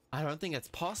 I don't think it's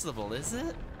possible, is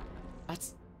it?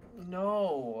 That's.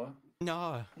 No.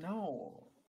 No.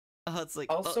 It's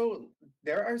like. Also,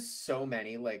 there are so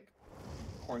many, like,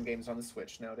 porn games on the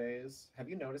Switch nowadays. Have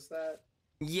you noticed that?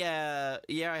 Yeah,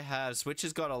 I have. Switch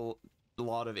has got a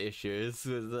lot of issues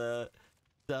with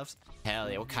stuff.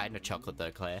 Hell yeah, what kind of chocolate though,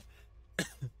 Claire?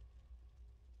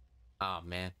 Oh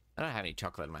man, I don't have any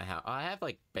chocolate in my house. I have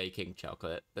like baking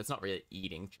chocolate. That's not really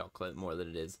eating chocolate more than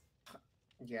it is.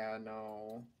 Yeah,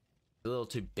 no. A little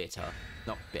too bitter.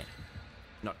 Not bitter.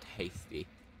 Not tasty.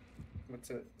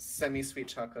 What's it? Semi-sweet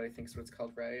chocolate, I think is what it's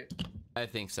called, right? I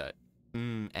think so.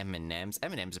 M&Ms.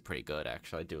 M&Ms are pretty good,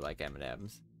 actually. I do like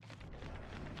M&Ms.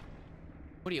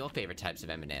 What are your favorite types of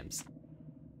M&Ms?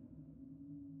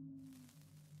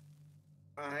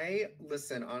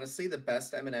 Listen, honestly, the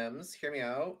best M&Ms, hear me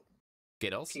out.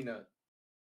 Skittles? Peanut.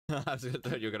 I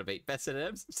thought you were gonna be best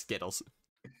M&Ms? Skittles.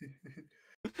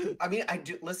 I mean, I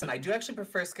do actually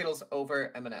prefer Skittles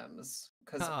over M&Ms.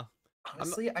 Because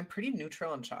honestly, I'm pretty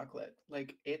neutral on chocolate.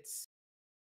 Like, it's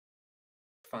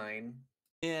fine.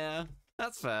 Yeah,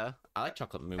 that's fair. I like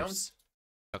chocolate mousse.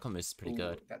 Chocolate mousse is pretty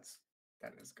good.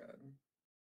 That is good.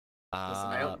 Listen,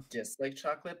 I don't dislike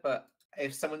chocolate, but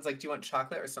if someone's like, do you want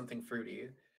chocolate or something fruity?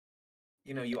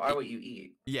 You know, you are what you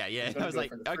eat. Yeah. I was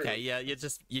like, okay, yeah,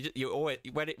 you always,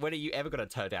 when are you ever gonna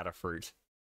turn down a fruit?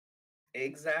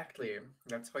 Exactly.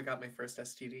 That's how I got my first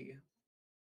STD.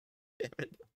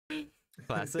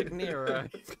 Classic Nero.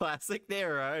 Classic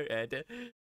Nero. And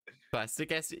classic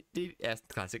STD.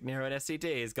 Classic Nero and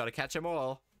STDs. Gotta catch them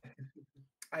all.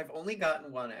 I've only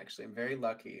gotten one, actually. I'm very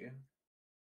lucky.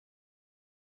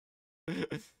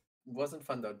 Wasn't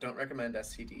fun, though. Don't recommend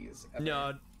STDs. Ever.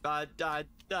 No,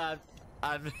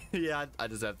 Yeah, I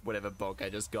deserve whatever bulk I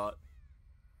just got.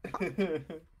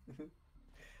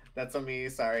 That's on me,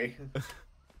 sorry.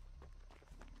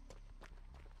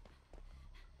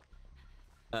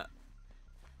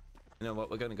 You know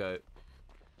what, we're gonna go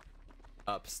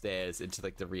upstairs into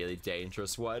like the really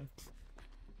dangerous one.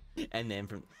 And then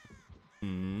from...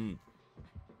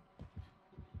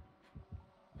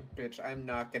 Bitch, I'm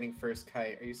not getting first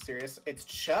kite. Are you serious? It's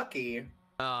Chucky!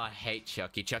 Oh, I hate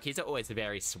Chucky. Chuckies are always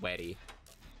very sweaty.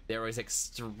 They're always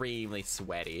extremely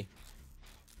sweaty.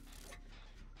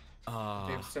 Oh.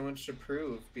 They have so much to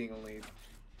prove, being only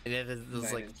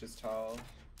 9 inches tall.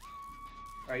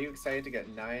 Are you excited to get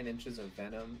 9 inches of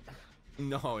venom?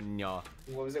 No, no.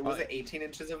 What was it? Was it 18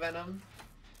 inches of venom?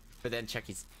 But then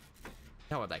Chucky's...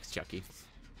 No one likes Chucky.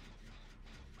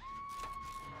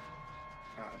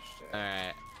 Oh, shit.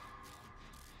 Alright.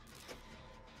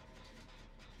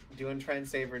 Do you want to try and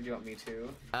save, or do you want me to?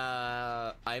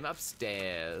 I'm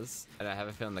upstairs, and I have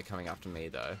a feeling they're coming after me,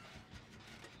 though.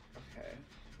 Okay.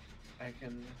 I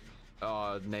can...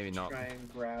 Oh, maybe not. Try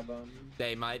and grab them.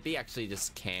 They might be actually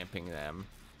just camping them.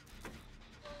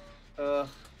 Ugh.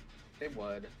 They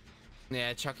would.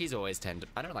 Yeah, Chuckies always tend to...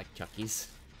 I don't like Chuckies.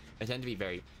 They tend to be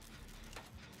very...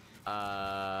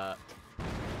 Yeah,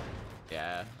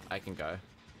 I can go.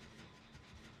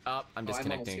 Oh, I'm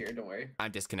disconnecting. I'm almost here, don't worry.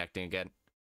 I'm disconnecting again.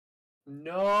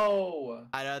 No!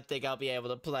 I don't think I'll be able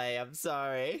to play. I'm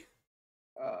sorry.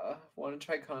 Want to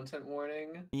try content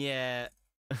warning? Yeah.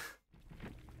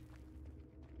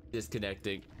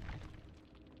 Disconnecting.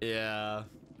 Yeah.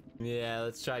 Yeah,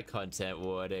 let's try content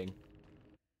warning.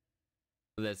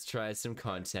 Let's try some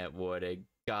content warning.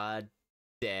 God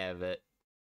damn it.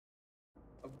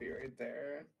 I'll be right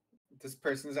there. This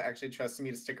person's actually trusting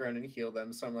me to stick around and heal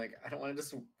them, so I'm like, I don't want to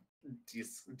just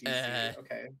DC.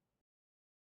 Okay.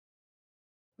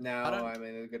 Now I'm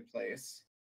in a good place.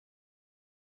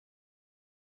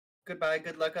 Goodbye,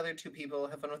 good luck, other 2 people.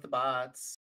 Have fun with the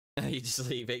bots. You just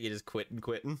leave it, you just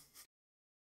quitting.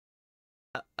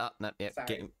 Oh, no, yeah,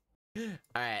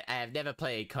 Alright, I have never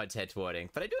played content warning,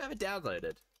 but I do have it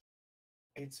downloaded.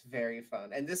 It's very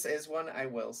fun. And this is one I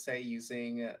will say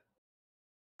using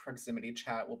proximity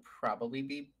chat will probably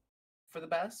be for the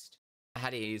best. How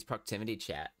do you use proximity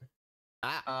chat?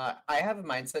 I have a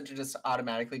mindset to just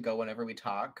automatically go whenever we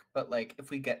talk, but like if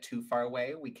we get too far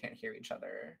away, we can't hear each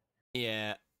other.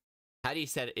 Yeah. How do you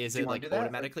set it? Is it like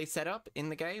automatically set up in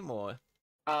the game, or?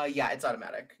 Yeah, it's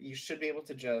automatic. You should be able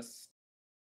to just...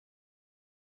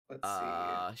 Let's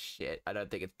see. Shit. I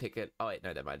don't think it's picking... Oh, wait,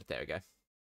 no, never mind. There we go.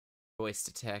 Voice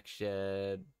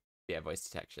detection. Yeah, voice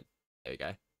detection. There we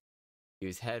go.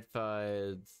 Use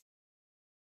headphones.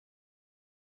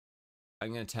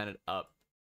 I'm going to turn it up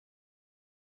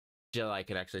so I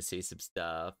can actually see some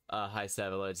stuff. High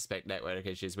server load, suspect network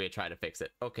issues. We're trying to fix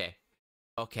it. Okay.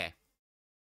 Okay.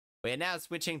 We're now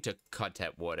switching to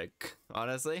content warning.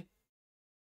 Honestly.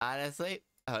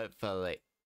 Hopefully.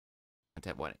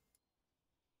 Content warning.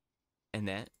 And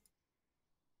then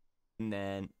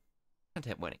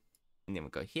content warning. And then we'll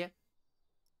go here.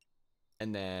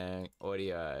 And then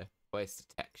audio, voice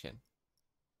detection.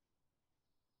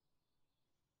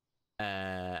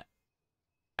 Alright.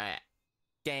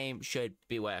 Game should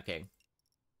be working.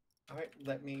 Alright,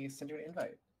 let me send you an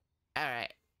invite.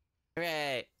 Alright.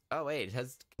 Hooray. Oh wait, it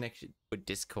has connection with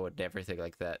Discord and everything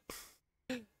like that.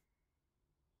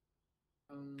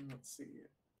 Let's see.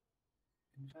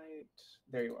 Invite.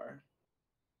 There you are.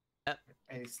 I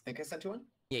think I sent you one?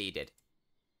 Yeah, you did.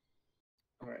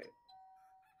 Alright.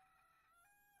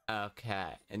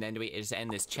 Okay. And then do we just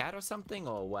end this chat or something,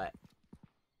 or what?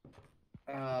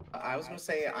 I was gonna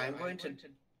say I'm going to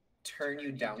turn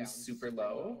you down super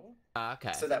low.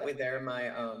 Okay. So that way there my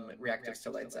reactive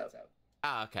still lights up.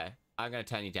 Oh, okay. I'm gonna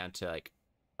turn you down to like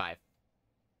 5.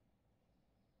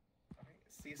 Alright,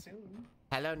 see you soon.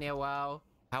 Hello, Nero.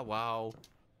 Hello.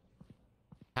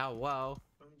 Hello.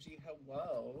 OMG,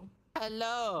 hello.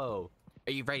 Hello.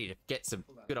 Are you ready to get some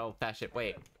good old fashioned?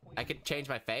 Wait, I could change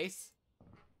my face?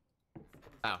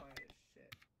 Oh.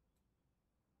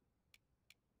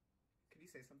 Could you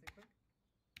say something quick?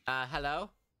 Hello? Oh, hello.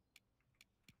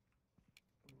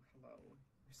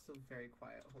 You're still very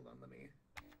quiet. Hold on, let me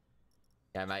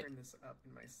Yeah, I might turn this up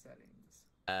in my settings.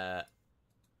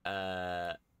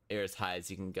 You're as high as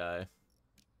you can go.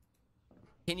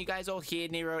 Can you guys all hear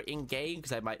Nero in game?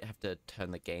 Because I might have to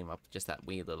turn the game up just that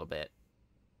wee little bit.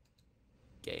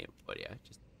 Game audio,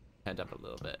 just turned up a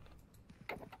little bit.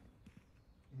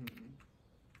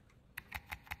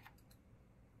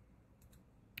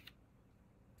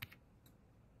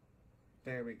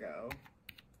 There we go.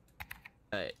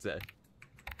 Alright, so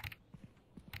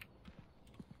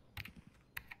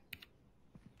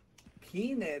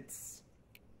peanuts.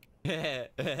 There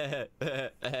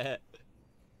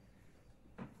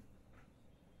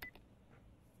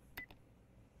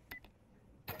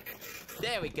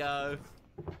we go.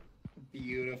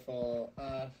 Beautiful.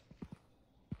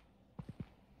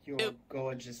 You're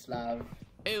gorgeous, love.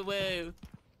 Ooh woo.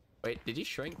 Wait, did he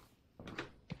shrink?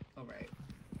 Alright.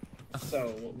 So,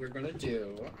 what we're gonna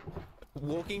do...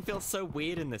 Walking feels so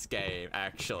weird in this game,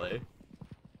 actually.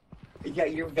 Yeah,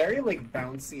 you're very, like,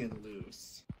 bouncy and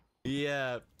loose.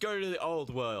 Yeah, go to the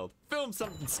old world. Film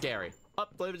something scary.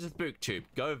 Upload it to BookTube.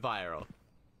 Go viral.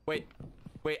 Wait,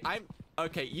 I'm...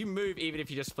 Okay, you move even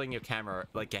if you just fling your camera,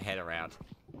 like, your head around.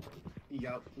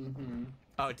 Yup,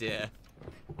 Oh dear.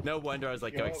 No wonder I was,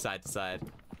 like, going side to side.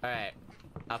 Alright,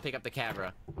 I'll pick up the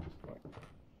camera.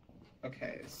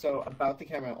 Okay, so about the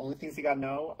camera, only things you gotta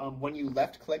know, when you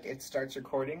left click, it starts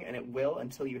recording, and it will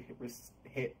until you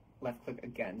hit left click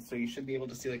again. So you should be able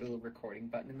to see like a little recording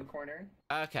button in the corner.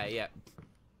 Okay, yeah.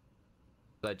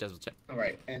 So just check.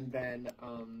 Alright, and then,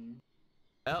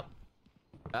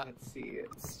 let's see,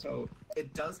 so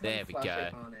it does have a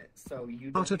flashlight on it, so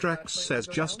you don't Otterdrax says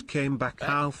just came back.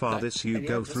 How far this you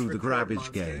go through the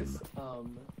grabbage game?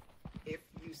 If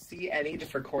you see any,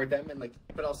 just record them and like,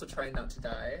 but also try not to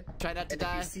die. Try not to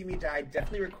die? If you see me die,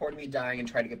 definitely record me dying and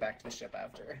try to get back to the ship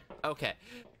after. Okay.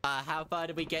 How far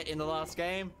did we get in the last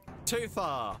game? Too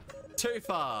far. Too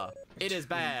far. It is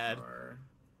bad.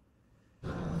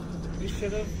 We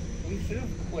should have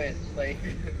quit, like...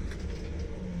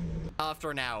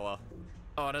 After an hour.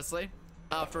 Honestly.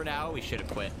 After an hour, we should have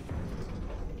quit.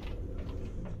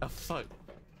 Oh, fuck.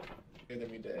 Than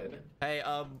we did. Hey,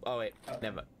 oh wait,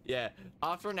 never. Yeah,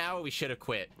 after an hour we should have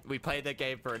quit. We played the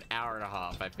game for an hour and a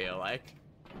half, I feel like.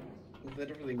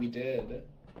 Literally, we did.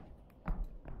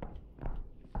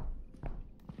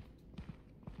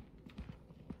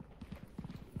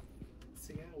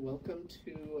 So yeah, welcome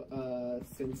to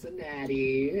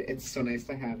Cincinnati. It's so nice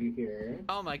to have you here.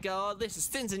 Oh my god, this is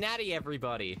Cincinnati,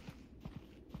 everybody.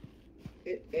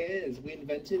 It is. We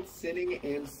invented sitting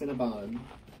and Cinnabon.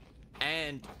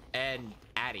 And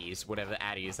Addies, whatever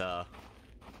Addies are.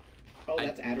 Oh,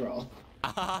 that's Adderall.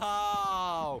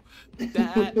 Oh,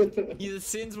 that the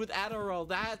sins with Adderall.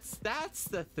 That's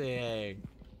the thing.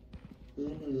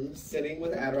 Sitting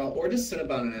with Adderall, or just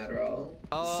Cinnabon and Adderall.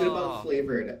 Oh. Cinnabon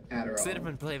flavored Adderall.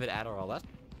 Cinnamon flavored Adderall. That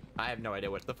I have no idea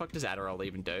what the fuck does Adderall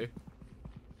even do.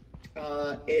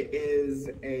 It is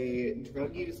a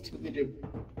drug used to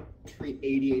treat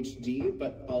ADHD,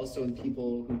 but also in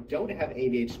people who don't have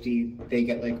ADHD, they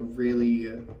get like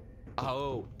really.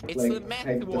 Oh, it's like, the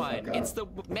meth one. It's the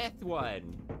meth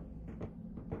one.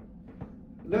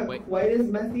 Not quite as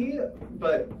methy,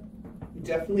 but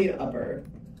definitely an upper.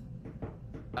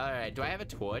 Alright, do I have a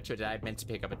torch, or did I meant to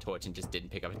pick up a torch and just didn't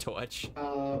pick up a torch?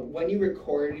 When you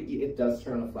record, it does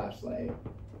turn on a flashlight.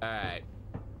 Alright.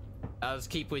 I'll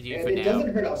just keep with you and for it now. It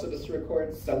doesn't hurt also just to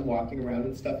record some walking around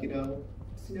and stuff, you know?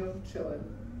 Just, chilling.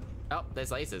 Oh,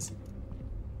 there's lasers.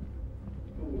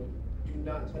 Ooh, do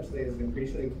not touch lasers. I'm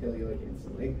pretty sure they kill you, like,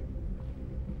 instantly.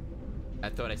 I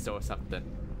thought I saw something.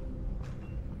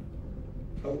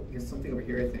 Oh, there's something over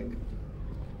here, I think.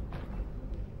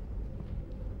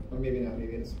 Or maybe not,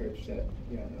 maybe it's for shit.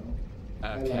 Yeah, no.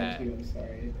 Okay. I lied to you, I'm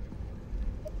sorry.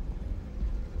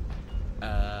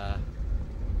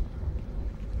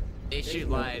 Issue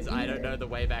lies, I don't know the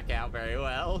way back out very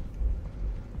well.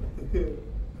 Don't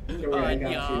worry, I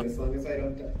got you, as long as I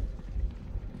don't die.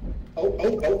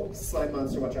 Oh, slime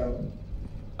monster, watch out.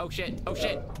 Oh shit, oh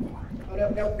shit. Oh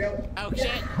no. Oh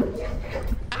shit.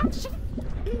 Oh shit.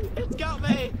 It's got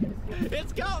me.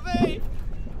 It's got me.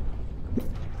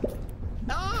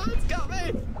 Oh, it's got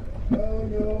me. Oh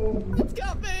no. It's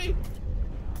got me.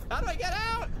 How do I get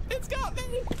out? It's got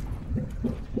me.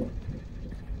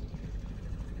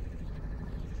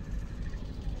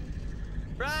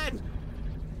 Run.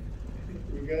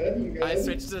 You good? You good? I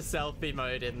switched to selfie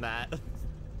mode in that.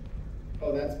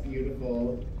 Oh, that's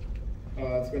beautiful.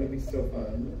 Oh, it's gonna be so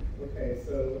fun. Okay,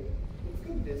 so let's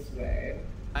go this way.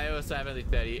 I also have only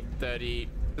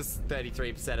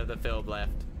 33% of the film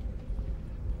left.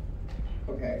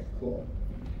 Okay, cool.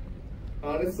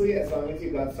 Honestly, as long as you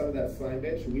got some of that slime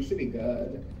bitch, we should be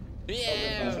good.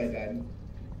 Yeah. Oh my gosh, I died.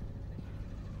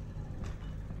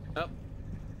 Oh.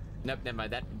 Nope, never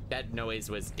mind. That noise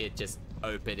was it just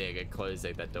opening and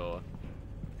closing the door.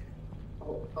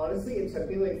 Oh, honestly, it took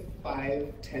me like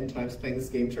 5-10 times playing this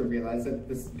game to realize that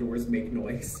this doors make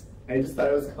noise. I just thought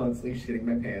I was constantly shitting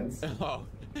my pants. Oh,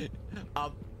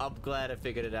 I'm glad I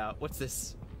figured it out. What's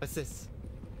this? What's this?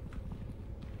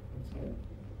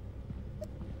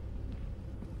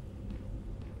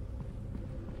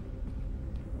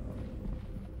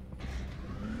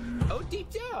 deep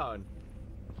down.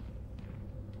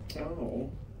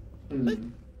 Oh.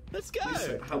 Let's go.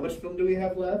 How much film do we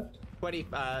have left?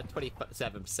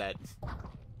 27%.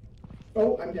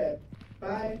 Oh, I'm dead.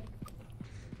 Bye.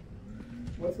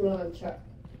 What's going on,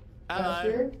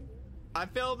 Chaster? I'm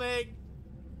filming.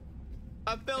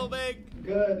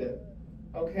 Good.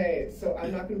 Okay, so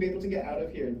I'm not gonna be able to get out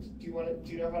of here. Do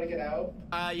you know how to get out?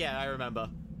 Yeah, I remember.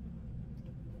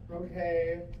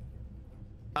 Okay.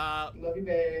 Love you,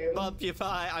 babe. Love you,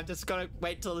 bye. I'm just gonna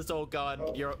wait till it's all gone.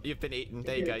 Oh. You've been eaten.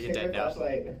 There you Here, go. You're take dead my now.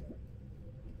 flashlight.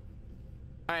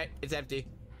 All right, it's empty.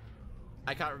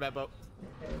 I can't remember.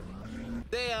 Okay.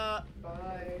 They are.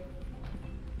 Bye.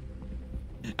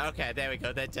 Okay, there we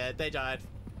go. They're dead. They died.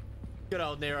 Good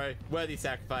old Nero. Worthy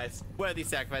sacrifice. Worthy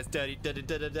sacrifice.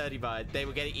 Dirty mind. They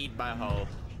were getting eaten by a hole.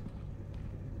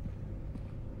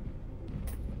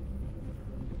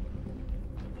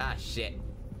 Ah, shit.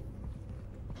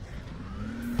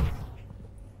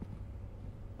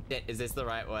 Shit, is this the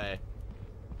right way?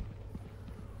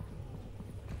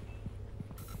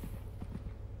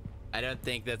 I don't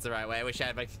think that's the right way. I wish I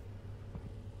had my...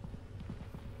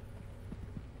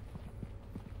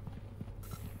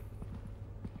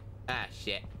 Ah,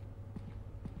 shit.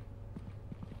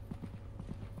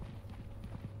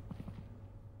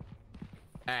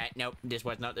 Alright, nope, this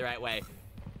was not the right way.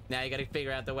 Now you gotta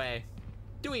figure out the way.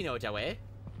 Do we know the way?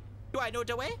 Do I know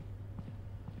the way?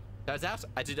 Turns out,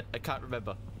 I can't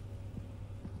remember.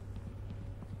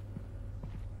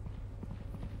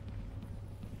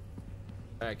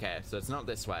 Okay, so it's not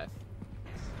this way.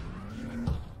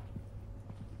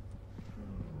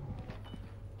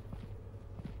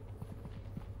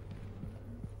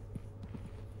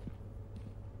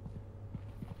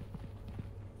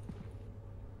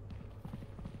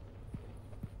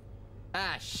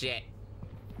 Ah, shit.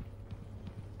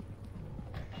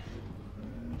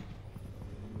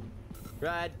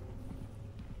 Run.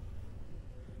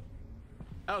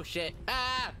 Oh, shit.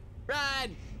 Ah!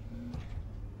 Run!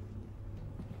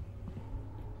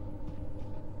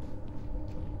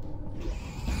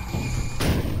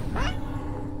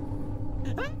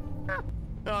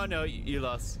 Oh, no, you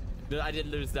lost. I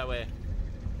didn't lose that way.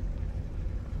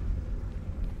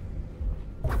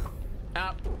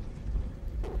 Ow.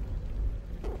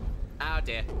 Oh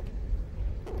dear.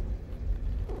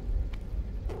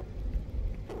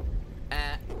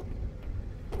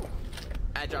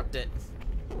 I dropped it.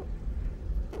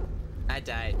 I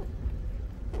died.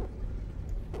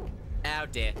 Oh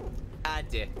dear. Oh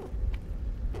dear.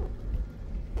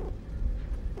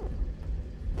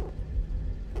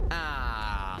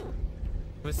 Ah.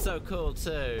 It was so cool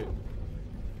too.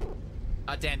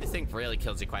 Oh damn, this thing really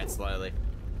kills you quite slowly.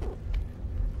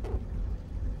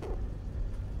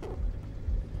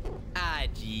 Ah,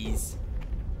 jeez.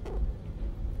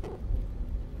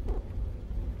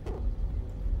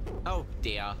 Oh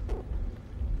dear.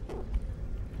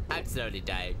 I'm slowly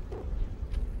dying.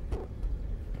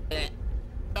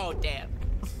 Oh damn.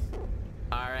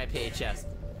 R.I.P. chest.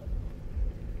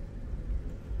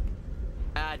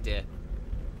 Ah dear.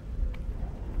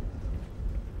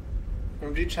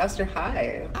 Dude, Chaster,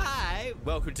 hi. Hi!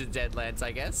 Welcome to Deadlands,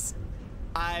 I guess.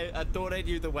 I thought I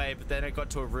knew the way, but then I got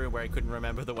to a room where I couldn't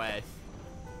remember the way.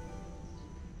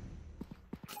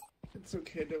 It's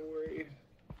okay, don't worry.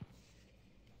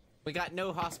 We got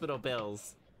no hospital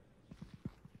bills.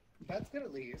 That's good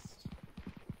at least.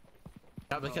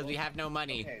 Not because we have no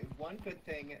money. Okay, one good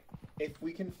thing, if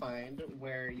we can find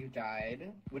where you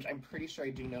died, which I'm pretty sure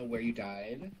I do know where you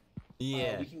died,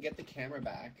 Yeah. we can get the camera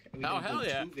back. And we Oh, can hell do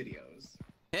yeah. 2 videos.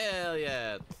 Hell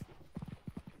yeah.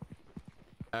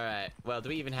 Alright, well, do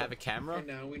we even have a camera? For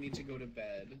now, we need to go to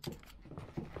bed.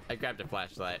 I grabbed a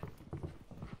flashlight.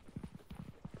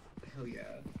 Hell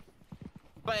yeah.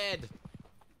 Bed!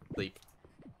 Sleep.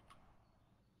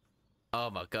 Oh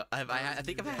my god. I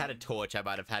think if I had a torch, I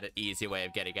might have had an easier way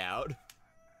of getting out.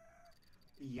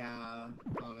 Yeah,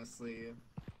 honestly.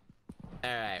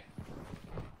 Alright.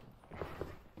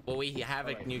 Well, we have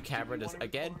a Alright, new do camera you wanna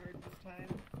again. record this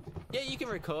time? Yeah, you can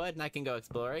record and I can go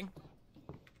exploring.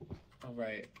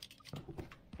 Alright.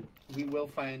 We will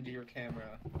find your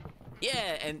camera.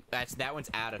 Yeah, and that one's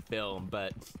out of film,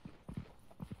 but...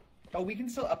 Oh, we can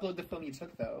still upload the film you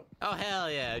took, though. Oh,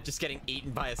 hell yeah. Just getting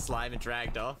eaten by a slime and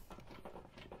dragged off.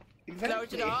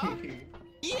 Exactly.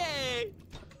 Yay!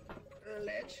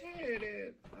 Let's hit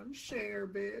it. I'm Cher,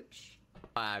 bitch.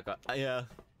 I got... yeah.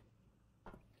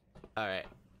 Alright.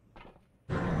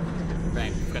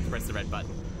 Right, forgot to press the red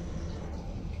button.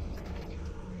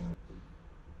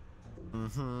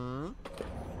 Mm-hmm.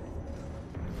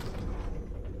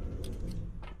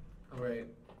 Alright.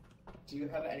 Do you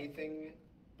have anything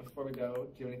before we go,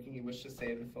 do you have anything you wish to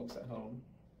say to the folks at home?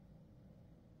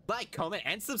 Like, comment,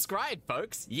 and subscribe,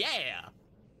 folks. Yeah!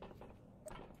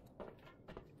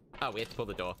 Oh, we have to pull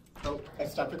the door. Oh, I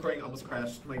stopped recording, almost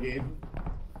crashed my game.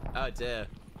 Oh, dear.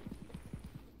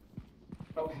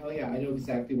 Oh, hell yeah, I know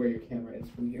exactly where your camera is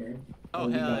from here. Oh,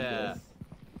 hell yeah.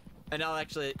 And I'll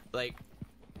actually, like,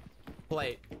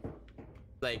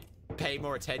 pay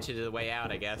more attention to the way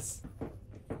out, I guess.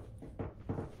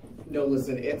 No,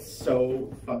 listen, it's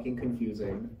so fucking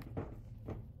confusing.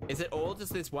 Is it all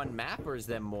just this one map, or is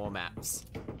there more maps?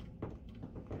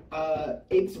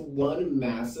 It's one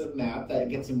massive map that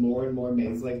gets more and more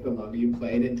maze-like the longer you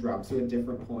play it. It drops you at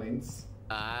different points.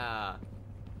 Ah.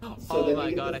 So oh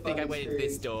my god, I think I went into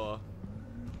this door.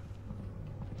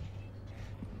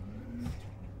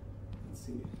 Let's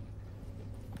see.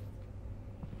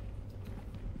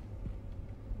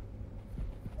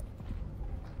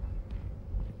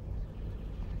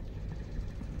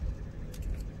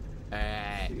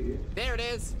 Alright. There it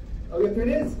is! Oh yeah, there it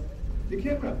is! The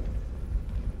camera!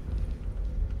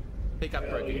 Pick up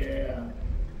broken. Yeah.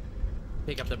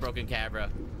 Pick up the broken camera.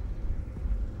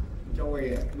 Don't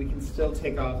worry, we can still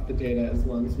take off the data as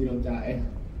long as we don't die.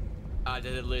 Does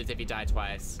it lose if you die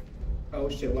twice? Oh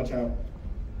shit, watch out.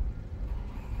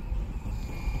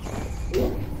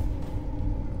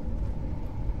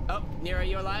 Oh, Nero,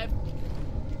 you alive?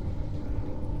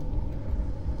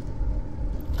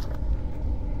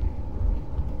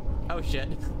 Oh shit.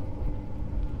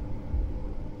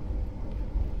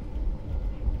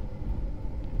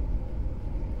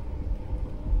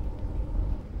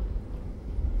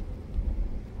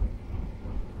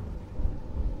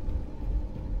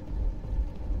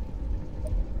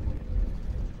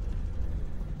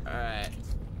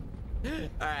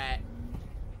 Alright.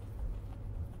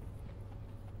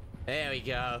 There we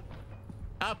go.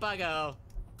 Up I go.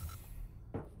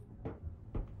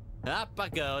 Up I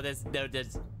go. There's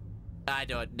I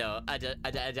don't know.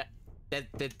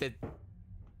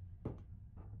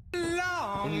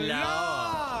 Long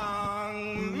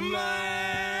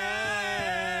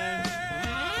man.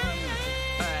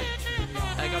 Alright.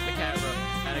 I got the camera.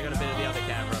 And I got a bit of the other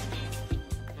camera.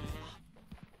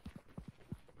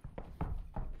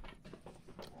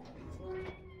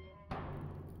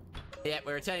 Yeah,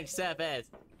 we're returning to surface.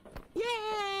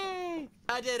 Yay!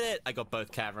 I did it! I got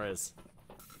both cameras.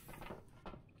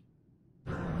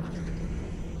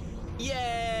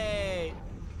 Yay!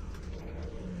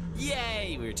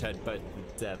 Yay! We returned both.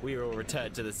 We will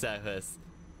return to the surface.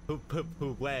 Hoop hoop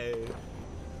hoop way.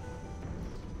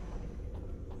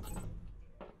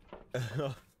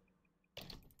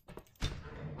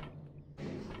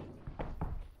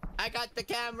 I got the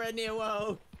camera,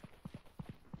 Nero.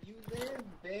 You live,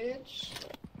 bitch!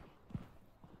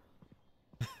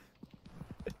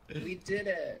 We did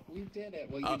it! We did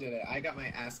it! Well, you did it. I got my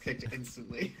ass kicked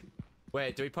instantly.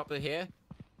 Wait, do we pop it here?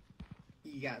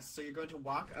 Yes, so you're going to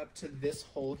walk up to this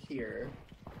hole here.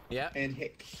 Yeah. And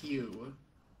hit Q.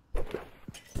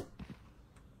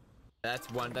 That's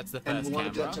the first and we want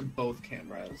to do camera. that to both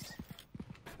cameras.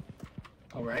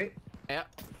 Alright? Yep.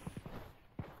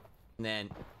 And then...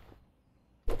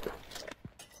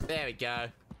 There we go.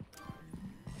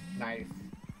 Nice.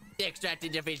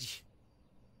 Extracted your fish.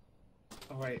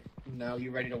 Alright, now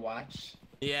you ready to watch?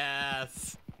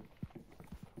 Yes.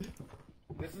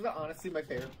 This is honestly my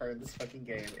favorite part of this fucking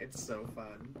game. It's so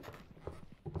fun.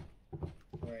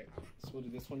 Alright, so we'll do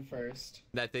this one first.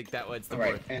 I think that one's the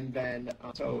Alright, worst. and then,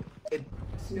 so, it's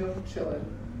chillin'.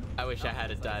 I wish I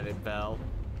had a diving bell.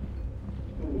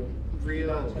 Ooh, really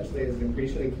not touch lasers. I'm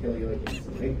pretty sure they kill you like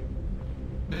instantly.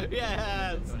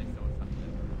 Yes!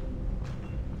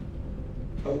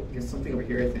 Oh, there's something over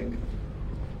here, I think.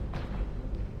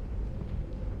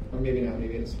 Or maybe not,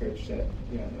 maybe it's for shit.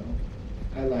 Yeah, no.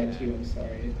 I lied to you, I'm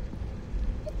sorry.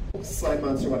 Slime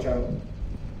monster, watch out.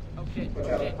 Oh shit. Watch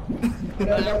Oh, out. shit.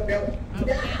 No. Oh,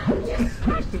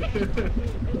 shit.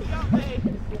 It's got me!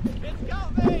 It's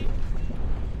got me!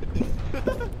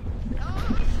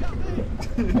 Oh, it's got me!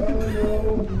 Oh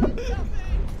no.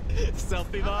 It's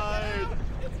got me! Selfie mode!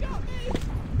 It's got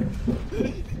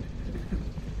me!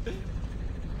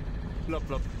 Flop,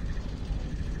 flop.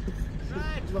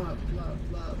 Right. Flop.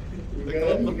 You I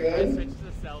good? You good? switched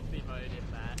to selfie mode in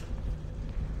that.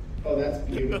 Oh, that's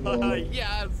beautiful.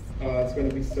 Yes! Oh, it's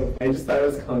gonna be so. I just thought I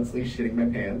was constantly shitting my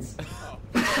pants. Oh.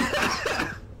 I'm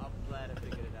glad I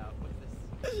figured it out.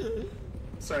 What's this?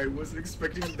 Sorry, wasn't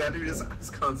expecting that to be just. I was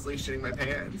constantly shitting my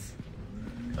pants.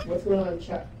 What's going on,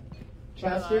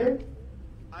 Chaster?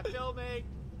 I'm filming!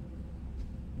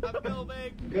 I'm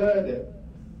filming! Good.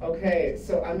 Okay,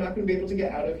 so I'm not gonna be able to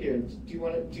get out of here. Do you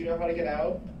know how to get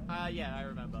out? Yeah, I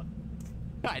remember.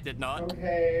 I did not.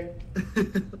 Okay.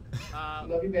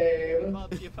 Love you, babe.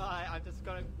 Love you, bye. I'm just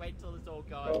gonna wait till it's all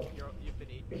gone. Oh. You've been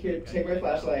eaten. Here, take my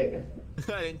flashlight.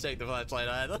 I didn't take the flashlight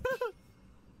either.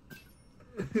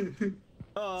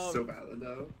 So valid,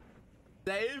 though.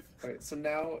 Save? Alright, so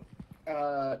now,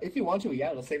 if you want to,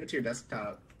 yeah, it'll save it to your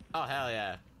desktop. Oh, hell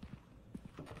yeah.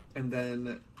 And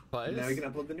then, Close. now you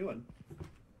can upload the new one.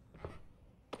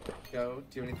 Go,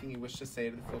 do anything you wish to say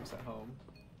to the folks at home.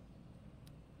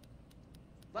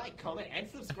 Like, comment, and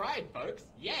subscribe, folks.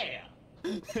 Yeah!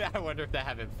 I wonder if they're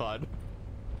having fun.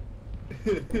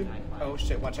 Oh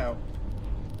shit, watch out.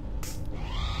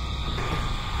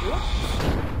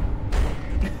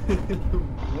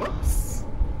 Whoops.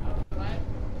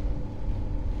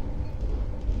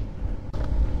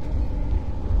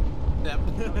 Yep.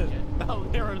 Oh,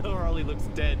 NERO NEROLI looks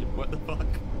dead. What the fuck?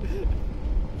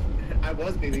 I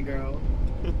was baby girl.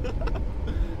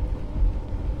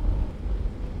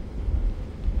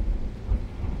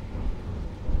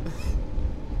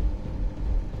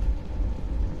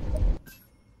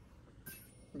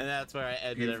 And that's where I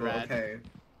ended Beautiful, it, Rad. okay.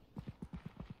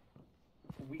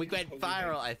 We went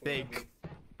viral, I think.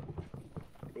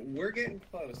 We're getting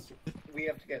close. We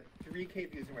have to get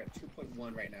 3K views and we're at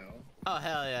 2.1 right now. Oh,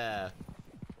 hell yeah.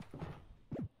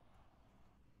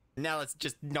 Now let's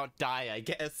just not die, I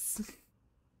guess.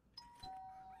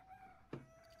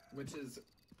 Which is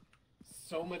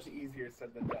so much easier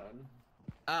said than done.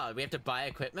 Oh, we have to buy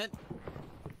equipment?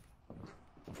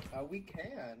 We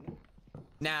can.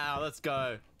 Now, let's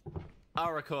go.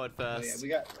 I'll record Oh first. yeah, we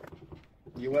got...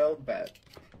 You will bet.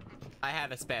 I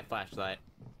have a spare flashlight.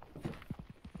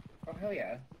 Oh, hell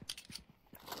yeah.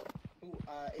 Ooh,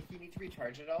 if you need to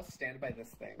recharge it all, stand by this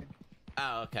thing.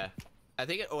 Oh, okay. I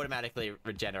think it automatically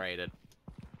regenerated.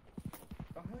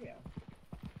 Oh, hell yeah.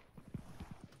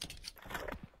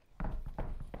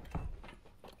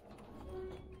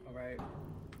 Alright.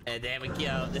 And there we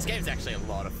go. This game's actually a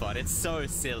lot of fun. It's so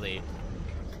silly.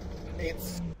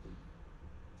 It's...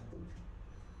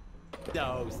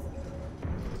 No.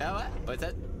 Oh, what? What's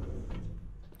that?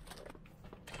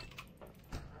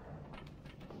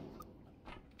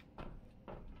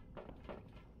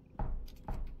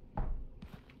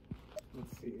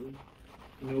 Let's see.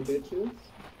 No bitches?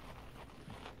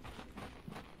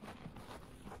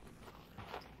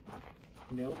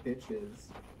 No bitches.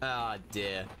 Oh,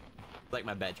 dear. Like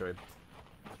my bedroom.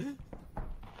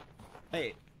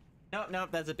 Hey. Nope, nope,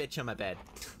 there's a bitch on my bed.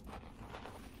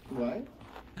 What?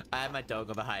 I have my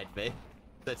dog behind me.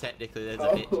 So technically there's a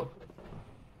Oh. bitch.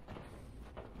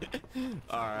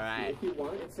 Alright. If you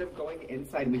want, instead of going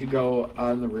inside, we could go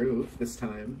on the roof this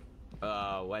time.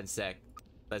 Oh, 1 sec.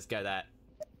 Let's go that.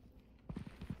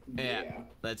 Yeah.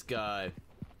 Let's go.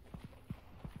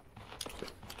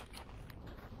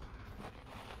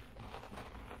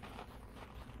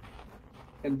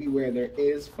 And beware, there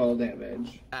is fall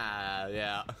damage. Ah,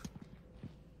 yeah.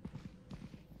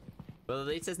 Well, at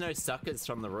least there's no suckers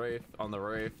from the roof, on the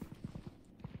roof.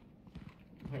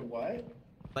 Wait, what?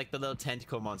 Like the little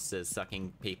tentacle monsters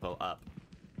sucking people up.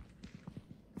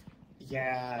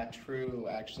 Yeah, true,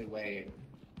 actually, wait.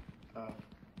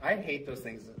 I hate those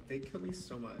things. They kill me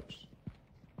so much.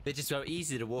 They're just so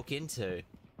easy to walk into.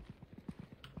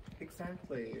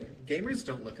 Exactly. Gamers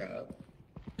don't look up.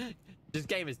 Just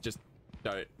gamers just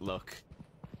don't look.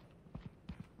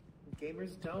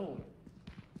 Gamers don't.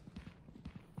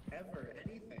 Ever,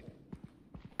 anything.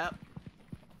 Up.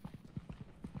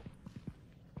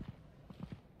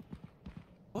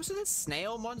 Also, there's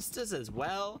snail monsters as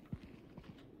well.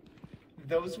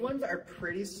 Those ones are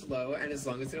pretty slow, and as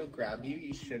long as they don't grab you,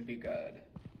 you should be good.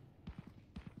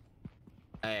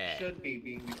 Yeah. Should be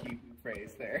being the key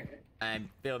phrase there. I'm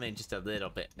filming just a little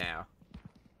bit now.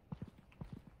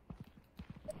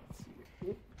 Let's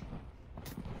see.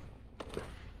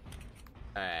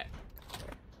 Alright.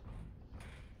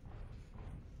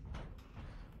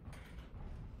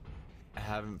 I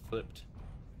haven't flipped.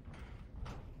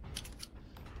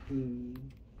 Hmm.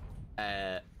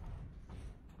 Uh,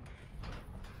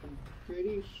 I'm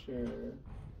pretty sure.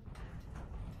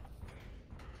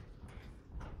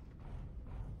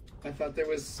 I thought there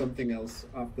was something else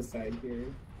off the side here.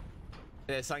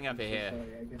 there's something up I'm so here.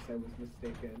 Sorry, I guess I was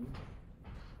mistaken.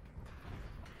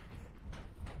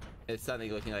 There's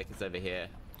something looking like it's over here.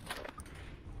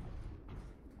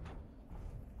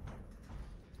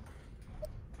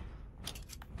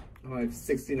 Oh, I have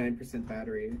 69%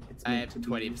 battery. It's I meant have to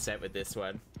be. 20% with this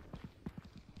one.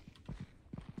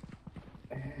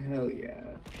 Hell yeah.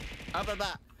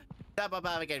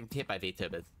 We're getting hit by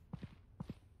VTubers.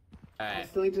 I Alright.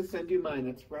 still need to send you mine,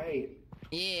 that's right.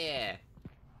 Yeah.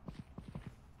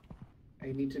 I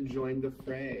need to join the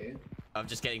fray. I'm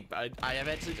just getting. I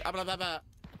eventually. Blah, blah, blah.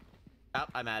 Oh,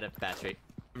 I'm out of battery.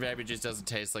 Cranberry juice doesn't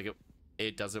taste like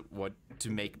it doesn't want to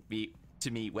make me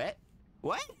wet.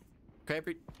 What?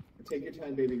 Cranberry. Take your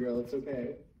time, baby girl. It's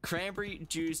okay. Cranberry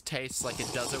juice tastes like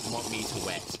it doesn't want me to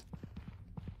wet.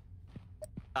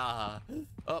 Oh,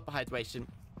 hydration.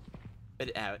 But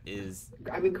it out is.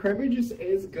 I mean, cranberry juice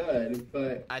is good,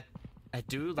 but I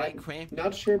do like cranberry.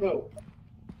 Not sure about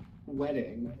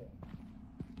wetting.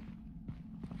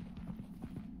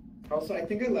 Also, I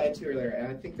think I lied to you earlier, and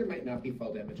I think there might not be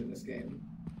fall damage in this game.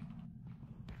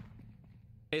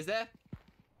 Is there?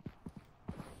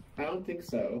 I don't think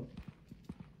so.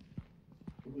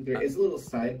 There is a little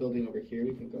side building over here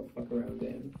we can go fuck around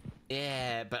in.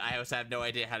 Yeah, but I also have no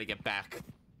idea how to get back.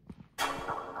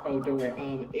 Oh, don't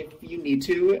worry. If you need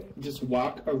to, just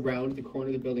walk around the corner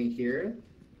of the building here,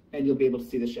 and you'll be able to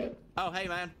see the ship. Oh, hey,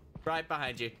 man. Right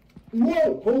behind you.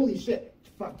 Whoa! Holy shit!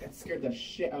 Fuck, that scared the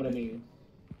shit out of me.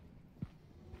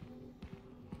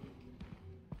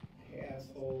 Hey,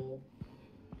 asshole.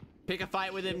 Pick a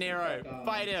fight with him, Nero.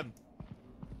 Fight him.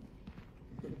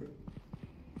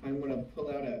 I'm gonna pull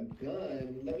out a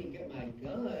gun. Let me get my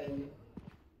gun.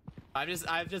 I'm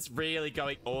just really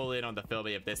going all in on the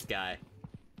filming of this guy.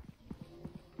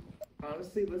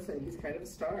 Honestly, listen, he's kind of a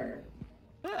star.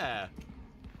 Yeah.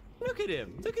 Look at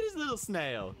him. Look at his little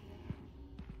snail.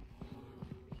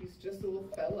 He's just a little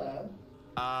fella.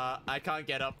 I can't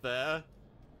get up there.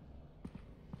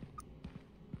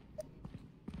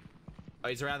 Oh,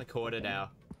 he's around the corner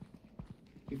now.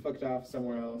 He fucked off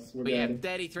somewhere else. We're We have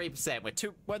dead. 33%. We're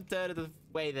 1/3 of the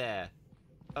way there.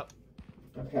 Oh.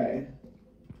 Okay.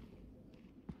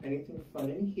 Anything fun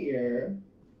in here?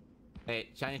 Hey,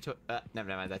 shiny to never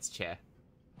mind, that's a chair.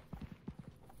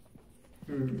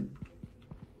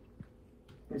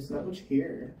 There's not much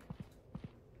here.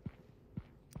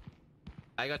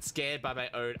 I got scared by my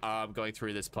own arm going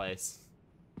through this place.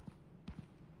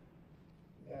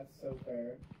 That's so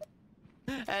fair.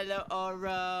 Hello,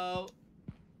 Oro.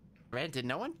 Ren, did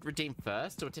no one redeem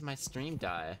first, or did my stream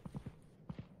die?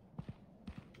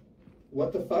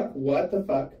 What the fuck? What the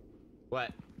fuck?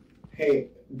 What? Hey,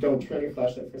 don't turn your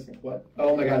flashlight for a second. What?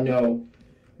 Oh my god, no.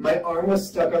 My arm was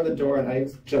stuck on the door and I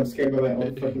jump scared by my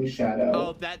own fucking shadow.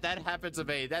 Oh, that happened to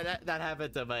me. That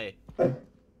happened to me.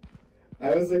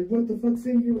 I was like, what the fuck's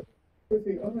in here with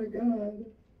me? Oh my god.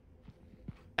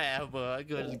 Oh, well,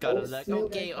 good. Gotta look.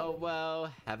 Okay, oh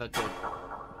well. Have a good.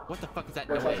 What the fuck is that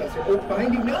noise? Oh,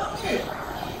 behind you! No!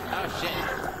 Oh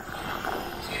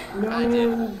shit. No! I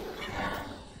did.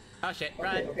 Oh shit, Okay,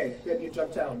 right. okay, good. You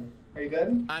jumped down. Are you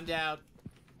good? I'm down.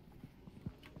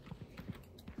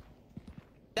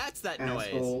 That's that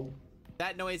Asshole. noise.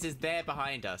 That noise is there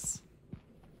behind us.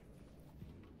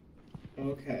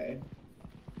 Okay.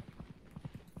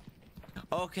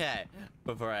 Okay.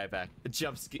 Before I back.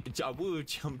 Jump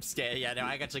scare. Yeah, no,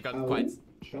 I actually got quite.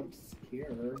 Jump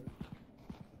scare.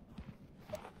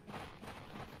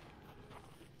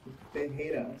 They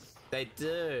hate us. They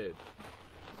do.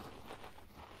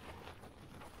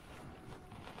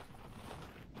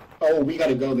 Oh, we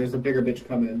gotta go. There's a bigger bitch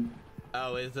coming.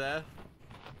 Oh, is there?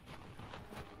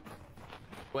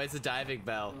 Where's the diving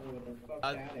bell? Oh, what the fuck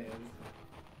that is.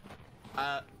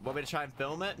 Want me to try and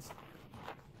film it?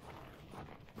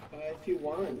 If you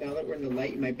want, now that we're in the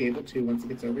light, you might be able to once it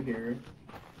gets over here.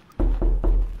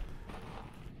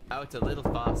 Oh, it's a little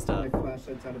faster. My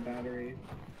flashlight's out of battery.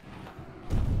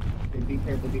 Okay, be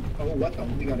careful, oh, what the?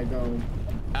 We gotta go.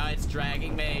 Oh, it's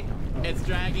dragging me. Oh. It's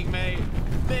dragging me.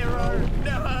 Nero,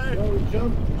 no! No,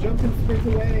 jump and sprint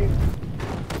away.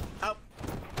 Oh.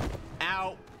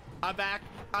 Ow. I'm back.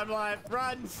 I'm alive.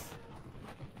 Run!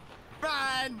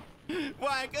 Run!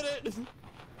 Why couldn't?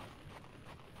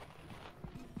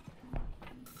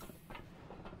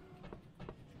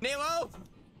 Nemo!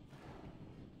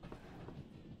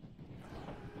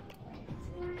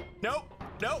 Nope.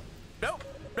 Nope. Nope.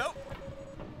 Nope.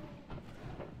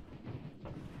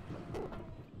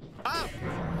 Oh!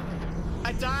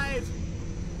 I died!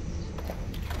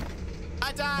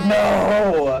 I died!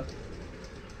 No!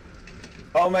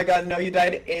 Oh my god, no, you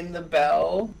died in the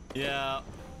bell? Yeah.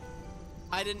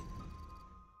 I didn't...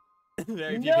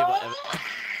 Very few No! people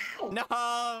ever...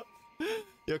 No!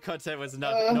 Your content was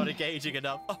not engaging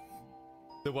enough. Oh,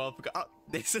 the world forgot. Oh,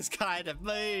 this is kind of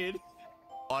mean.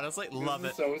 Honestly, love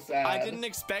it. So sad. I didn't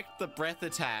expect the breath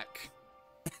attack.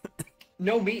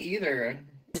 No, me either.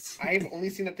 I've only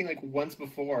seen that thing like once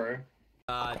before.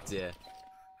 Ah, dear.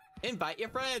 Invite your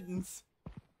friends.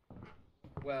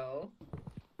 Well,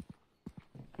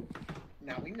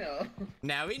 now we know.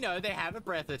 Now we know they have a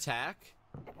breath attack.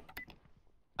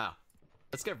 Oh,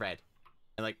 let's go red.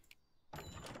 And like,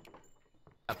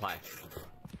 Apply.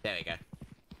 There we go.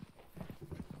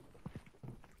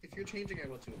 If you're changing, I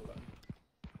will too. Hold on.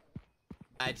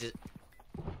 I just...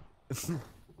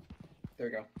 There we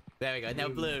go. There we go. Now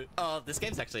blue. Oh, this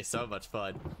game's actually so much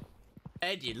fun.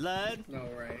 And you learn. No,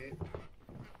 right?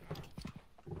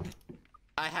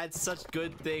 I had such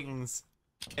good things.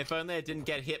 If only I didn't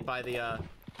get hit by the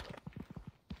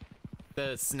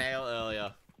snail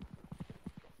earlier.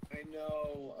 I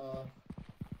know,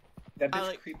 that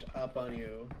bitch creeped up on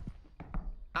you.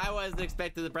 I wasn't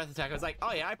expecting the breath attack. I was like,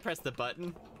 oh yeah, I pressed the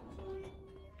button.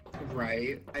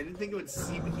 Right? I didn't think it would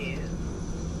seep in.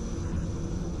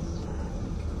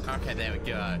 Okay, there we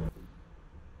go.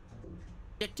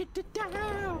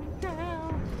 Down,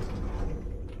 down.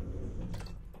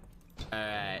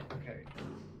 Alright. Okay.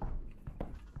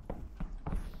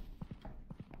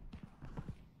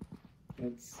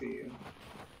 Let's see.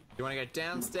 You want to go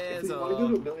downstairs if you or? want to go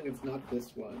to a building that's not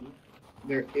this one,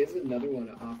 there is another one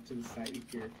off to the side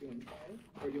here if you want to try.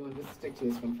 Or do you want to just stick to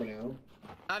this one for now?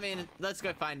 I mean, let's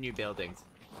go find new buildings.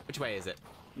 Which way is it?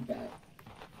 You bet.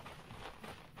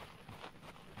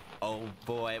 Oh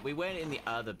boy, we weren't in the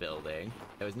other building.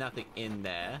 There was nothing in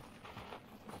there.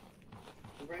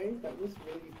 Right? That was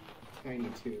really tiny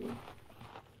too.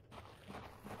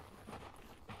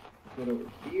 But over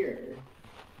here...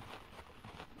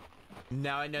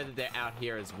 Now I know that they're out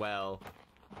here as well.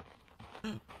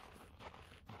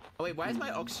 Oh wait, why is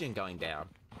my oxygen going down?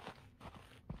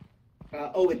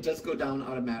 Oh, it does go down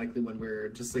automatically when we're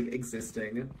just, like,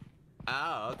 existing.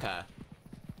 Oh, okay.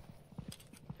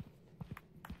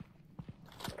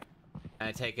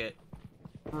 I take it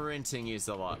printing used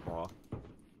a lot more.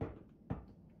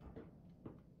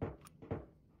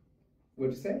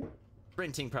 What'd you say?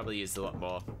 Printing probably used a lot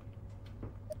more.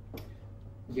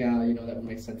 Yeah, you know, that would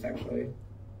make sense, actually.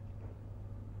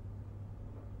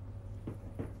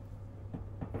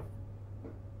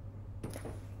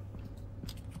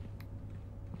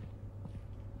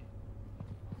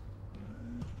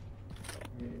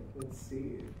 Let's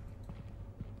see.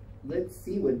 Let's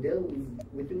see what delves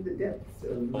within the depths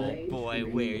of my... Oh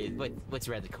boy, what's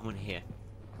around the corner here?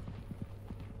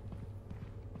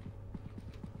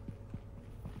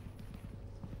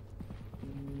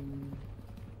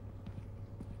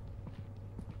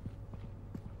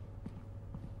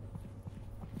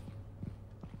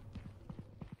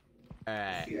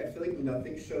 Alright. See, I feel like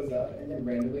nothing shows up, and then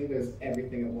randomly there's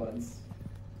everything at once.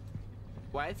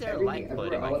 Why is there a light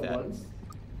floating like that?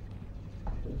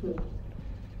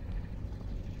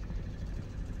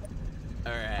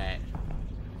 Alright.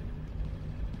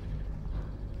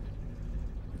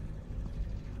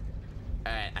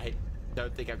 Alright, I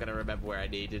don't think I'm gonna remember where I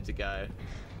needed to go.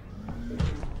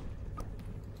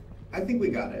 I think we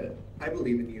got it. I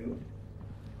believe in you.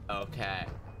 Okay.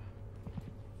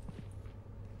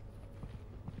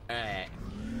 Alright.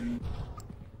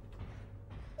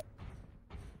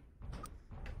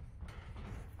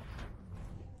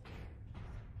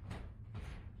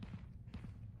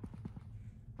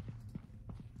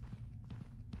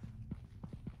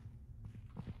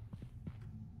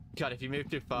 God, if you move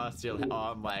too fast, your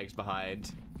arm lags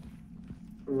behind.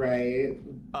 Right.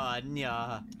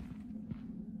 Nah.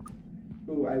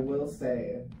 Ooh, I will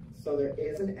say, so there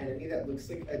is an enemy that looks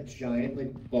like a giant,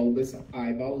 like, bulbous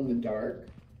eyeball in the dark.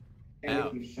 And Ow.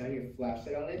 if you shine your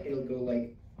flashlight on it, it'll go,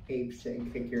 like, ape shit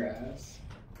and kick your ass.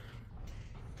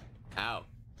 Ow.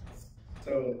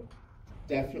 So,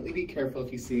 definitely be careful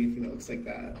if you see anything that looks like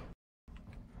that.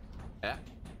 Yeah.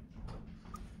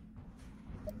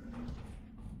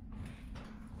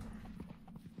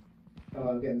 Oh,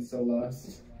 I'm getting so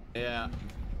lost. Yeah.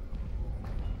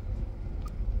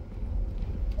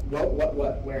 What?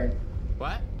 Where?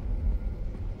 What?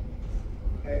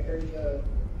 I heard the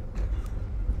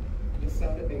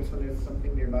sound it makes when there's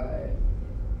something nearby.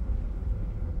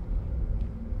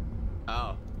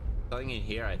 Oh. Something in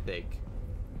here, I think.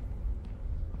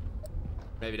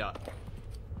 Maybe not.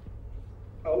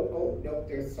 Oh, no,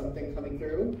 there's something coming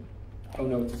through. Oh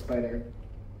no, it's a spider.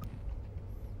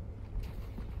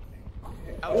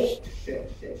 Oh,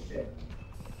 shit.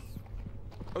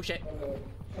 Oh shit. Oh no.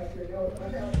 Chaster, no,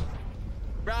 watch out.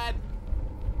 Run!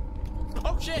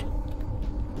 Oh shit!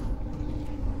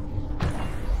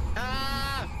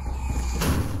 Ah!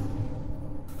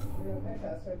 You're okay,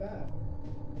 Chaster, back.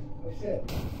 Oh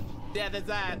shit. Yeah, there's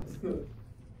that. You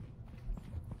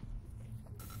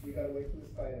gotta wait for the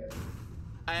spider.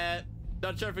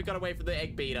 Not sure if we got away from the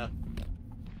egg beater.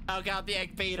 Oh god, the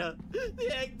egg beater.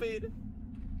 The egg beater.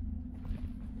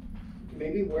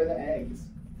 Maybe we're the eggs.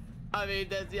 I mean,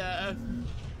 there's, yeah.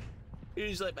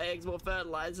 Usually my eggs more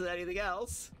fertilized than anything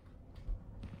else.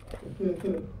 Why do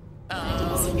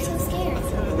you seem so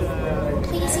scared?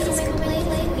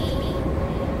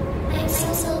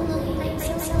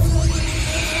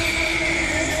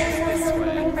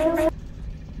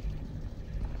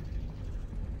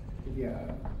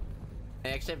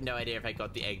 have no idea if I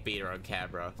got the egg beater on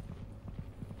camera.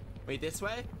 Wait, this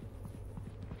way?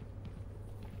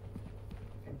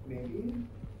 Maybe.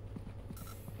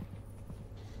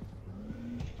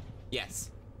 Yes.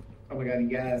 Oh my god,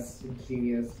 yes.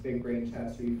 Genius. Big brain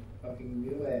Chaster. You fucking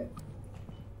knew it.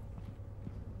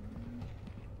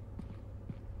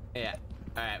 Yeah.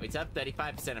 Alright, we still have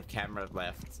 35% of camera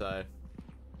left, so...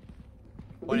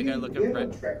 Wanna go look at... We have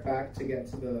a trek back to get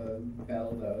to the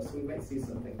bell, though, so we might see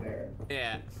something there.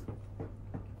 Yeah.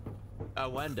 I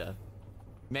wonder.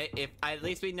 If at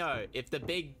least we know, if the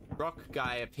big rock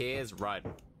guy appears, run.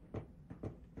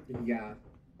 Yeah.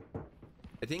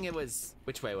 I think it was...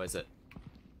 Which way was it?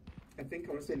 I think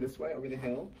I want to say this way, over the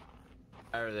hill.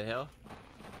 Over the hill?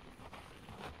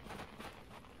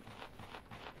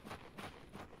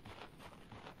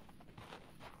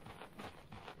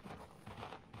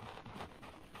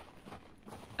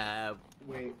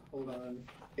 Wait, hold on.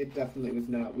 It definitely was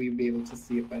not. We'd be able to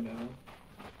see it by now.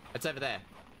 It's over there.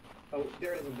 Oh,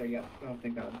 there it isn't there yet. Oh,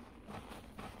 thank God.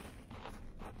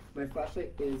 My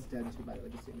flashlight is dead too, by the way,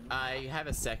 just so you know. I have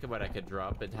a second one I could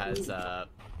drop. It has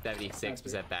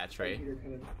 76% battery.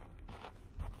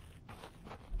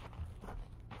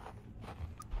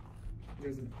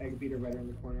 There's an egg beater right around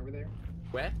the corner over there.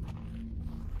 Where?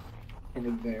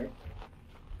 Over there.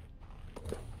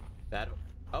 That?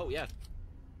 Oh, yeah.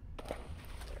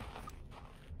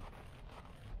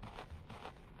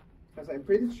 Because I'm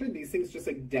pretty sure these things just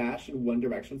like dash in one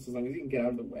direction, so as long as you can get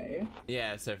out of the way.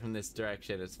 Yeah, so from this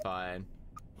direction it's fine.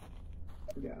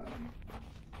 Yeah.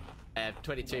 I have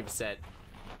 23%.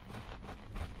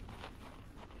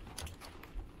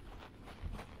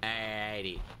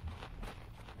 80.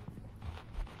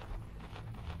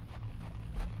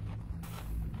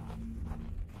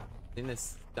 Isn't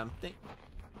this something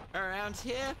around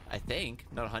here? I think.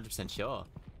 Not 100% sure.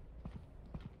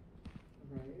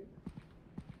 Right.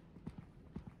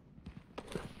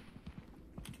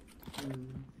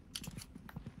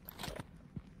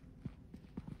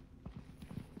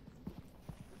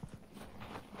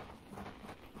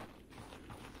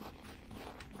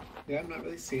 Yeah, I'm not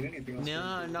really seeing anything else.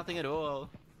 No, nothing at all.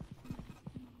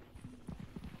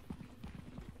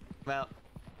 Well,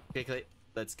 quickly,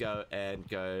 let's go and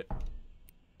go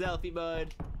selfie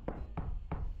mode.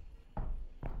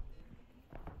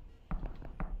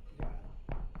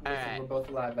 Alright. We're both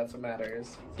alive, that's what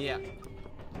matters. Yeah.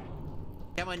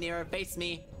 Come on, Nero, face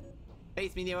me.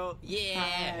 Face me, Nero. Yeah!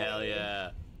 Hi. Hell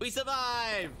yeah. We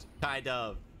survived! Kind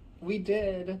of. We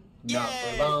did. Not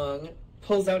Yay! for long.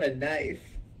 Pulls out a knife.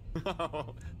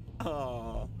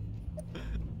 Oh.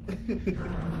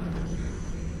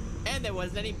 And there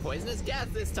wasn't any poisonous gas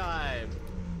this time.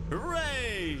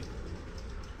 Hooray!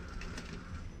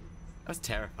 That was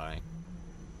terrifying.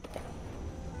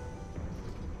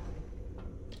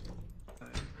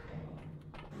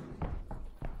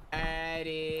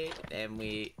 Alrighty, then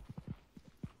we...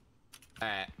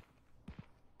 Alright.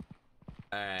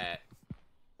 Alright.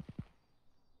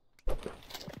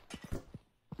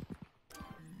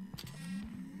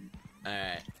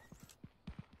 Alright.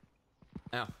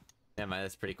 Oh, never mind,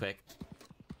 that's pretty quick.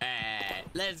 Alright,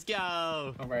 let's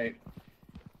go! Alright.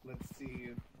 Let's see.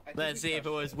 Let's see if it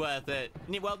was worth it.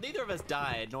 Well, neither of us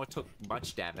died, nor took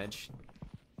much damage.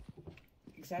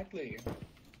 Exactly.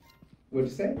 What'd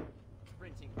you say?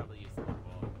 Sprinting probably used it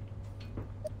before.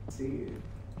 Let's see.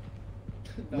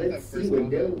 Let's see what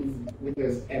goes with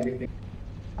this everything.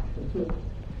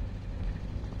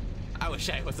 I wish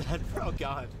I was that. Oh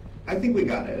god. I think we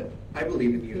got it. I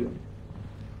believe in you.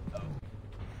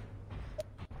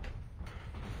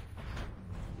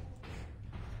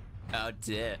 Oh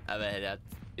dear. I mean,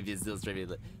 if you're still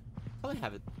streaming, probably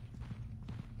have it.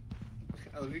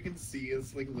 All you can see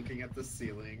is like looking at the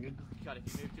ceiling. God,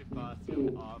 if you move too fast,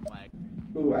 your arm lag.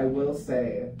 Ooh, I will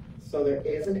say. So there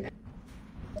is an.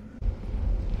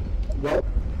 Well,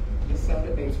 the sound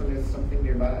it makes when there's something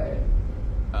nearby.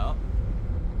 Oh.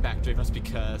 Factory must be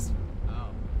cursed. Oh.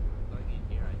 Going in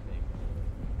here, I think.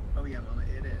 Oh yeah, Mama,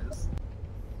 it is.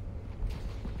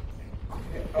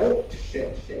 Oh,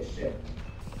 shit.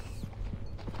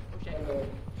 Okay.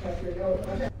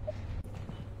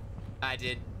 I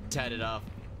did turn it off.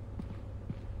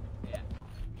 Yeah.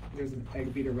 There's an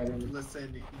egg beater right on.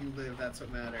 Listen, you live, that's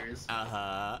what matters.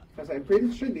 Uh-huh. Because I'm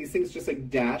pretty sure these things just like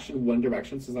dash in one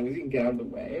direction, so as long as you can get out of the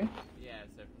way. Yeah,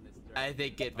 so from this direction. I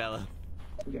think it, Bella.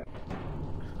 Yeah.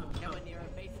 Come on, Nero,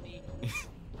 face me.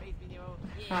 Face me, Nero.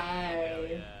 Yeah. Hi.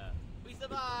 Yeah. We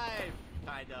survived!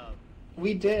 Kind of.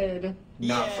 We did.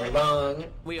 Not Yeah. for long.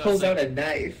 We Pulls also- out a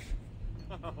knife.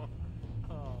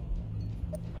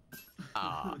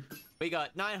 Ah, we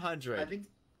got 900. I think.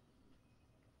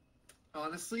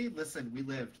 Honestly, listen, we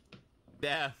lived.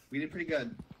 Yeah. We did pretty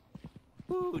good.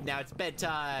 Woo, now it's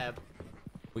bedtime.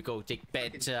 We go take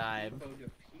bedtime.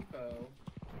 Peepo.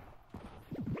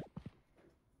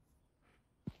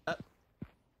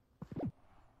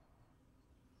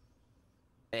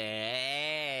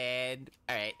 And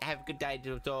alright, have a good day,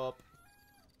 top.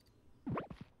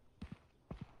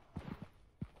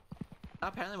 Oh,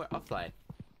 apparently we're offline.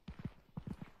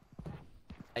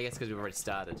 I guess because we've already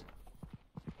started.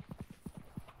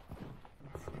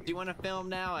 Do you want to film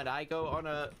now and I go on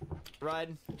a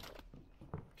ride?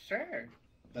 Sure.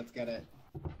 Let's get it.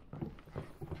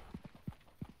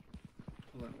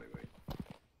 Hold on, wait.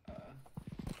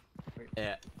 Wait.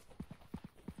 Yeah.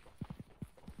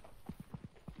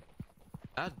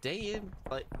 Oh, damn.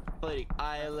 Like, floating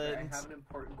islands. I have an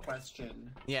important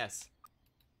question. Yes.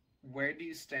 Where do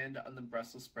you stand on the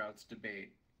Brussels sprouts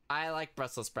debate? I like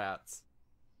Brussels sprouts.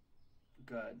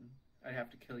 Good. I'd have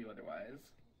to kill you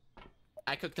otherwise.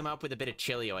 I cooked them up with a bit of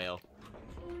chili oil.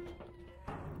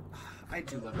 I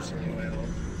do love chili oil.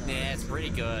 Yeah, it's pretty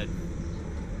good.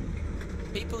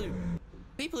 People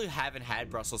who haven't had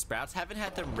Brussels sprouts haven't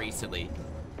had them recently.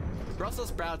 Brussels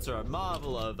sprouts are a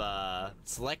marvel of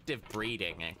selective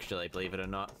breeding, actually, believe it or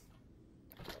not.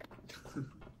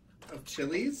 Of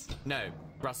chilies? No,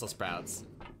 Brussels sprouts.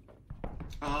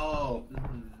 Oh.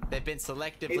 They've been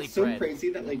selectively It's so bred. crazy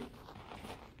that, like,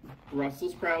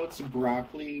 Brussels sprouts,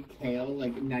 broccoli, kale,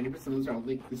 like 90% of those are all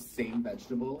like the same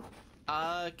vegetable.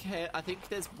 Okay, I think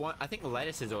there's one. I think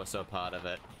lettuce is also a part of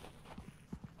it.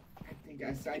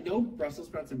 I know Brussels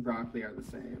sprouts and broccoli are the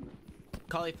same.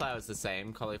 Cauliflower's the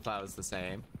same. Cauliflower's the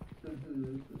same.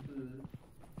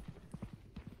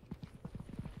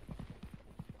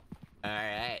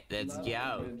 Alright, let's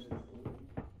go.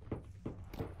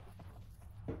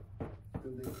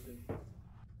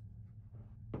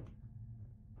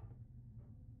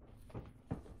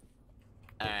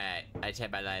 Alright, I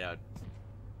turn my light on.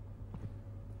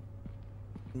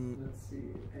 Let's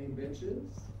see. Any bitches?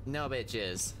 No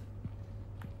bitches.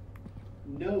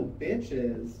 No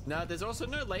bitches. No, there's also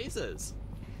no lasers.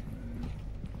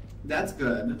 That's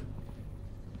good.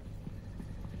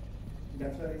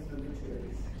 That's why there's no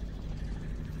bitches.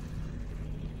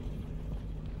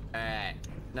 Alright,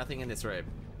 nothing in this room.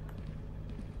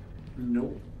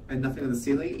 Nope. And nothing on the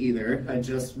ceiling either. I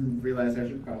just realized I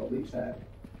should probably check.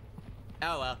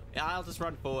 Oh well, I'll just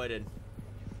run forward and...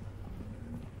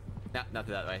 No,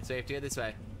 nothing that way. So you have to go this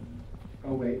way.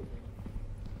 Oh, wait.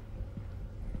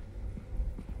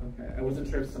 Okay, I wasn't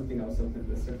sure if something else opened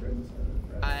this or this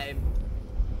one. I'm...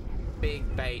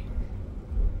 Big bait.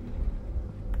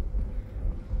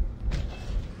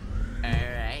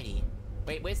 Alrighty.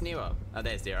 Wait, where's Nero? Oh,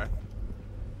 there's Nero.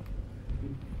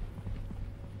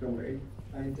 Don't worry.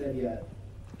 I ain't dead yet.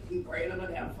 Keep praying on my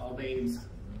downfall, babes.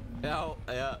 No,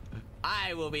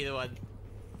 I will be the one.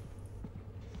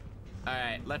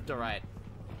 Alright, left or right?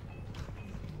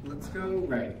 Let's go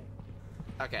right.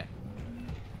 Okay.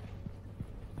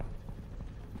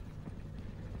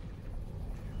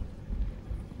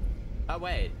 Oh,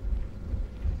 wait.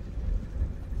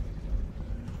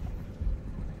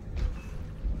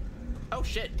 Oh,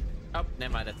 shit. Oh,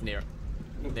 never mind, that's Nero.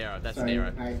 Nero, that's Sorry,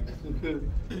 Nero. hi.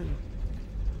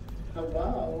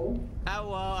 Hello?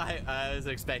 Hello, I was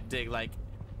expecting, like,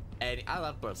 any... I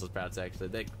love Brussels sprouts, actually.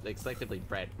 They're, like, selectively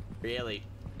bred. Really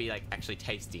be, like, actually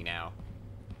tasty now.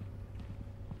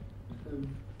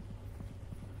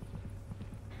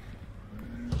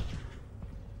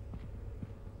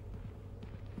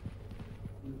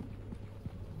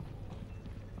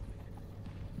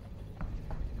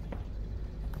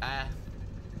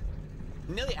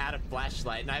 Nearly out of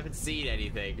flashlight and I haven't seen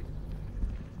anything.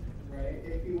 Right,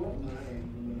 if you want mine,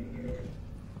 I'm gonna hear it.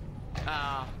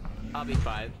 I'll be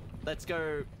fine. Let's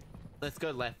go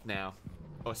left now.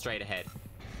 Or straight ahead.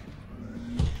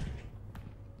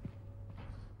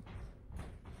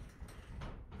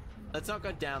 Let's not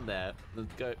go down there.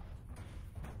 Let's go...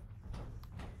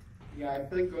 Yeah, I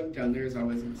feel like going down there is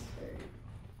always a mistake.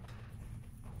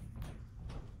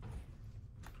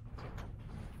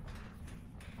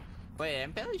 Wait,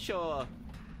 I'm fairly sure...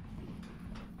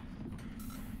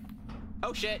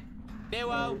 Oh shit!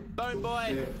 Nero! Bone boy!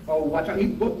 Shit. Oh, watch out!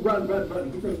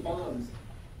 Run! He throws bombs.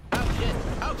 Oh shit!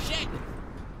 Oh shit!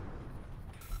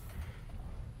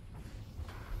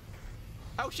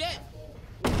 Oh shit!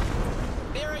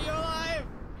 Nero, you alive?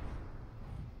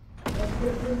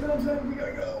 We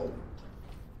gotta go.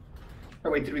 Oh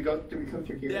wait, did we come through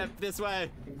here? Yeah, this way.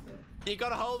 I think so. You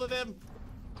got a hold of him?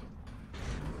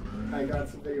 I got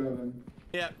some video of him.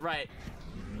 Yeah, right.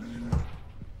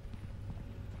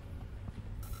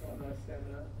 Oh, no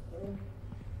stamina. Oh.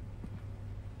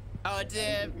 Oh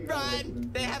dear, run!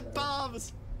 They have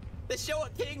bombs! The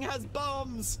short king has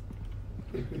bombs!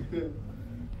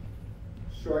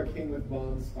 Short king with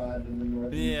bombs spotted in the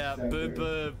northeast Yeah, sector. boom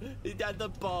boom. He had the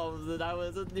bombs and I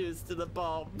wasn't used to the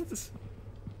bombs.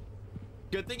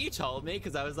 Good thing you told me,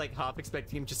 because I was like half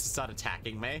expecting him just to start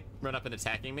attacking me. Run up and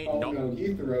attacking me. Oh Nope. no,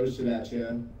 he throws shit at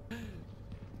you.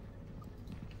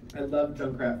 I love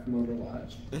Junkrat from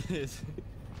Overwatch.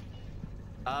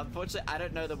 Unfortunately, I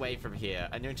don't know the way from here.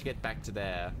 I need to get back to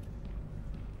there.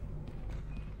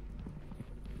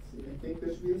 I think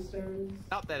there should be the stairs.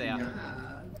 Oh, there they are.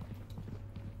 Yeah.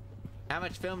 How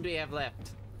much film do we have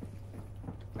left?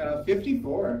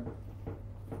 54.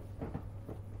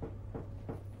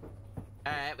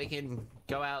 Alright, we can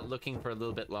go out looking for a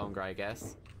little bit longer, I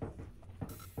guess.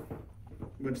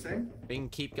 What'd you say? We can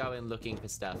keep going looking for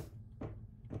stuff.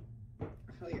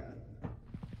 Hell yeah.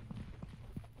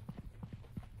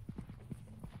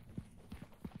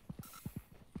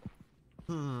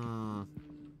 Hmm. Of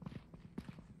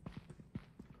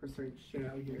course, there's shit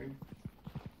out here.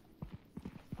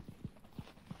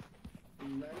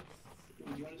 Let's.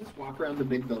 Do you want to just walk around the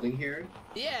big building here?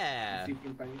 Yeah! See if you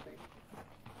can find anything.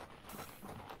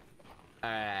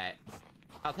 Alright.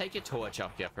 I'll take your torch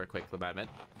off here for a quick moment.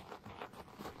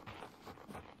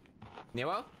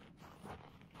 Nero?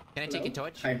 Can I take your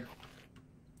torch? Hi.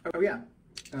 Oh, yeah.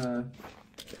 There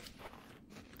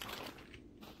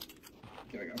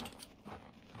we go.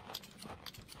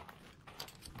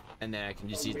 And then I can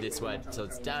just use this one till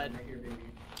it's done.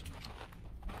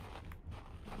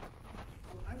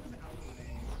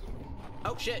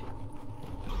 Oh shit!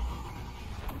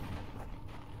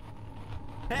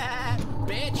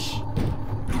 Bitch!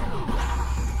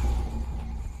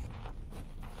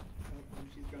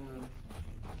 She's gone.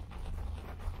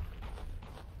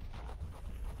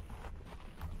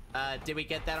 Did we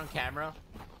get that on camera?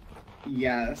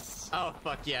 Yes. Oh,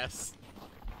 fuck yes.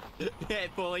 Yeah,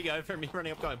 falling over me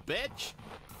running up going, bitch!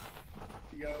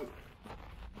 Yo.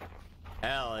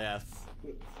 Hell yes.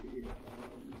 Let's see.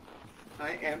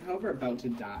 I am, however, about to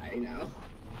die now.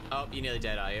 Oh, you nearly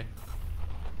dead, are you?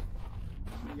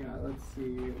 Yeah, let's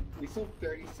see. We still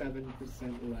have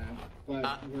 37% left,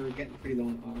 but we're getting pretty low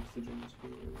on oxygen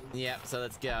too. Yep, so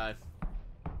let's go.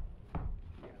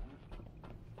 Yeah.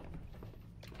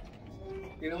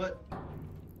 You know what?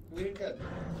 We did good.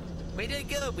 We did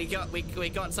good. We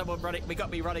got someone running. We got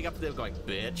me running up to them going,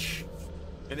 bitch,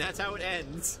 and that's how it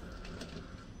ends.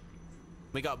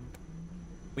 We got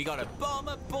a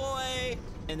bomber boy,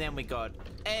 and then we got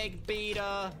egg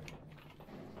beater.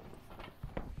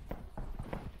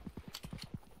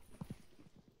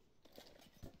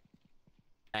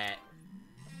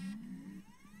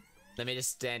 Let me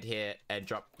just stand here and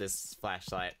drop this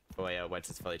flashlight for you once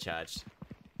it's fully charged.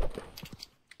 There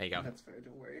you go. That's fair,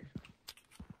 don't worry.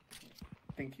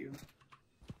 Thank you.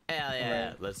 Hell yeah,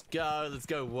 Right. let's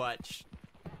go watch.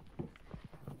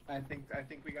 I think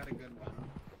we got a good one.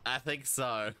 I think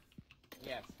so.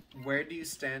 Yes. Where do you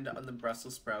stand on the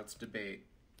Brussels sprouts debate?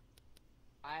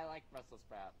 I like Brussels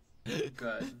sprouts.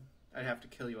 Good. I'd have to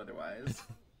kill you otherwise.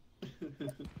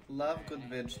 Love good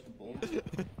vegetables.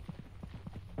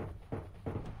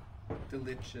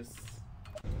 Delicious.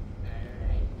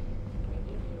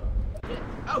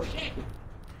 Oh shit!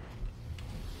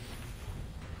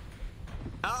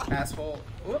 Oh. Asshole.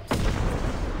 Whoops.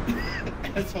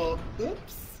 Asshole.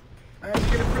 Oops. I have to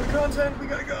get it for the content. We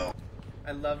gotta go.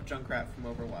 I love Junkrat from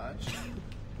Overwatch.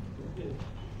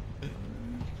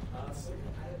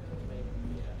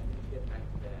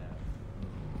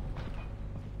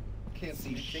 Can't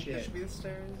see shit. Think there should be the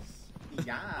stairs?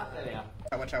 Yeah.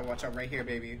 Watch out, right here,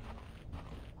 baby.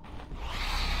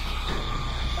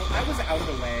 Oh, I was out of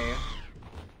the way.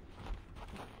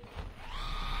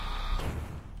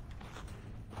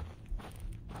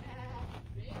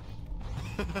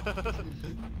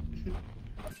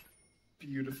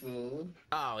 Beautiful.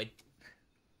 Oh,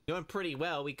 doing pretty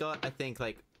well. We got, I think,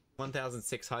 like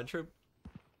 1,600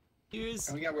 views.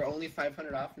 Oh yeah, we're only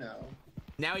 500 off now.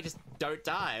 Now we just don't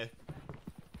die.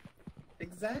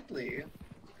 Exactly.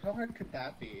 How hard could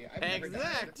that be? I've never died.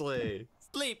 Exactly.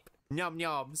 Sleep. Nom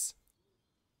noms.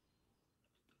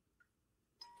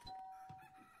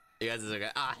 You guys are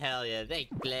going, ah, hell yeah, thank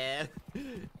Claire.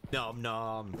 Nom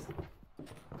noms.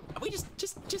 We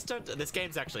just don't. This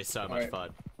game's actually so much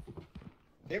fun.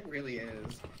 It really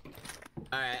is.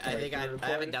 Alright, I think I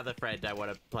have another friend I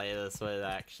want to play this with,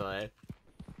 actually.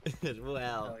 As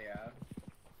well. Hell yeah.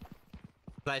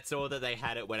 I saw that they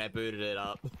had it when I booted it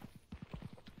up.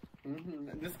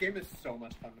 This game is so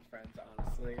much fun with friends,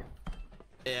 honestly.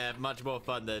 Yeah, much more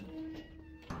fun than...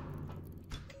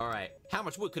 Alright, how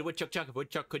much wood could a woodchuck chuck if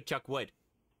woodchuck could chuck wood?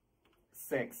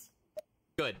 6.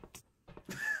 Good.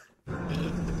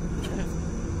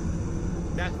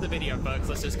 That's the video, folks.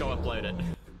 Let's just go upload it.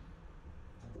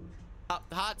 Oh,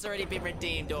 the heart's already been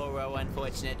redeemed, Oro,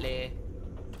 unfortunately.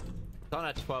 It's on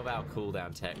a 12-hour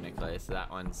cooldown, technically, so that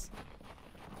one's...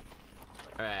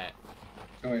 Alright.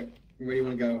 Alright, where do you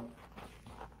want to go?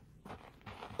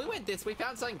 We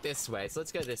found something this way, so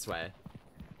let's go this way.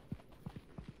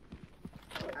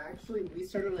 Actually, we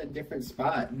started on a different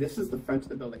spot. This is the front of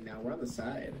the building now. We're on the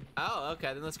side. Oh,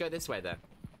 okay, then let's go this way, then.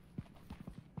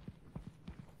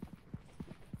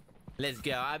 Let's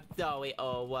go. I'm sorry.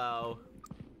 Oh, whoa.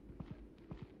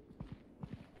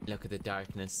 Look at the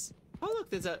darkness. Oh, look,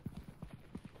 there's a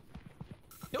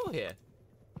door here.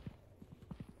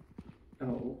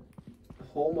 Oh, a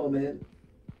whole moment.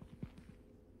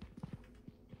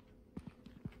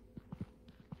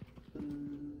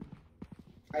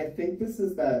 I think this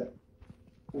is that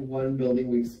one building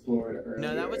we explored earlier.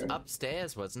 No, that was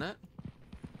upstairs, wasn't it?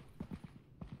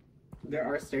 There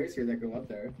are stairs here that go up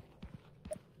there.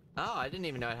 Oh, I didn't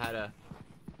even know it had a...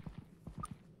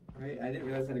 Right, I didn't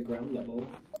realize it had a ground level.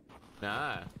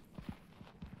 No.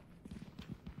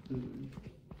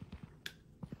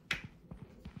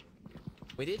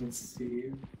 We didn't... Let's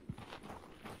see.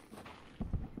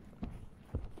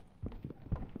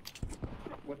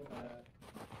 What's that?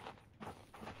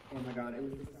 Oh my god, it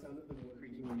was the sound of the door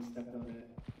creaking when you stepped on it.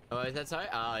 Oh, is that sorry?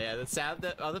 Oh, yeah, the sound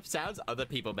that other sounds other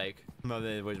people make.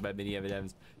 Mother was my mini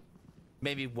M&Ms.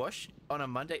 Maybe wash on a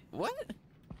Monday. What?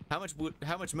 How much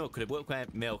milk could a milkman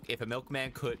milk if a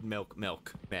milkman could milk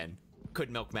man? Could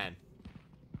milkman?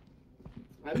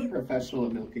 I'm a professional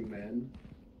at milking, man.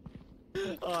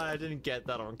 Oh, I didn't get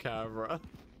that on camera.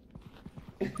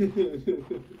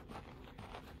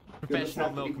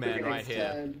 Professional milkman right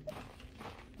here.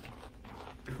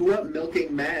 Who up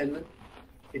milking men?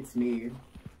 It's me.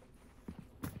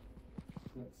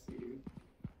 Let's see.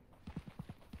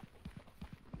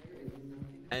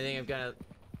 I think I'm gonna...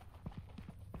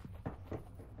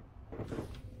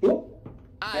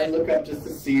 I look up just to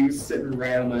see you sitting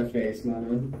right on my face,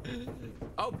 mama.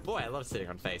 Oh boy, I love sitting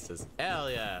on faces. Hell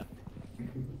yeah.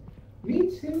 Me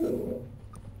too.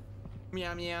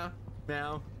 Meow meow.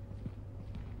 Meow.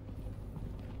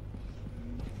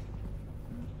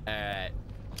 Alright.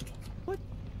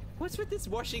 What's with this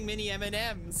washing mini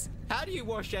M&Ms? How do you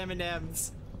wash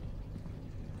M&Ms?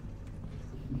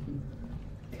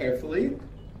 Carefully?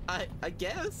 I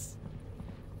guess.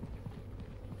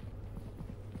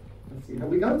 Let's see. Have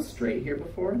we gone straight here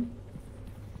before?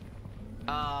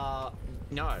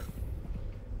 No.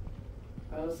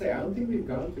 I was say I don't think we've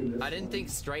gone through this. I didn't think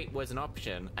straight was an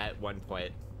option at one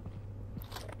point.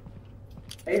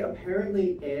 It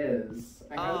apparently is.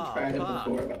 I haven't tried it fuck.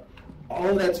 before, but...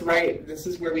 Oh, that's right. This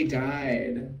is where we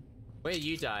died. Where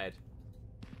you died?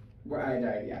 Where I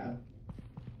died, yeah.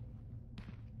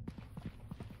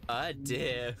 Oh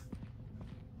dear.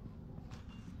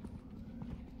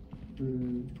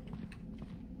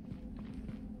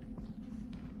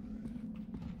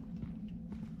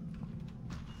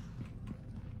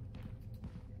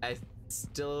 I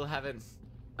still haven't...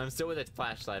 I'm still with a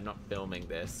flashlight, I'm not filming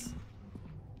this.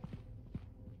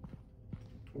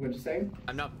 What'd you say?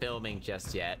 I'm not filming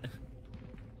just yet.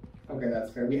 Okay,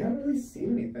 that's fair. We haven't really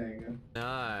seen anything.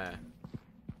 No.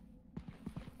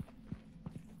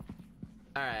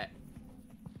 Alright.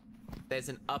 There's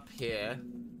an up here.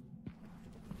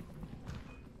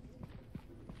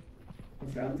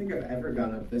 Okay, I don't think I've ever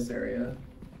gone up this area.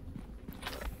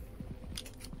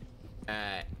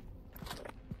 Alright.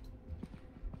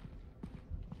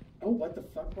 Oh, what the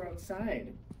fuck? We're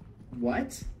outside.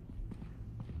 What?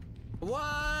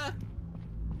 What?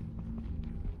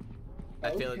 I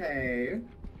feel like... Okay.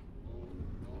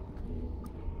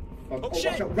 Fuck. Oh,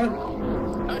 shit! Watch out, run!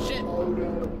 Oh shit! Oh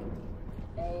no.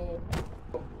 Oh.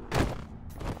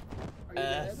 Are you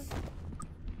dead?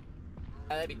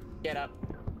 Let me get up.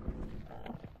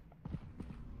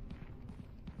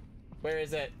 Where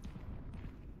is it?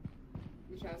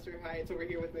 Chaster, hi, it's over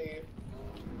here with me.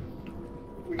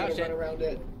 We gotta shit. run around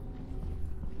it.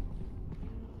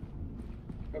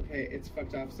 Okay, it's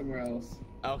fucked off somewhere else.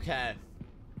 Okay.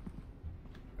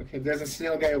 Okay, there's a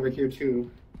snail guy over here too.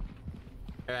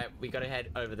 Alright, we gotta head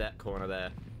over that corner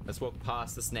there. Let's walk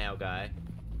past the snail guy.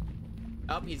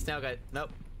 Oh, he's snail guy.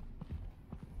 Nope.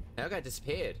 Snail guy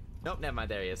disappeared. Nope, never mind,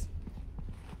 there he is.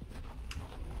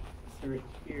 So right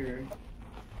here.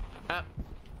 Up.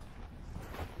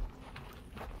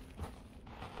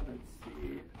 Let's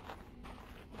see.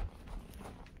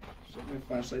 Shit, my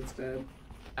flashlight's dead.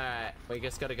 Alright, we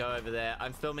just gotta go over there.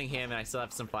 I'm filming him and I still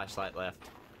have some flashlight left.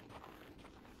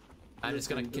 I'm just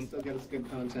gonna... This still get us good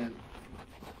content.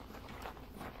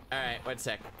 Alright, one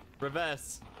sec.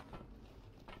 Reverse.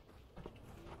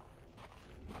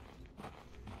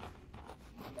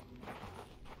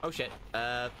 Oh shit.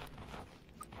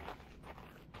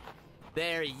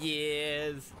 There he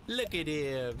is. Look at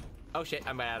him. Oh shit,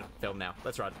 I'm out of film now.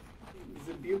 Let's run. He's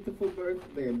a beautiful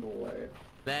birthday boy.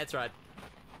 That's right.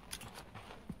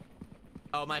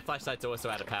 Oh, my flashlight's also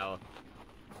out of power.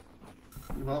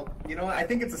 Well, you know what? I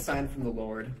think it's a sign from the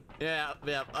Lord. Yeah,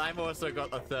 yeah. I've also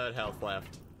got a third health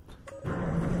left.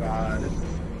 God.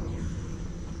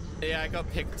 Yeah, I got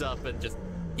picked up and just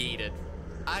yeeted.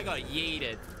 I got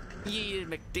yeeted. Yeeted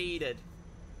McDeeted.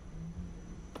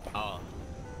 Oh.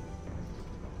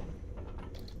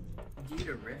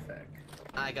 Yeeterific.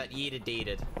 I got yeeted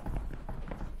deeded.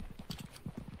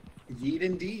 Yeet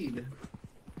indeed.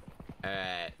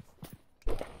 Alright.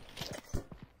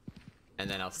 And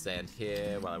then I'll stand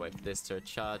here while I wait for this to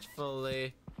charge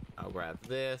fully. I'll grab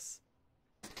this.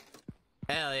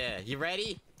 Hell yeah. You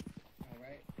ready?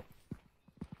 Alright.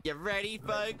 You ready,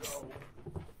 folks?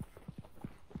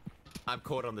 I'm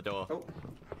caught on the door. Oh.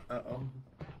 Uh-oh.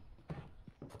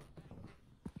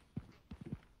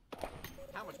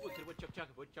 How much wood could woodchuck chuck?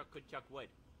 Woodchuck could chuck wood.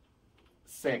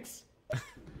 6.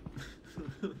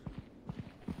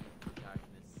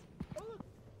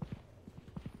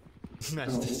 Smash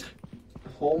this.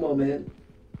 Whole moment.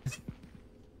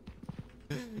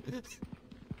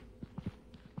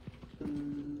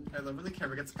 I love when the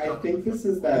camera gets caught. I think this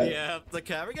is that. Yeah, the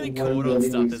camera getting caught on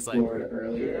stuff is like.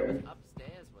 Earlier.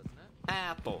 Upstairs, wasn't it?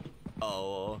 Apple.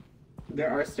 Oh. There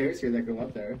are stairs here that go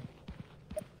up there.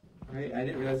 Right? I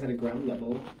didn't realize I had a ground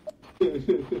level.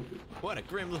 What a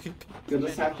grim looking. You'll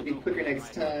just have to be quicker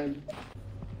next time.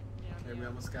 Okay, we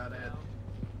almost got it.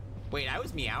 Wait, I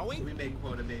was meowing? We made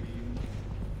quota, baby.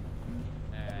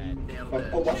 Nailed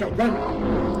it. Oh, watch out,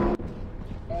 run!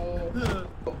 Oh.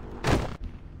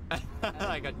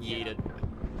 I got yeeted.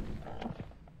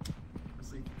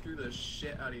 Honestly, threw the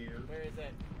shit out of you. Where is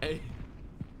it? Hey.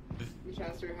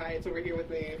 Chaster, hi, it's over here with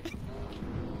me.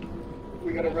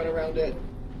 We gotta run around it.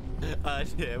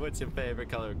 Yeah, what's your favorite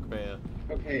color of crayon?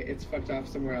 Okay, it's fucked off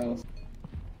somewhere else.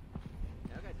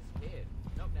 That guy disappeared.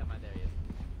 Nope, never mind, there he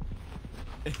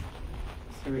is.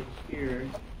 So right here.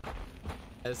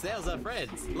 Snails are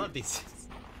friends. Love these.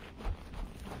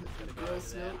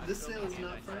 This snail is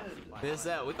not friend. This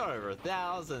we got over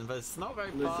 1,000, but it's not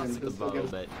very Listen, fast at the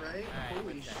moment. Right? Right,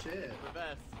 Holy shit.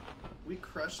 Reverse. We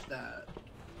crushed that.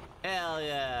 Hell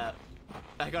yeah.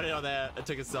 I got it on there. I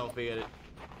took a selfie at it.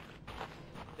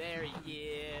 There he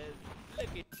is. Look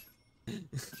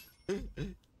at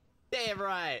damn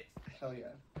right. Hell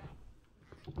yeah.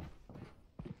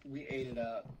 We ate it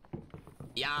up.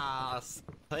 Yas.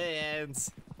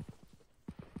 Plans.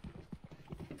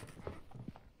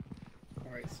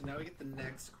 Alright, so now we get the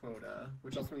next quota,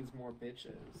 which also means more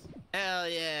bitches. Hell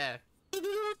yeah.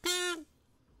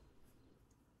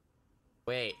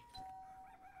 Wait.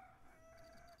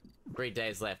 3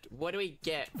 days left. What do we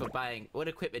get for buying? What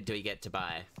equipment do we get to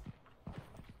buy?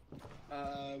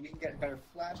 We can get better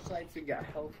flashlights, we can get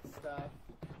health stuff.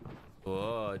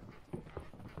 Whoa.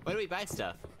 Where do we buy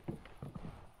stuff?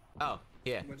 Oh,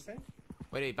 here. What'd you say?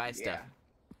 Where do we buy stuff?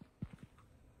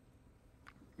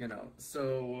 You know,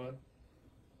 so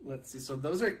let's see. So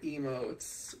those are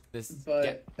emotes. This,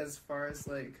 but as far as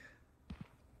like,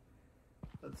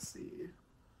 let's see.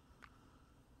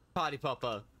 Party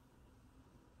popper.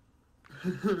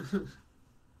 It's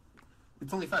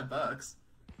only $5.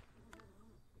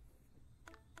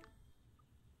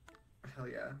 Hell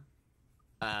yeah.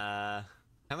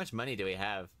 How much money do we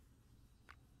have?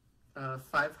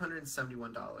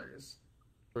 $571.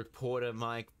 Reporter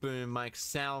mic, boom mic,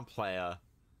 sound player.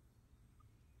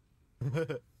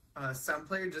 Sound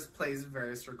player just plays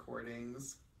various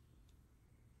recordings.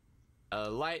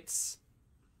 Lights.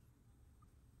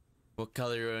 What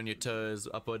color are on your toes?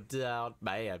 Up or down?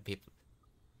 Man, people.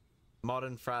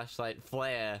 Modern flashlight,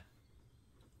 flare.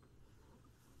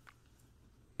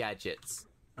 Gadgets.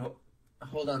 Oh,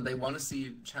 hold on. They want to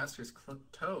see Chaster's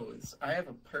toes. I have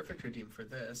a perfect redeem for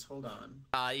this. Hold on.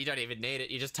 You don't even need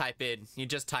it. You just type in. You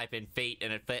just type in feet,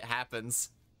 and it happens.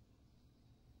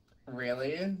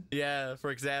 Really? Yeah.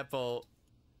 For example,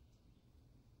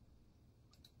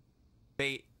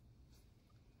 feet.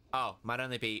 Oh, might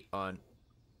only be on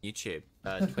YouTube,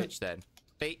 Twitch then.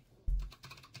 Feet.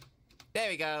 There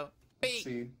we go. Feet. Let's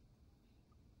see.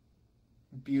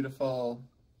 Beautiful.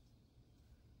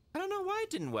 I don't know why it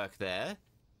didn't work there.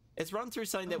 It's run through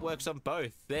something that works on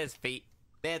both. There's feet.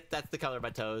 There, that's the color of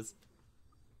my toes.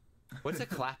 What's a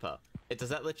clapper? Does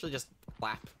that literally just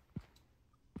clap?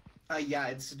 Yeah,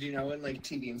 it's, do you know, in like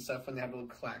TV and stuff when they have a little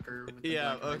clacker with the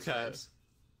yeah, black and white okay. stripes?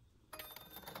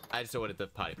 I just ordered the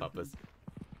party poppers.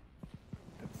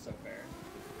 That's so fair.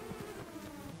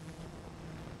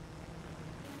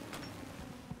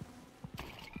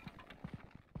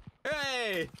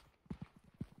 Hey!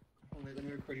 Oh, wait, let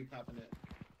me record you popping it.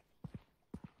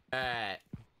 Alright.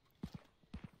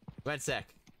 1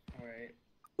 sec. Alright.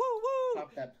 Woo woo!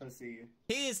 Pop that pussy.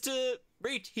 He's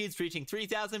reaching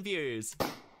 3,000 views.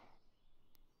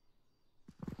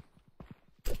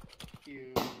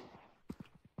 You.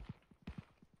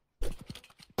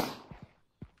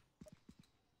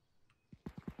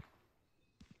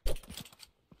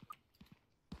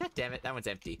 God damn it, that one's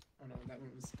empty. Oh no, that one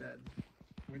was dead.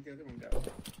 Where'd the other one go?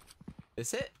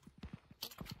 Is it?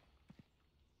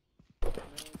 No,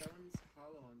 that one's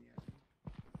hollow on the end.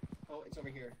 Oh, it's over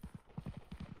here.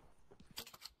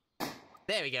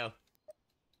 There we go.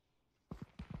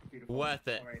 Beautiful. Worth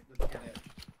it. Alright, let's get it.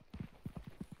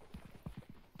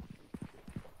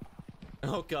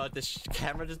 Oh god, the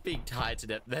camera just being tied to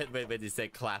them when you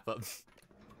said clapper.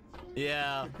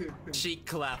 Yeah, cheek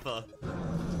clapper.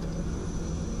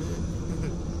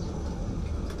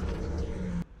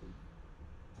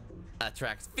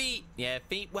 Attracts feet. Yeah,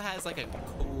 feet has like a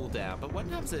cooldown. But what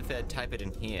happens if I type it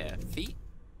in here? Feet?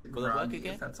 Will it work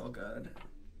again? That's all good.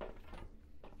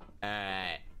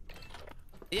 Alright.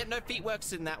 Yeah, no, feet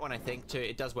works in that one, I think, too.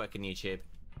 It does work in YouTube.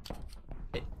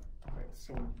 Alright,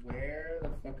 so where the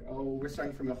fuck? Oh, we're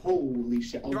starting from the holy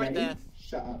shit. Already? Right there.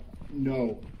 Shut up.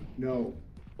 No. No.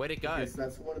 Where'd it go? Okay, so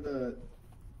that's one of the...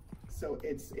 So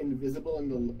it's invisible in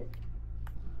the...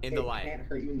 In the light. It can't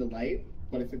hurt you in the light,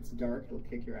 but if it's dark, it'll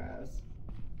kick your ass.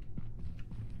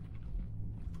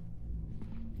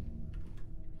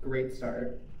 Great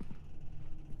start.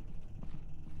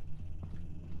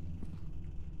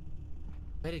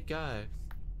 Where'd it go?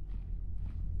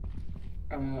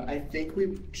 I think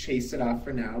we've chased it off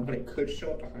for now, but it could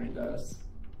show up behind us.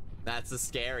 That's the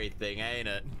scary thing, ain't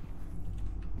it?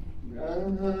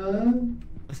 Uh-huh.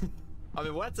 I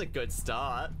mean, what's a good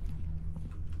start?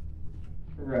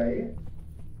 Right.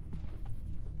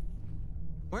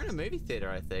 We're in a movie theater,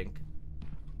 I think.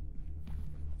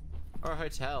 Or a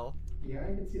hotel. Yeah,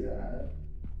 I can see that.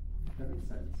 That makes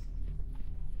sense.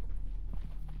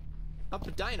 Up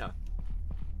a diner.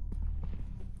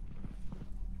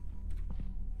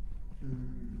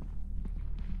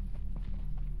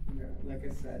 Yeah, like I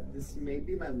said, this may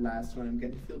be my last one. I'm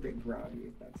getting to feel a bit groggy,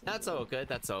 if That's all good.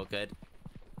 That's all good.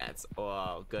 That's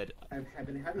all good. I've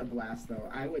been having a blast though.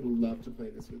 I would love to play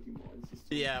this with you more. This is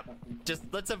too Yeah, fucking fun. just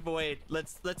let's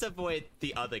avoid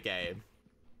the other game.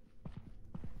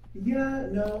 Yeah,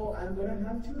 no, I'm gonna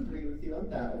have to agree with you on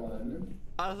that one.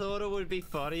 I thought it would be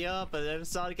funnier, but then it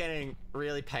started getting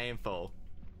really painful.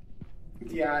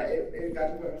 Yeah, it got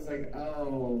to where I was like,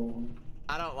 oh.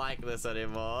 I don't like this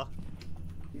anymore.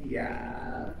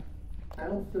 Yeah. I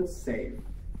don't feel safe.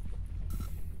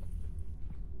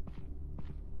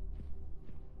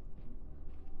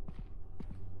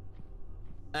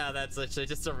 Oh, that's literally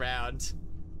just a round.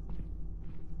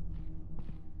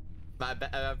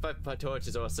 My torch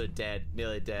is also dead,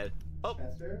 nearly dead. Oh,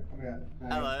 Chaster? Oh my god.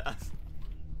 Hi. hello.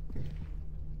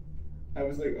 I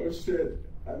was like, oh shit,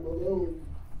 I'm alone.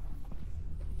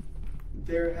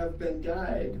 There have been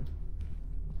died.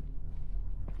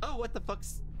 Oh, what the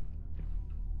fuck's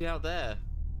out there?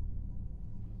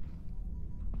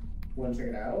 Want to check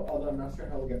it out? Although I'm not sure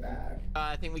how we'll get back.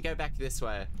 I think we go back this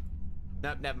way.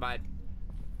 Nope, never mind.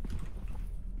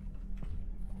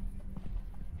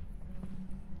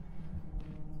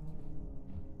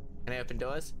 Can I open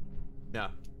doors? No.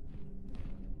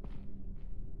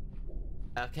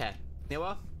 Okay.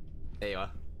 Nero? There you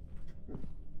are.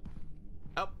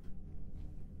 Oh.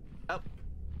 Oh.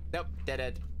 Nope.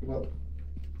 Dead. Well,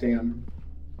 damn.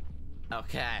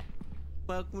 Okay.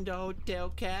 Welcome to Hotel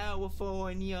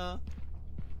California.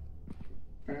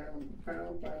 Bow,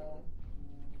 bow, bow.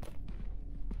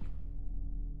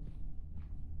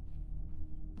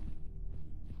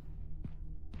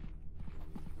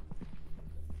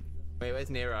 Wait, where's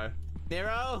Nero?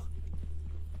 Nero?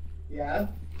 Yeah?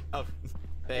 Oh,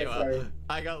 there you Oh, are. sorry.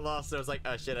 I got lost. I was like,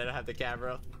 oh shit, I don't have the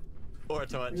camera. Or a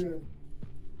torch.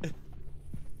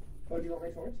 Oh, do you want my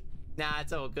torch? Nah,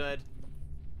 it's all good.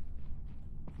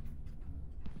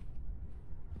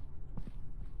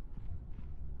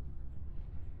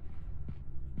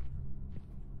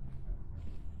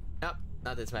 Nope,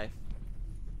 not this way.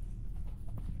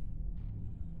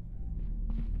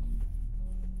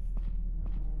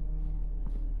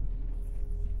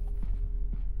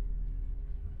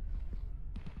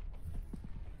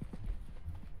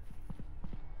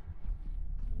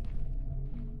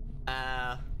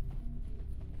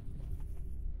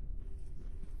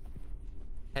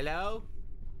 Hello?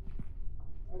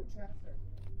 Chaster.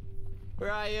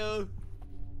 Where are you?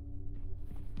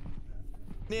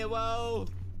 Nero!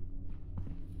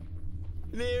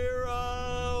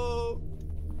 Nero!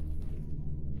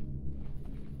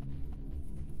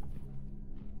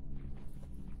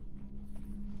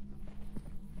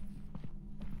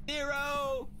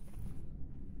 Nero!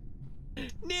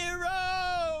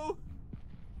 Nero!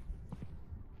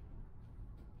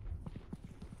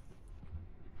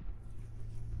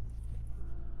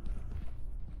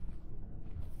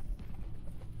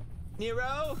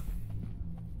 Nero?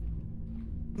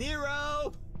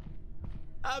 Nero!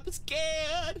 I'm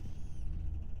scared!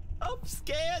 I'm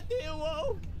scared,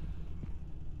 Nero!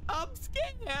 I'm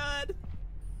scared!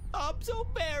 I'm so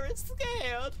very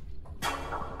scared!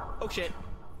 Oh shit.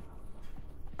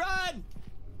 Run!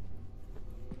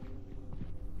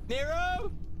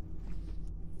 Nero?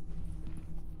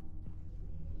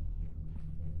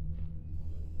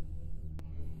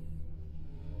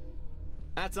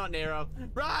 That's not Nero.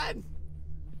 Run!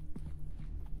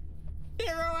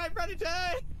 Nero, I'm ready to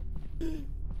die!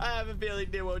 I have a feeling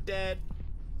Nero dead.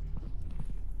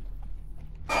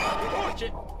 Oh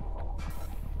shit!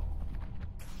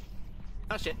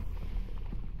 Oh shit.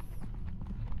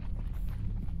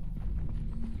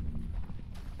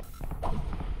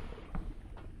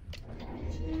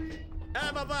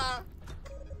 Ah, Baba!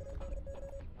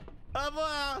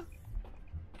 Baba!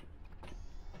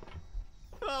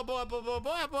 Oh boy, boy, boy,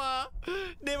 boy, boy!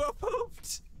 Nero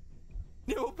pooped!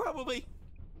 Nero probably...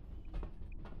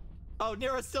 Oh,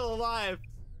 Nero's still alive!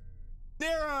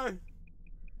 Nero!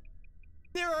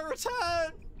 Nero,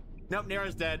 return! Nope,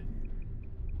 Nero's dead.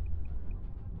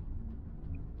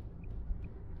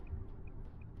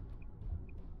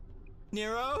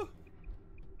 Nero?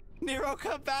 Nero,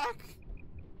 come back!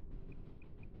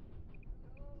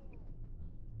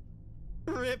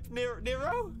 Rip Nero.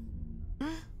 Nero?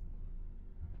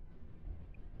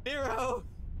 Nero!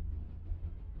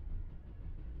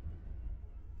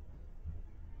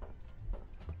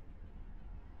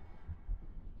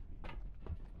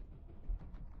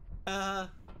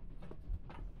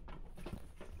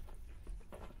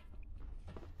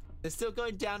 They're still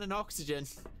going down in oxygen.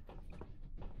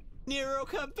 Nero,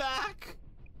 come back!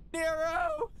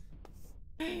 Nero!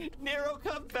 Nero,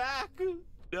 come back!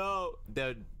 No,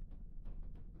 they're...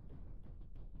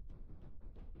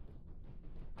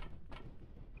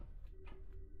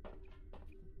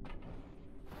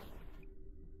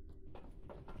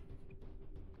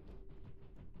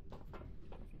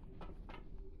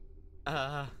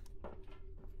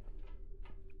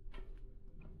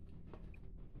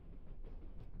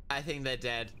 I think they're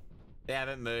dead. They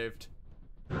haven't moved.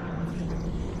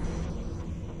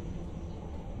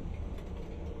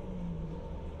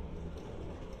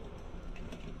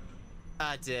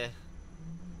 Ah, dear.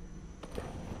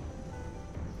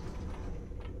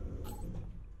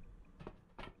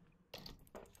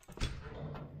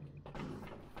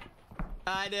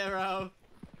 Hi, Nero.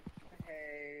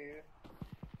 Hey.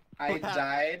 I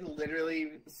died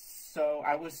literally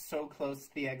I was so close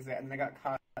to the exit and I got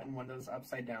caught in one of those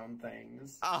upside down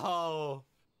things. Oh.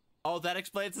 Oh, that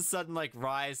explains the sudden, like,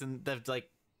 rise and the, like,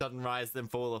 sudden rise, then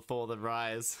fall, then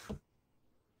rise.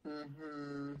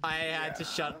 Mm-hmm. I had to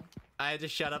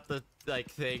shut up the, like,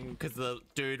 thing because the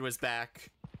dude was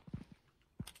back.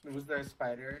 Was there a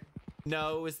spider?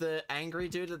 No, it was the angry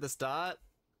dude at the start.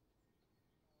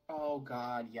 Oh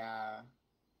god, yeah.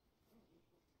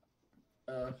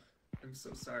 I'm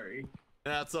so sorry.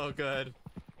 That's all good.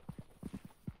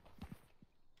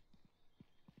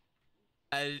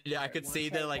 I could see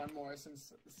the, like... One more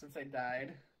since I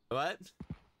died. What?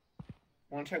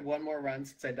 Want to try one more run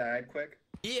since I died, quick?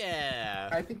 Yeah.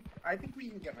 I think we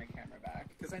can get my camera back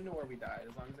because I know where we died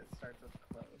as long as it starts us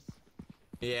close.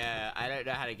 Yeah, I don't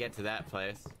know how to get to that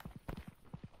place.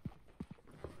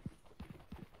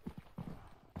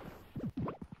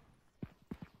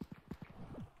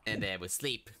 And there was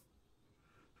sleep.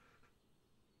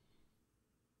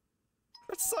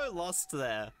 Got so lost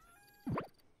there.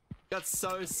 Got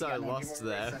so lost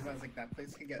there. I was like, that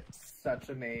place could get such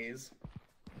a maze.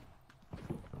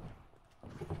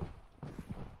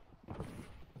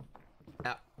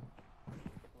 Yeah.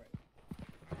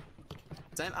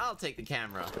 Sam, I'll take the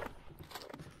camera.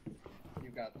 You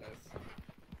got this.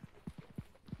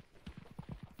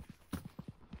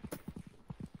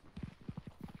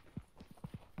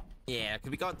 Yeah,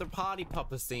 because we got the party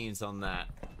popper scenes on that.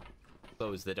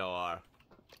 Close the door.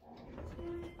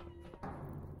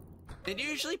 It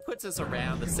usually puts us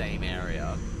around the same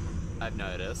area, I've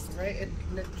noticed. Right, it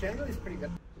generally is pretty good.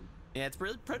 Yeah, it's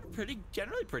really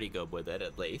generally pretty good with it,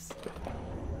 at least.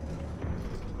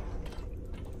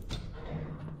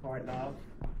 Alright, now.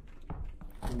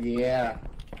 Yeah.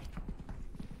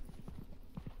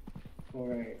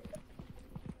 Alright.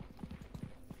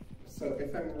 So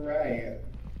if I'm right...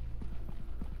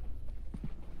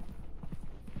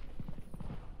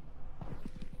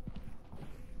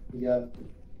 Yep.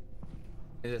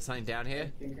 Is there something down here?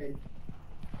 I think I...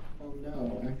 Oh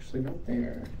no, actually not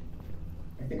there.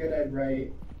 I think I died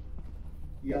right.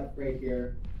 Yup, right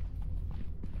here.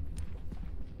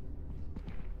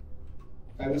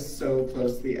 I was so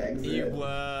close to the exit. You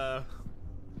were...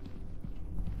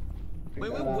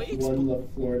 Wait. One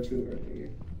floor too early.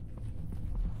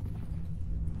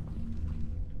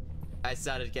 I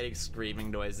started getting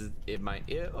screaming noises in my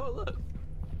ear. Oh, look.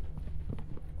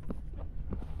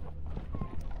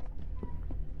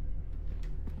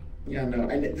 Yeah, no,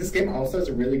 and this game also has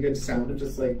a really good sound of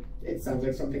just like, it sounds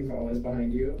like something's always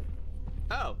behind you.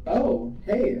 Oh. Oh,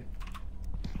 hey.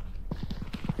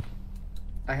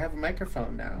 I have a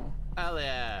microphone now. Hell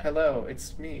yeah. Hello,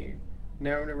 it's me,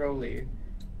 NERO NEROLI.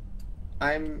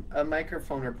 I'm a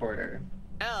microphone reporter.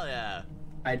 Hell yeah.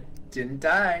 I didn't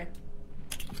die.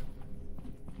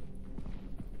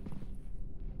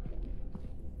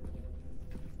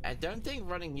 I don't think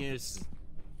running news...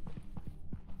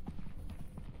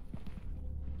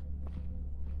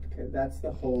 Okay, that's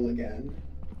the hole again.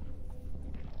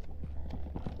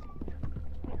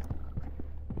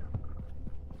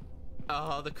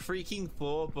 Oh, the creaking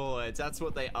floorboards. That's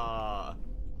what they are.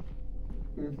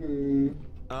 Mm-hmm.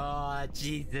 Oh,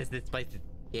 Jesus, this place is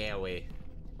scary.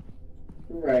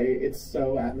 Right, it's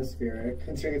so atmospheric,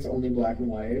 considering it's only black and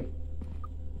white.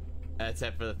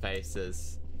 Except for the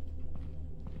faces.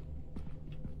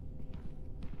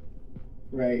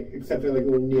 Right, except for like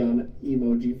little neon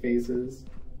emoji faces.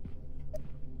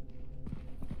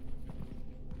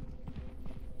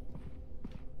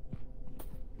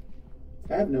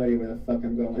 I have no idea where the fuck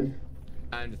I'm going.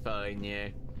 I'm following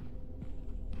you.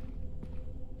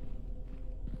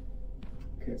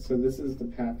 Okay, so this is the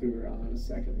path we were on a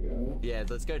second ago. Yeah,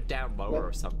 let's go down lower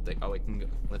or something. Oh, we can go.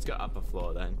 Let's go upper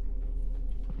floor then.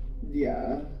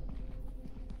 Yeah.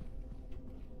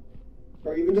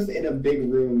 Or even just in a big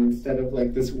room instead of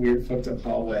like this weird fucked up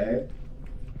hallway.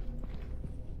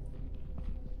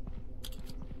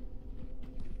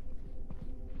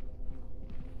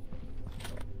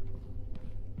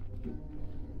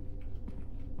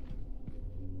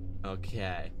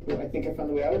 Okay. Oh, I think I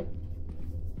found the way out.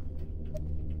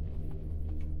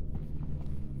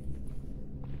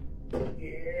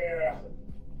 Yeah.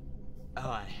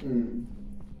 Oh.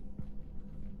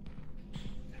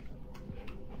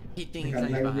 Keep thinking God,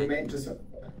 my roommate just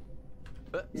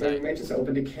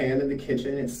opened a can in the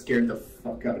kitchen. It scared the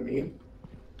fuck out of me.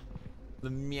 The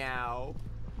meow.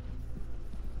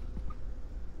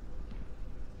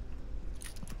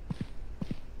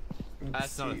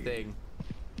 That's not a thing.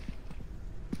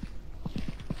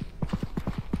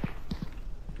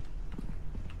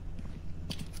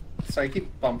 So I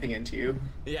keep bumping into you.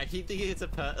 Yeah, I keep thinking it's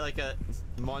like a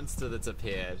monster that's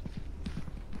appeared.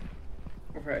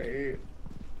 Right.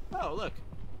 Oh, look.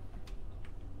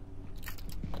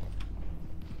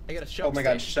 I got a shop. Oh my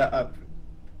god, shut up.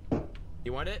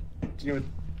 You want it? Do you know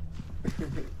what...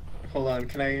 Hold on,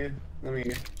 can I... Let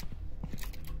me...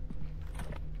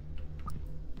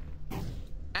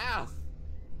 Ow!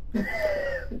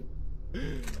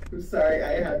 I'm sorry,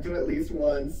 I had to at least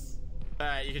once.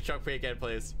 Alright, you can shock me again,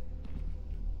 please.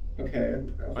 Okay,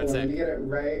 hold on, sec. let me get it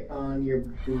right on your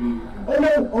booty. Oh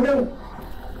no! Oh no!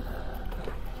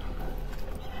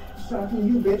 Shocking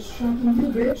you, bitch! Shocking you,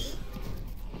 bitch!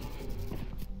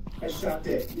 I shocked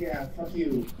it. Yeah, fuck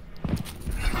you.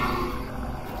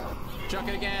 Shock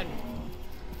it again!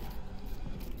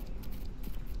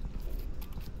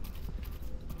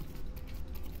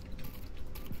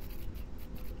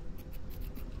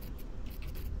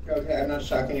 Okay, I'm not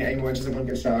shocking it anymore, it doesn't want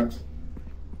to get shocked.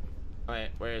 Wait,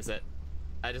 where is it?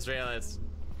 I just realized.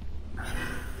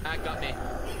 Ah, got me.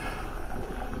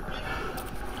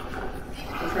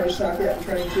 I'm trying to shock it, I'm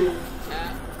trying to...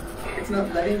 It's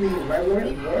not letting me. Why won't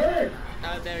it work?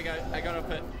 There we go. I got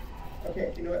up it.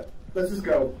 Okay, you know what? Let's just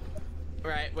go.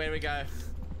 Right, where do we go?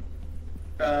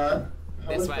 How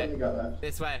This much way. time we got left?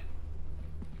 This way.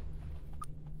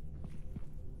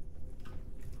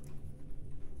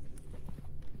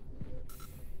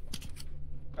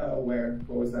 Where?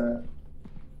 What was that?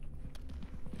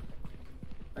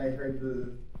 I heard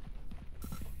the...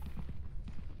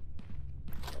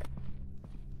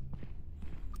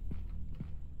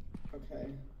 Okay.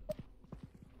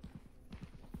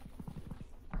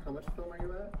 How much film are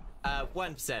you at?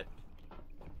 1%.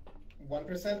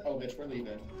 1%? Oh, bitch, we're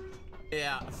leaving.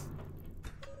 Yeah.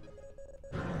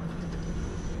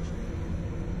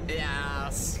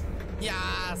 Yes!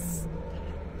 Yes!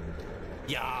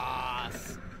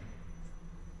 Yes!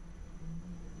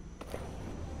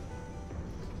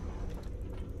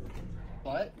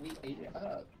 But we ate it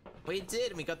up. We did,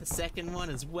 and we got the second one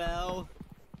as well.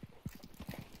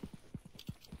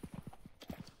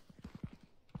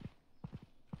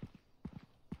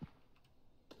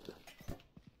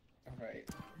 Alright.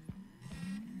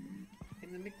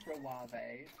 In the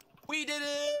microwave. We did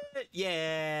it!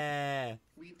 Yeah!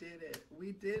 We did it.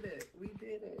 We did it. We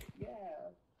did it. Yeah.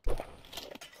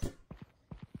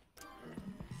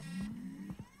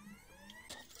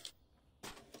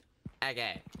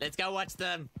 Okay, let's go watch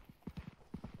them.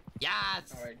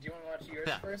 Yes! Alright, do you want to watch yours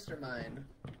first or mine?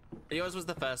 Yours was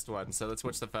the first one, so let's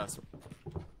watch the first one.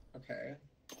 Okay.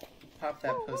 Pop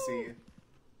that pussy.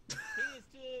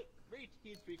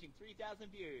 He's reaching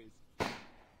 3,000 views.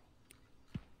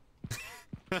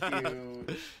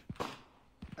 Cute.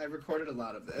 I recorded a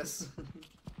lot of this.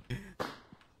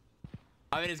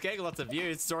 I mean, it's getting lots of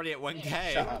views. It's already at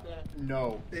 1K. Shut up.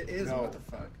 No. It is. No. What the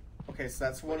fuck? Okay, so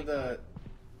that's one of the...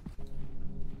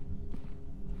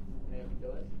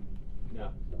 No.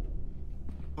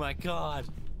 Oh my god.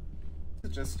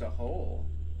 It's just a hole.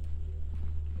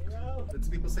 What do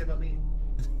people say about me?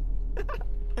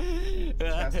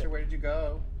 Chaster, where did you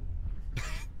go?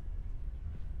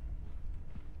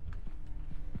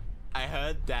 I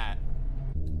heard that.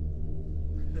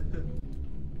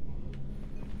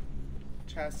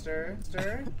 Chaster?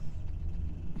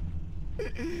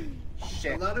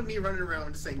 Shit. A lot of me running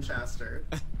around saying Chaster.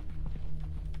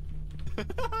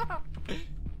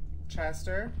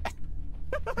 Chaster?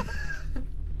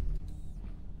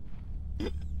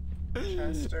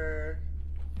 Chaster?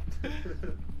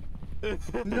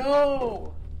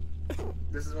 No!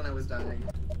 This is when I was dying.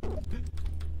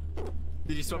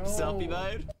 Did you swap to selfie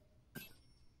mode?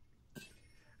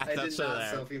 I did not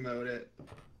selfie mode it.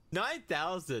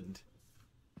 9,000.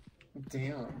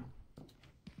 Damn.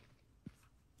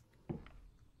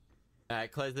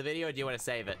 Alright, close the video, or do you want to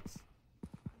save it?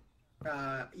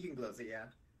 You can close it, yeah.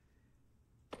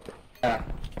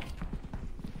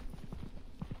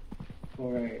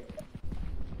 Alright.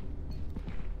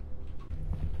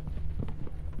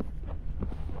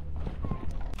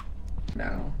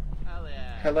 Now. Hell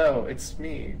yeah. Hello, it's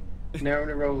me, NERO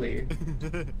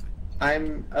NEROLI.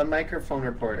 I'm a microphone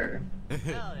reporter.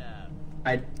 Hell yeah.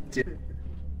 I did.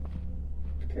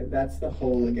 Okay, that's the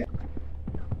hole again.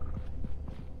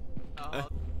 Oh,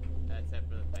 that's it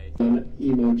for the face.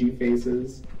 Emoji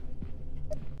faces.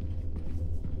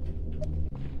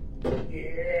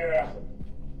 Yeah.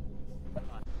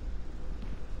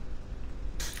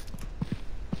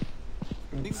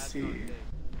 Let's see.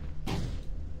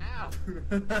 Ow!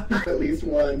 At least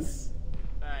once.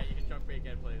 Alright, you can choke me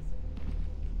again, please.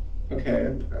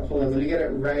 Okay, hold on, let me get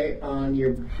it right on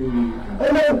your booty. Oh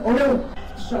no! Oh no!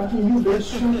 Shocking you, bitch!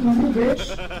 Shocking you,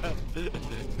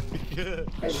 bitch!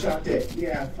 I shocked it.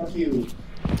 Yeah, fuck you.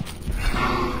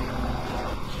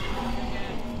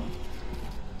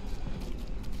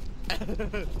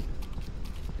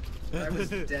 I was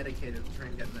dedicated to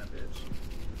trying to get that bitch.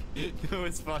 It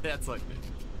was fun, that's like...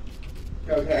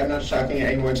 Okay, I'm not shocking it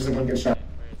anymore, it doesn't want to get shot.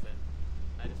 Where is it?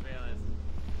 I just realized.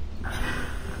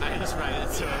 I just ran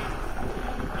into it.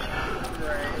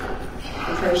 Right.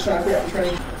 I'm trying to shock it, I'm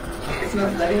trying to... It's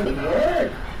not letting it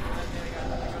work!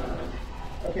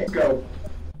 Okay, go.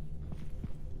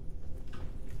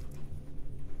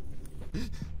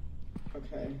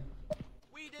 Okay.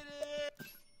 We did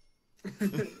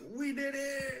it! We did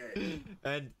it!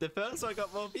 And the first one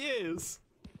got more views.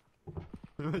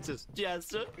 Which is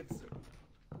Chaster.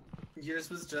 Yours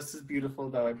was just as beautiful,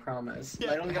 though, I promise.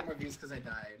 Yeah. I only got more views because I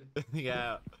died.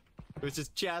 Yeah. Which is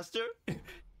Chaster.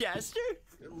 Chaster?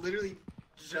 Literally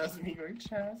just me going,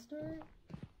 Chaster?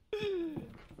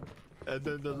 And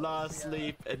then the last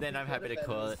sleep, and then I'm happy to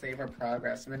call it. Save our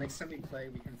progress, and the next time we play,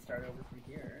 we can start over from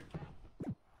here.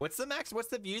 What's the max? What's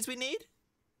the views we need?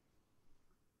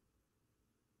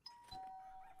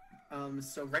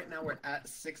 So right now we're at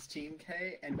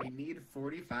 16K, and we need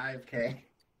 45K.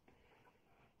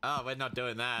 Oh, we're not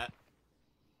doing that.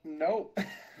 Nope.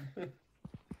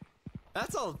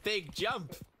 That's a big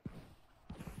jump.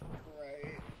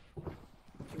 Right.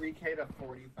 3K to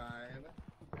 45.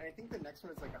 And I think the next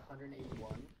one is like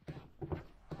 181.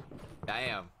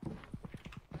 Damn.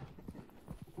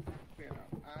 Yeah,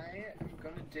 I am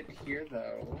gonna dip here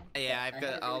though.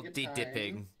 Yeah, I'll really be good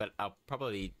dipping, time. but I'll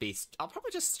probably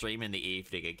just stream in the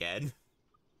evening again.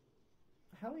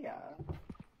 Hell yeah.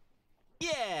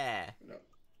 Yeah. No,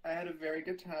 I had a very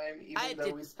good time, even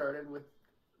though we started with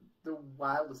the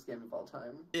wildest game of all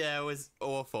time. Yeah, it was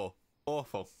awful.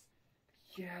 Awful.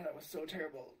 Yeah, that was so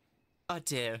terrible. Oh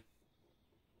dear.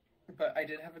 But I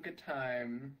did have a good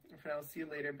time. For now, see you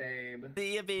later, babe.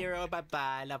 See you, Vero.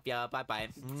 Bye-bye. Love ya. Bye-bye.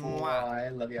 Bye.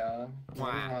 Love ya.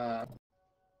 Mwah.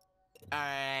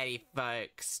 Alrighty,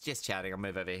 folks. Just chatting. I'll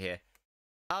move over here.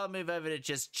 I'll move over to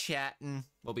just chatting.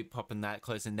 We'll be popping that,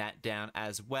 closing that down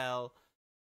as well.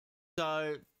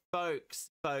 So, folks.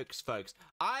 I'm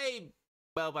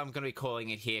going to be calling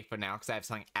it here for now because I have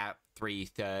something at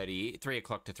 3:30, 3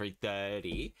 o'clock to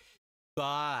 3:30.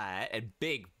 But,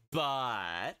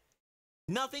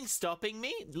 nothing's stopping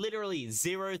me. Literally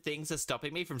 0 things are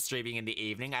stopping me from streaming in the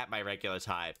evening at my regular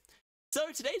time.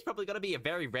 So today's probably going to be a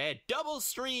very rare double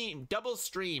stream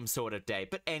sort of day.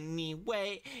 But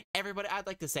anyway, everybody, I'd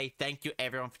like to say thank you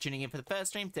everyone for tuning in for the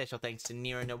first stream. Special thanks to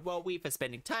NERO NEROLI for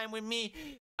spending time with me.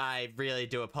 I really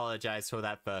do apologize for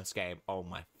that first game. Oh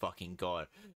my fucking god.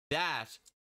 That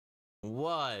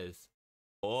was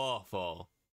awful.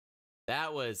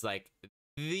 That was like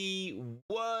the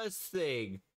worst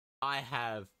thing I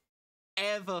have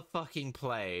ever fucking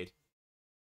played.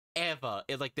 Ever.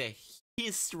 In like the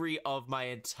history of my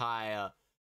entire...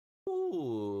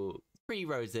 Ooh, 3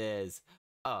 roses.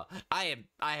 Oh, I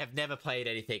have never played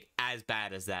anything as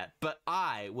bad as that, but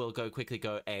I will quickly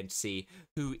go and see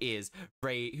who is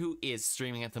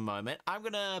streaming at the moment. I'm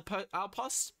gonna I'll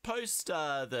post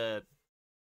the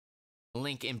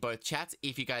link in both chats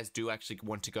if you guys do actually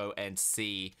want to go and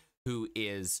see who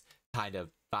is kind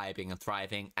of vibing and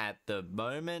thriving at the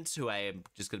moment, who I am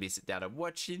just gonna be sitting down and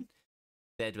watching.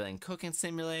 Dead Dwelling Cooking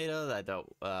Simulator. I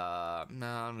don't no, I'm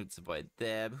gonna avoid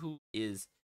them. Who is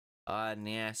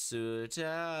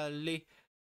unnecessarily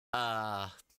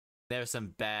there are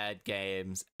some bad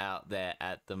games out there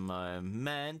at the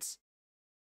moment,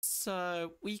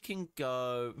 so we can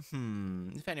go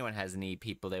if anyone has any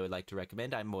people they would like to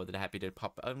recommend, I'm more than happy to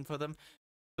pop on for them.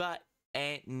 But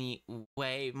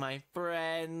anyway, my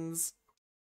friends,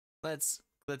 let's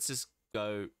just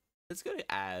go to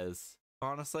Az.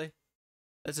 Honestly,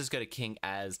 let's just go to King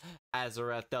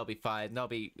Azareth. They'll be fine. They'll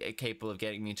be capable of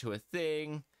getting me to a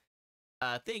thing.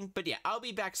 But yeah, I'll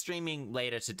be back streaming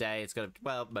later today. It's gonna,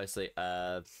 well, mostly,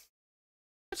 no,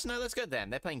 let's go to them.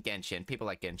 They're playing Genshin. People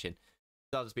like Genshin.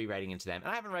 So I'll just be raiding into them.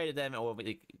 And I haven't raided them or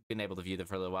been able to view them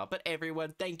for a little while. But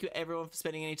everyone, thank you everyone for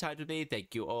spending any time with me.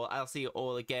 Thank you all. I'll see you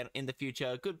all again in the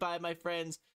future. Goodbye, my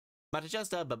friends.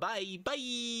 Chaster. Bye-bye.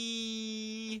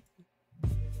 Bye.